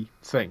utility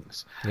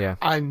things. Yeah.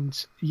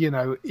 And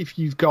if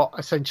you've got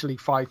essentially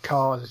 5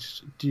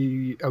 cars,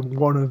 and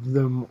one of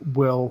them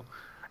will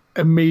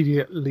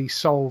immediately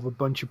solve a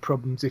bunch of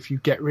problems if you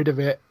get rid of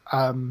it.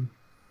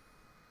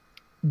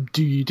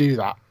 Do you do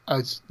that?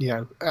 As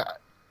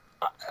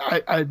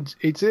and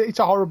it's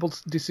a horrible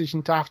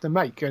decision to have to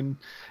make, and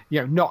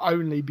not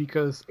only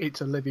because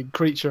it's a living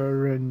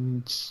creature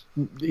and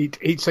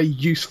it's a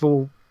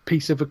useful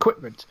piece of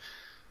equipment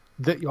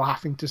that you're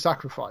having to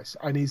sacrifice,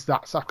 and is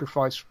that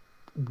sacrifice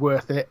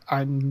worth it?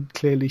 And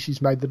clearly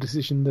she's made the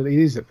decision that it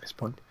is at this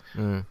point.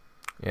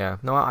 Yeah,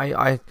 no,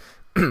 I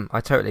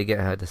I totally get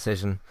her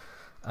decision,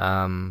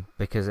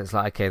 because it's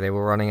like, okay, they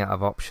were running out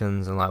of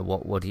options, and like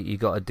what you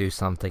got to do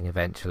something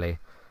eventually,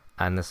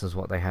 and this is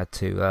what they had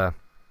to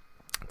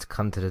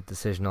come to the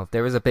decision of.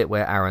 There is a bit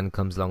where Aaron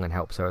comes along and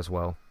helps her as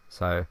well,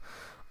 so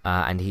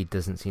and he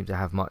doesn't seem to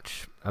have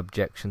much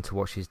objection to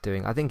what she's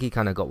doing. I think he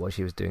kind of got what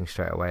she was doing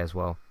straight away as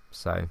well,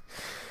 so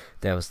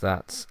there was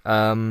that.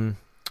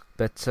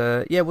 But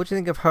yeah, what do you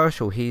think of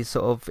Herschel? He's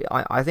sort of,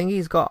 I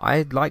think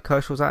I like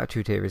Herschel's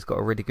attitude here. He's got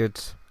a really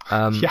good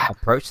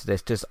approach to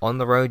this. Just on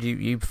the road,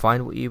 you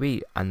find what you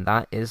eat, and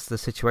that is the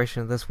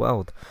situation of this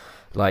world.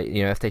 Like,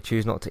 if they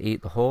choose not to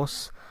eat the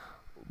horse,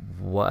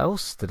 what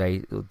else do they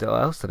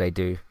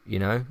do?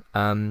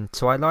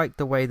 So I like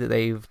the way that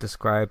they've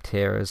described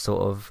here as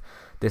sort of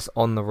this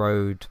on the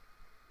road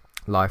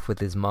life with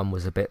his mum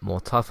was a bit more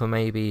tougher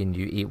maybe, and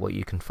you eat what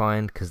you can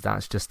find because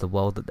that's just the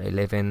world that they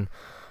live in.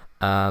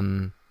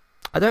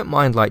 I don't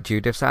mind like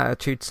Judith's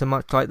attitude so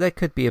much. Like, there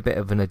could be a bit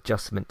of an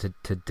adjustment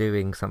to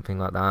doing something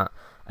like that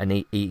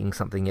and eating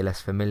something you're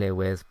less familiar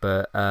with,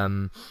 but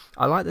I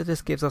like that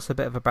this gives us a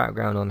bit of a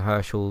background on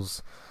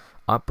Herschel's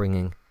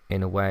upbringing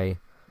in a way.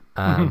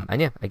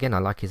 And yeah, again, I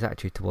like his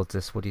attitude towards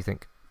this. What do you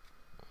think?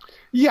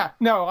 Yeah,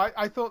 no,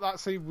 I thought that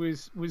scene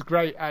was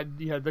great, and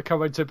the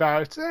comment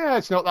about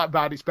it's not that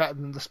bad, it's better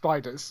than the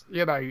spiders.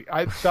 That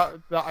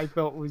I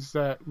thought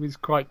was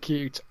quite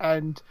cute,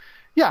 and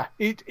yeah,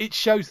 it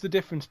shows the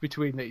difference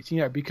between these,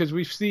 because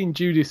we've seen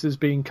Judith as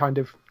being kind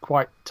of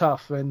quite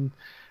tough, and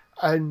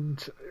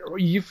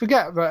you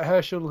forget that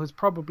Herschel has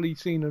probably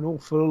seen an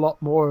awful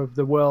lot more of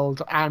the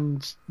world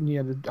and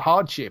the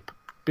hardship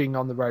being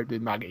on the road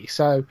with Maggie.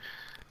 So.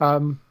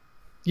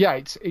 Yeah,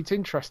 it's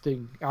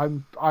interesting.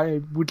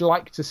 I would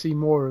like to see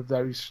more of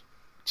those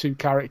two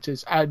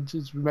characters, and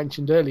as we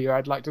mentioned earlier,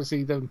 I'd like to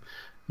see them,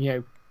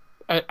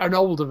 an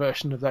older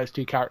version of those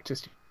two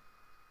characters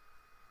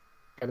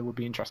together would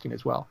be interesting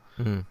as well.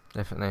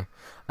 Definitely.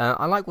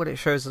 I like what it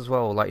shows as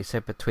well, like you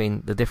said,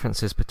 between the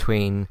differences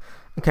between.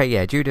 Okay,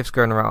 yeah, Judith's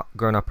grown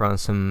up around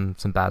some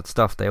bad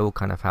stuff. They all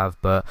kind of have,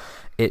 but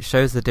it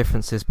shows the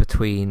differences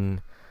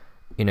between.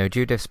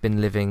 Judith's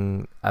been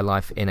living a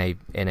life in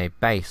a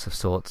base of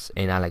sorts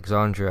in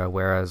Alexandria,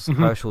 whereas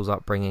Herschel's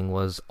upbringing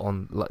was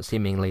on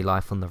seemingly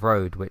life on the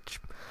road, which,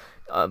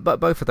 but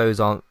both of those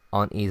aren't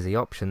easy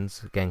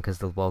options, again,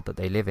 because of the world that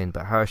they live in.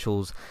 But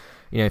Herschel's,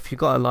 if you've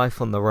got a life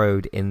on the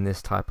road in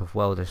this type of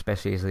world,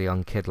 especially as a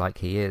young kid like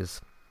he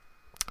is,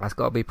 that's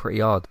got to be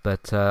pretty odd.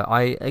 But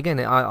I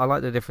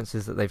like the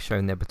differences that they've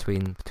shown there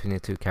between the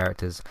two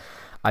characters.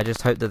 I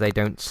just hope that they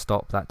don't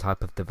stop that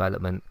type of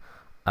development.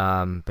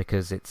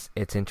 Because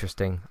it's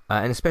interesting,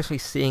 and especially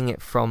seeing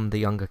it from the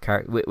younger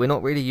character. We're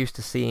not really used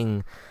to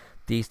seeing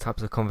these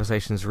types of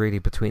conversations really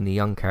between the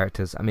young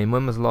characters. I mean,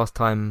 when was the last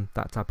time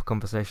that type of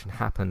conversation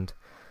happened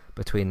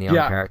between the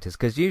young characters?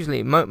 Because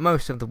usually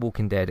most of The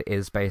Walking Dead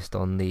is based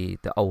on the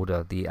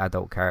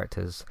adult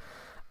characters.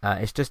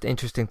 It's just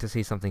interesting to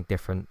see something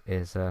different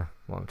is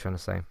what I'm trying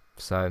to say.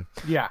 So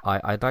yeah,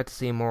 I'd like to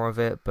see more of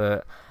it,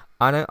 but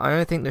I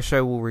don't think the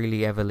show will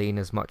really ever lean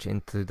as much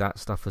into that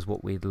stuff as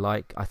what we'd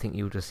like. I think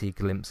you'll just see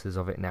glimpses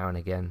of it now and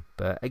again.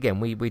 But again,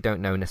 we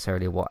don't know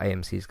necessarily what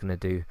AMC is going to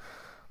do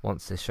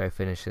once this show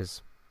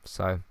finishes.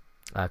 So,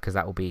 because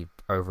that will be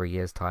over a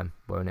year's time,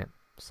 won't it?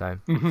 So,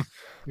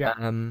 yeah.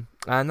 And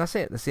that's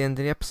it. That's the end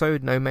of the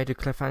episode. No major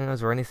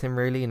cliffhangers or anything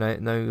really.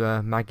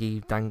 No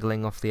Maggie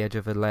dangling off the edge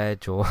of a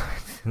ledge or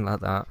anything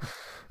like that.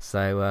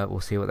 So we'll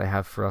see what they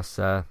have for us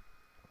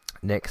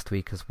next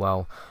week as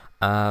well.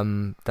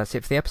 That's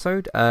it for the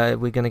episode.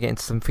 We're going to get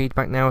into some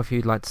feedback now. If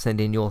you'd like to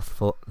send in your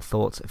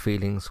thoughts,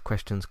 feelings,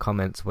 questions,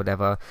 comments,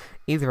 whatever,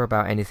 either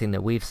about anything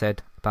that we've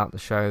said about the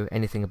show,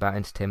 anything about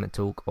Entertainment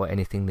Talk, or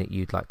anything that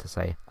you'd like to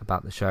say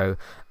about the show,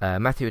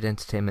 Matthew at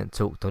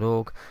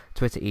entertainmenttalk.org,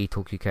 Twitter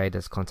eTalkUK,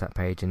 there's contact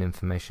page and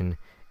information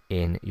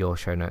in your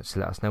show notes to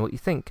let us know what you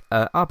think.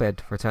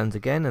 Abed returns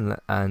again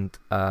and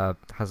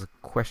has a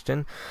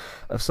question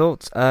of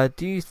sorts.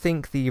 Do you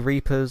think the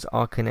Reapers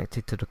are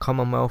connected to the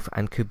Commonwealth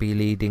and could be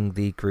leading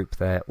the group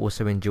there?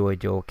 Also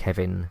enjoyed your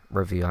Kevin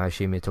review. I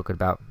assume you're talking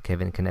about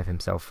Kevin Knev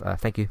himself.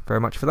 Thank you very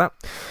much for that.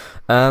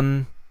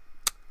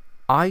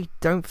 I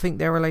don't think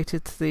they're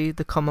related to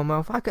the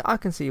Commonwealth. I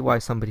can see why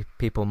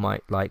people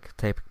might like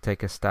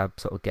take a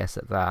stab sort of guess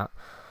at that.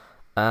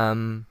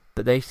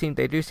 But they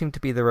do seem to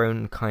be their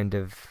own kind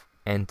of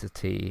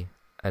entity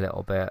a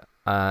little bit,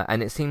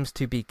 and it seems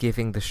to be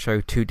giving the show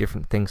two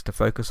different things to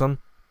focus on,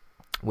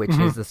 which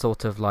is the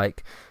sort of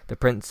like the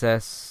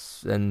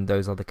princess and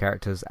those other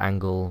characters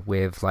angle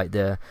with like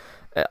the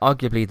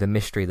arguably the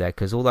mystery there,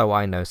 because although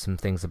I know some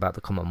things about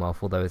the Commonwealth,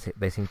 although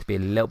they seem to be a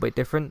little bit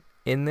different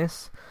in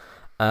this,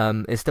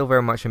 it's still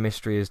very much a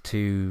mystery as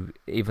to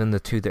even the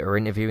two that are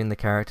interviewing the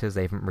characters.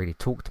 They haven't really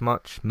talked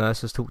much.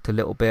 Mercer's talked a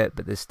little bit,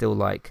 but there's still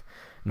like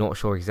not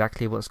sure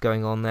exactly what's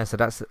going on there. So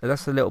that's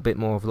a little bit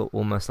more of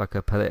almost like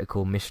a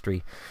political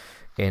mystery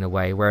in a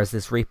way, whereas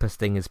this Reapers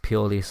thing is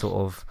purely sort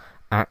of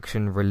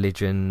action,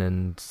 religion,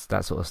 and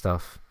that sort of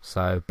stuff.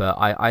 So, but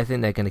I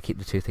think they're going to keep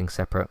the two things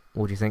separate.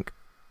 What do you think?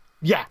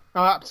 Yeah,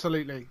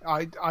 absolutely.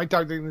 I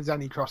don't think there's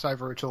any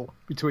crossover at all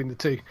between the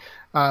two.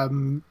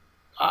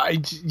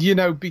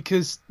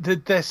 Because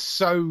they're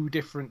so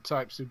different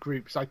types of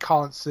groups. I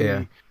can't see.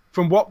 Yeah.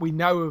 From what we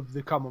know of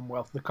the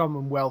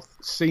Commonwealth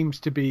seems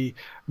to be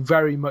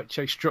very much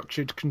a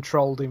structured,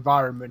 controlled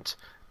environment,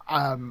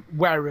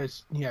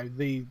 whereas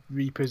the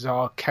Reapers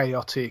are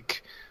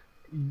chaotic,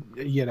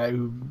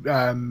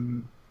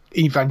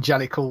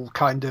 evangelical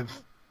kind of,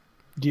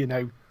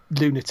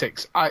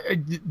 lunatics.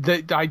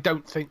 I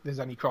don't think there's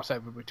any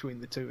crossover between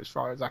the two, as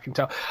far as I can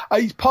tell.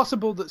 It's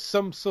possible that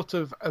some sort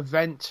of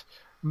event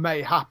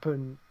may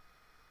happen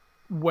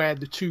where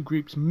the two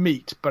groups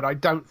meet, but I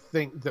don't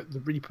think that the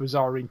Reapers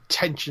are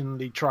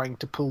intentionally trying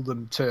to pull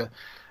them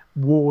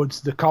towards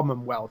the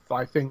Commonwealth.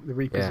 I think the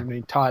Reapers are an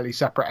entirely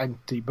separate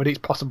entity, but it's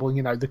possible,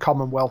 the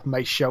Commonwealth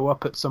may show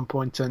up at some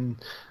point and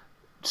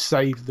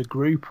save the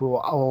group,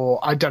 or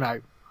I don't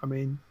know. I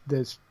mean,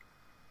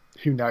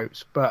 who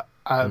knows? But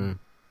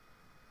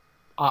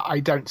I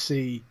don't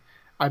see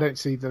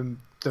them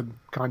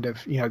kind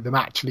of, them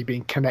actually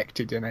being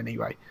connected in any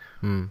way.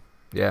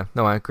 Yeah,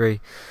 no, I agree.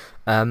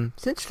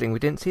 It's interesting, we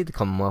didn't see the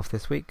Commonwealth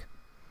this week.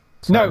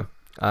 So, no.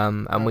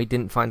 And we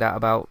didn't find out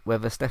about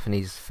whether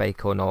Stephanie's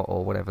fake or not,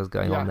 or whatever's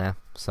going on there.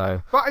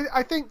 So, but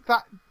I think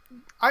that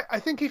I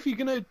think if you're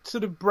going to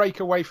sort of break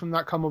away from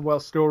that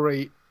Commonwealth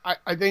story,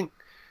 I think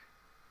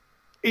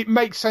it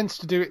makes sense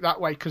to do it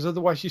that way, because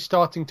otherwise you're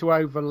starting to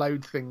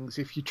overload things.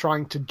 If you're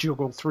trying to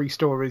juggle 3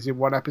 stories in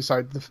one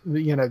episode,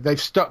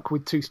 they've stuck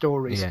with 2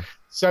 stories. yeah.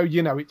 So,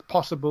 it's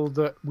possible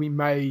that we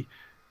may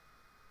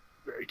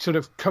sort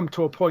of come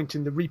to a point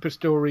in the Reaper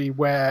story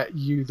where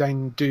you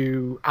then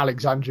do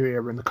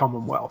Alexandria and the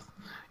Commonwealth.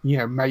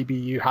 Maybe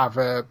you have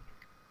an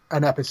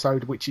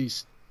episode which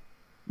is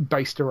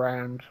based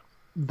around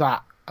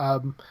that.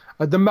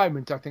 At the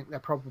moment, I think they're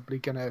probably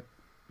going to,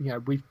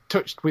 we've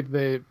touched with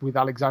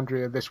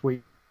Alexandria this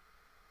week,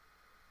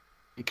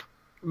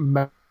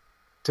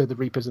 to the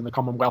Reapers and the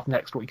Commonwealth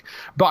next week.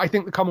 But I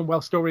think the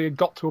Commonwealth story had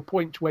got to a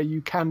point where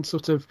you can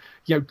sort of,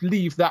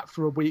 leave that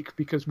for a week,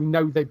 because we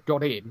know they've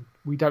got in.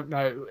 We don't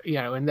know,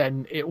 and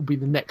then it'll be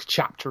the next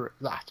chapter of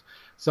that.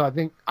 So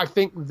I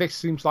think this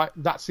seemed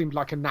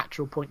like a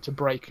natural point to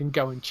break and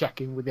go and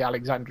check in with the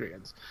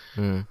Alexandrians.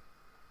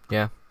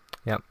 Yeah.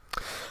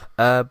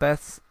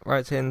 Beth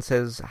writes in,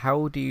 says,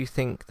 how do you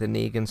think the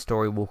Negan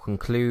story will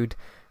conclude?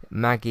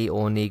 Maggie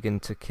or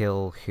Negan to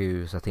kill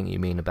Hughes? I think you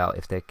mean about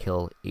if they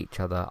kill each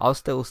other. I'll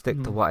still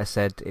stick to what I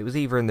said. It was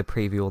either in the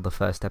preview or the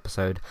first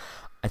episode.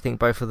 I think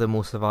both of them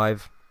will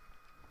survive.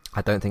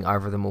 I don't think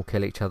either of them will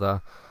kill each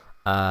other.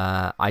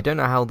 I don't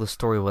know how the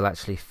story will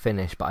actually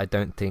finish, but I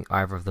don't think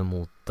either of them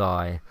will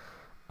die.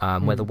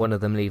 Whether one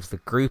of them leaves the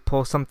group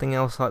or something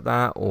else like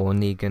that, or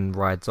Negan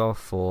rides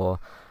off, or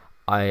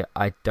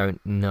I don't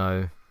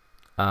know.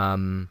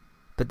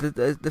 But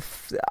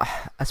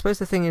I suppose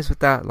the thing is with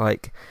that,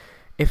 like,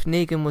 if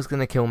Negan was going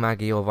to kill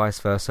Maggie or vice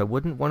versa,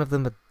 wouldn't one of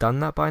them have done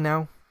that by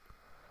now?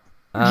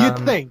 You'd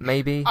think.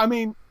 Maybe. I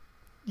mean,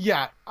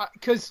 yeah,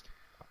 because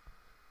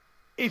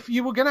if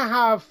you were going to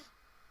have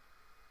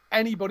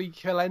anybody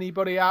kill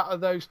anybody out of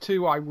those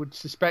 2, I would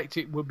suspect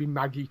it would be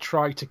Maggie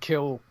try to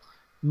kill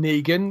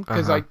Negan,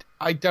 because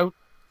I don't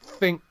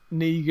think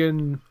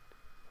Negan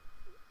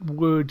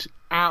would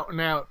out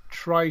and out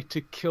try to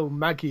kill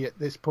Maggie at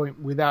this point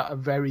without a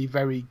very,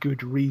 very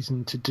good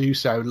reason to do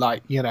so,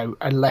 like,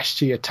 unless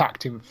she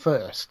attacked him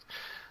first.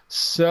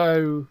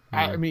 So,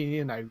 I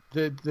mean,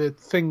 the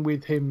thing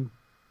with him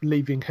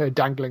leaving her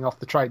dangling off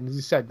the train, as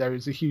you said, there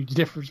is a huge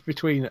difference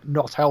between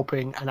not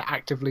helping and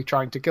actively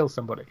trying to kill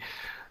somebody.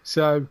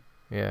 So,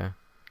 yeah,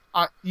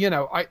 I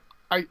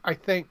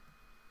think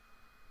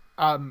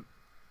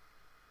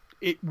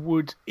it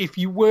would, if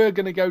you were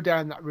going to go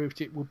down that route,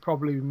 it would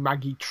probably be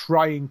Maggie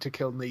trying to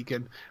kill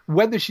Negan.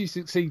 Whether she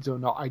succeeds or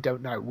not, I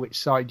don't know which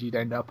side you'd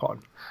end up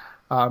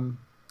on.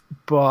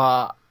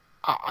 But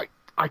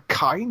I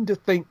kind of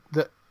think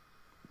that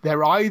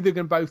they're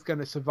either both going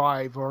to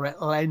survive, or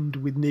it'll end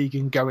with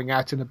Negan going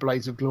out in a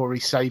blaze of glory,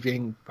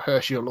 saving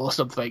Herschel or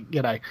something,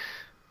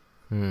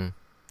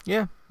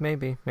 Yeah,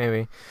 maybe.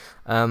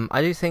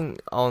 I do think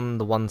on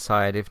the one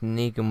side, if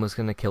Negan was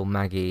going to kill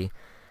Maggie,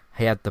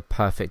 he had the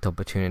perfect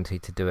opportunity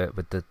to do it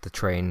with the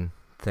train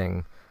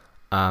thing.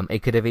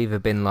 It could have either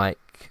been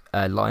like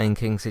a Lion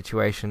King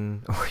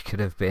situation, or it could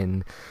have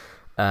been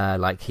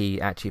like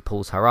he actually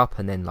pulls her up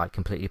and then like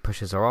completely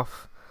pushes her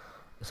off,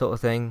 sort of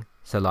thing.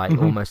 So like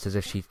almost as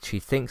if she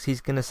thinks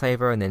he's going to save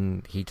her, and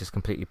then he just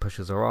completely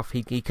pushes her off.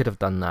 He could have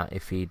done that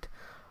if he'd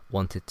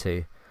wanted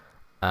to.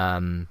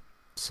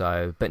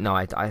 So, but no,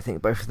 I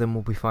think both of them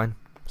will be fine.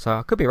 So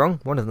I could be wrong.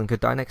 One of them could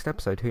die next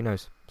episode. Who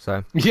knows?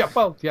 So yeah,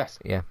 well, yes,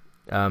 yeah.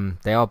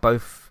 They are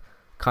both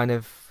kind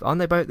of, aren't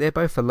they both? They're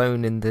both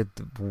alone in the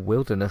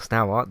wilderness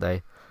now, aren't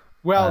they?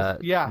 Well,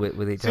 yeah,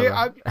 with each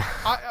other.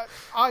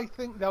 I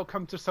think they'll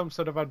come to some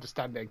sort of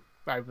understanding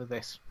over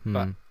this,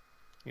 but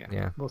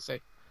yeah, we'll see.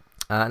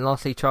 And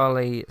lastly,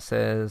 Charlie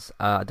says,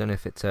 I don't know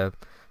if it's a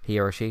he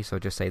or a she, so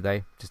I'll just say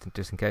they,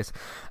 just in case.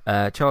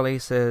 Charlie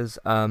says,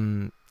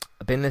 I've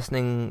been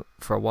listening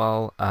for a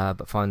while,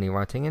 but finally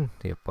writing in.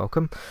 You're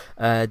welcome.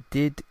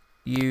 Did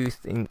you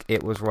think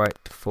it was right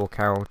for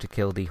Carol to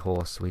kill the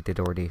horse? We did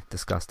already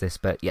discuss this,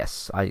 but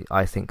yes,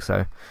 I think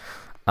so.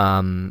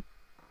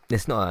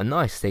 It's not a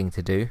nice thing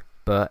to do,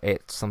 but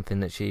it's something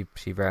that she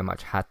very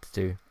much had to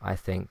do, I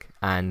think.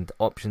 And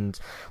options,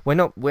 when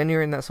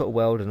you're in that sort of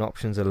world and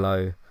options are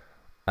low,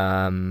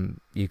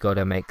 you got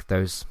to make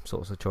those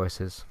sorts of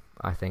choices,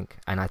 I think.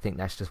 And I think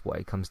that's just what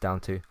it comes down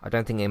to. I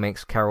don't think it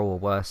makes Carol a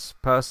worse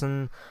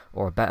person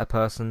or a better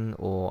person,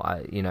 or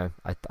I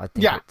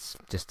think it's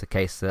just a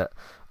case that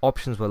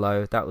options were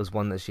low. That was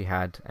one that she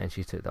had, and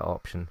she took that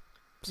option.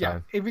 So. Yeah,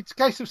 if it's a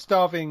case of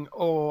starving,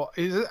 or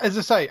as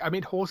I say, I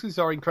mean, horses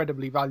are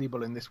incredibly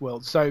valuable in this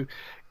world. So,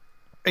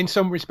 in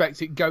some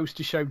respects, it goes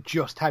to show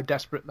just how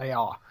desperate they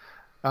are.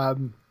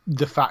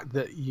 The fact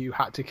that you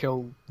had to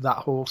kill that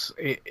horse,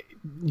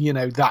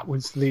 that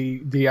was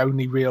the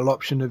only real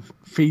option of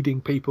feeding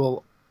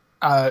people.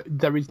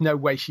 There is no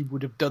way she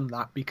would have done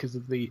that because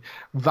of the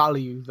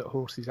value that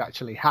horses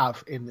actually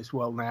have in this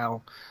world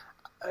now.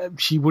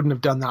 She wouldn't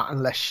have done that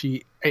unless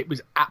it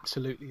was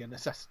absolutely a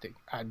necessity,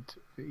 and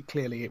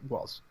clearly it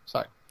was.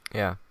 So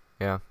yeah,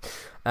 Yeah.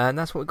 And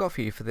that's what we got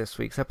for you for this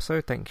week's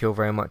episode. Thank you all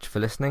very much for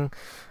listening.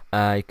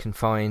 You can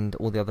find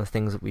all the other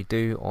things that we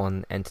do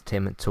on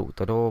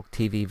entertainmenttalk.org,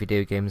 TV,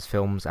 video games,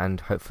 films, and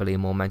hopefully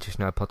more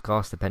Manchester United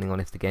podcasts, depending on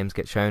if the games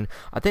get shown.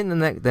 I think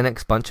the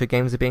next bunch of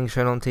games are being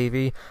shown on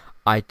TV.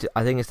 I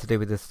think it's to do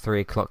with the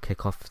 3 o'clock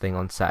kickoff thing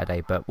on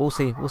Saturday, but we'll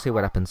see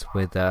what happens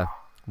with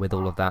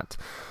all of that.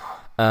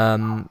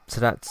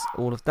 So that's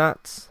all of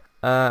that.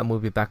 And we'll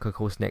be back, of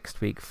course, next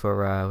week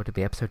for would it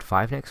be episode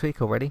 5 next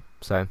week already?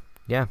 So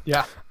yeah.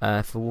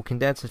 For Walking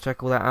Dead, so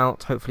check all that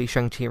out. Hopefully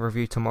Shang-Chi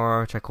review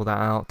tomorrow, check all that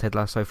out. Ted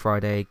Lasso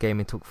Friday,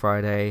 Gaming Talk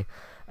Friday,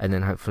 and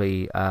then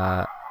hopefully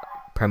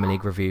Premier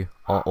League review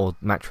or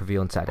match review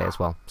on Saturday as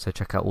well. So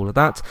check out all of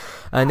that.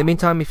 In the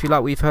meantime, if you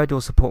like what you've heard,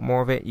 you'll support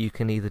more of it. You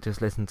can either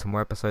just listen to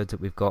more episodes that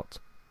we've got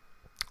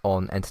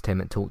on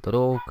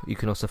entertainmenttalk.org. You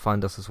can also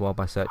find us as well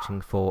by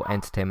searching for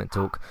Entertainment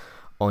Talk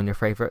on your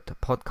favourite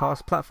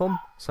podcast platform.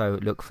 So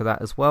look for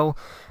that as well.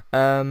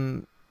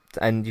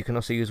 And you can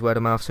also use word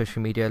of mouth,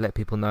 social media, let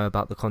people know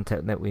about the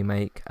content that we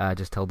make.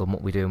 Just tell them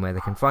what we do and where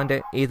they can find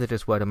it. Either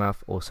just word of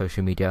mouth or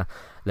social media.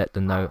 Let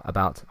them know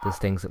about the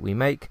things that we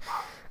make.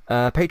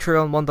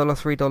 Patreon, $1,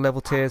 $3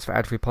 level tiers for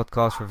ad-free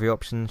podcast review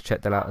options.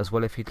 Check that out as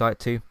well if you'd like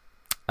to.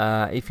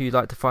 If you'd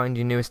like to find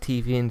your newest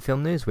TV and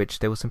film news, which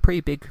there was some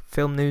pretty big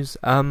film news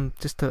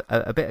just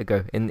a bit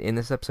ago in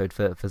this episode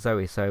for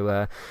Zoe,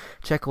 so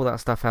check all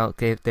that stuff out.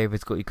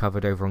 David's got you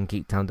covered over on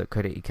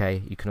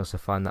geektown.co.uk. You can also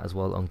find that as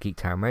well on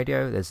Geektown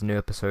Radio. There's a new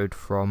episode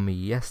from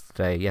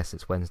yesterday. Yes,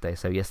 it's Wednesday,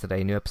 so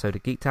yesterday, new episode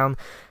of Geektown.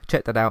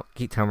 Check that out,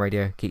 Geektown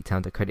Radio,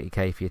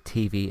 geektown.co.uk for your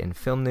TV and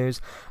film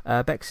news.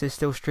 Bex is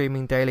still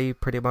streaming daily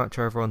pretty much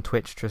over on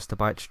Twitch, Trista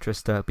Bytes,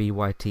 Trista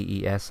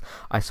Bytes.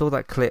 I saw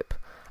that clip.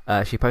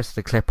 She posted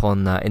a clip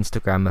on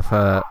Instagram of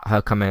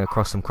her coming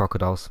across some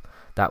crocodiles.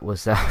 That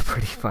was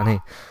pretty funny.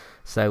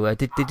 So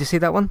did you see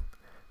that one?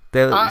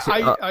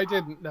 I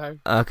didn't know.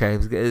 Okay,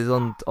 it was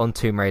on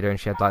Tomb Raider, and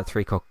she had like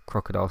 3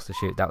 crocodiles to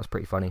shoot. That was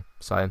pretty funny.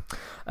 So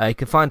you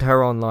can find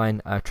her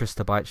online,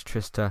 Trista Bytes,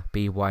 Trista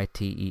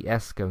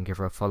Bytes. Go and give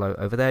her a follow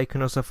over there. You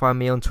can also find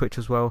me on Twitch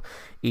as well,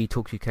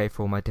 eTalkUK,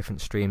 for all my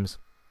different streams.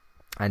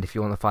 And if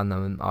you want to find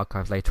them in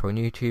archive later on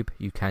YouTube,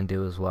 you can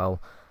do as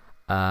well.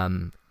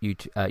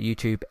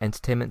 YouTube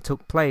Entertainment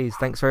Talk Plays.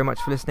 Thanks very much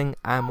for listening,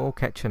 and we'll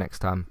catch you next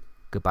time.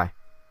 Goodbye.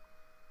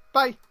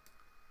 Bye.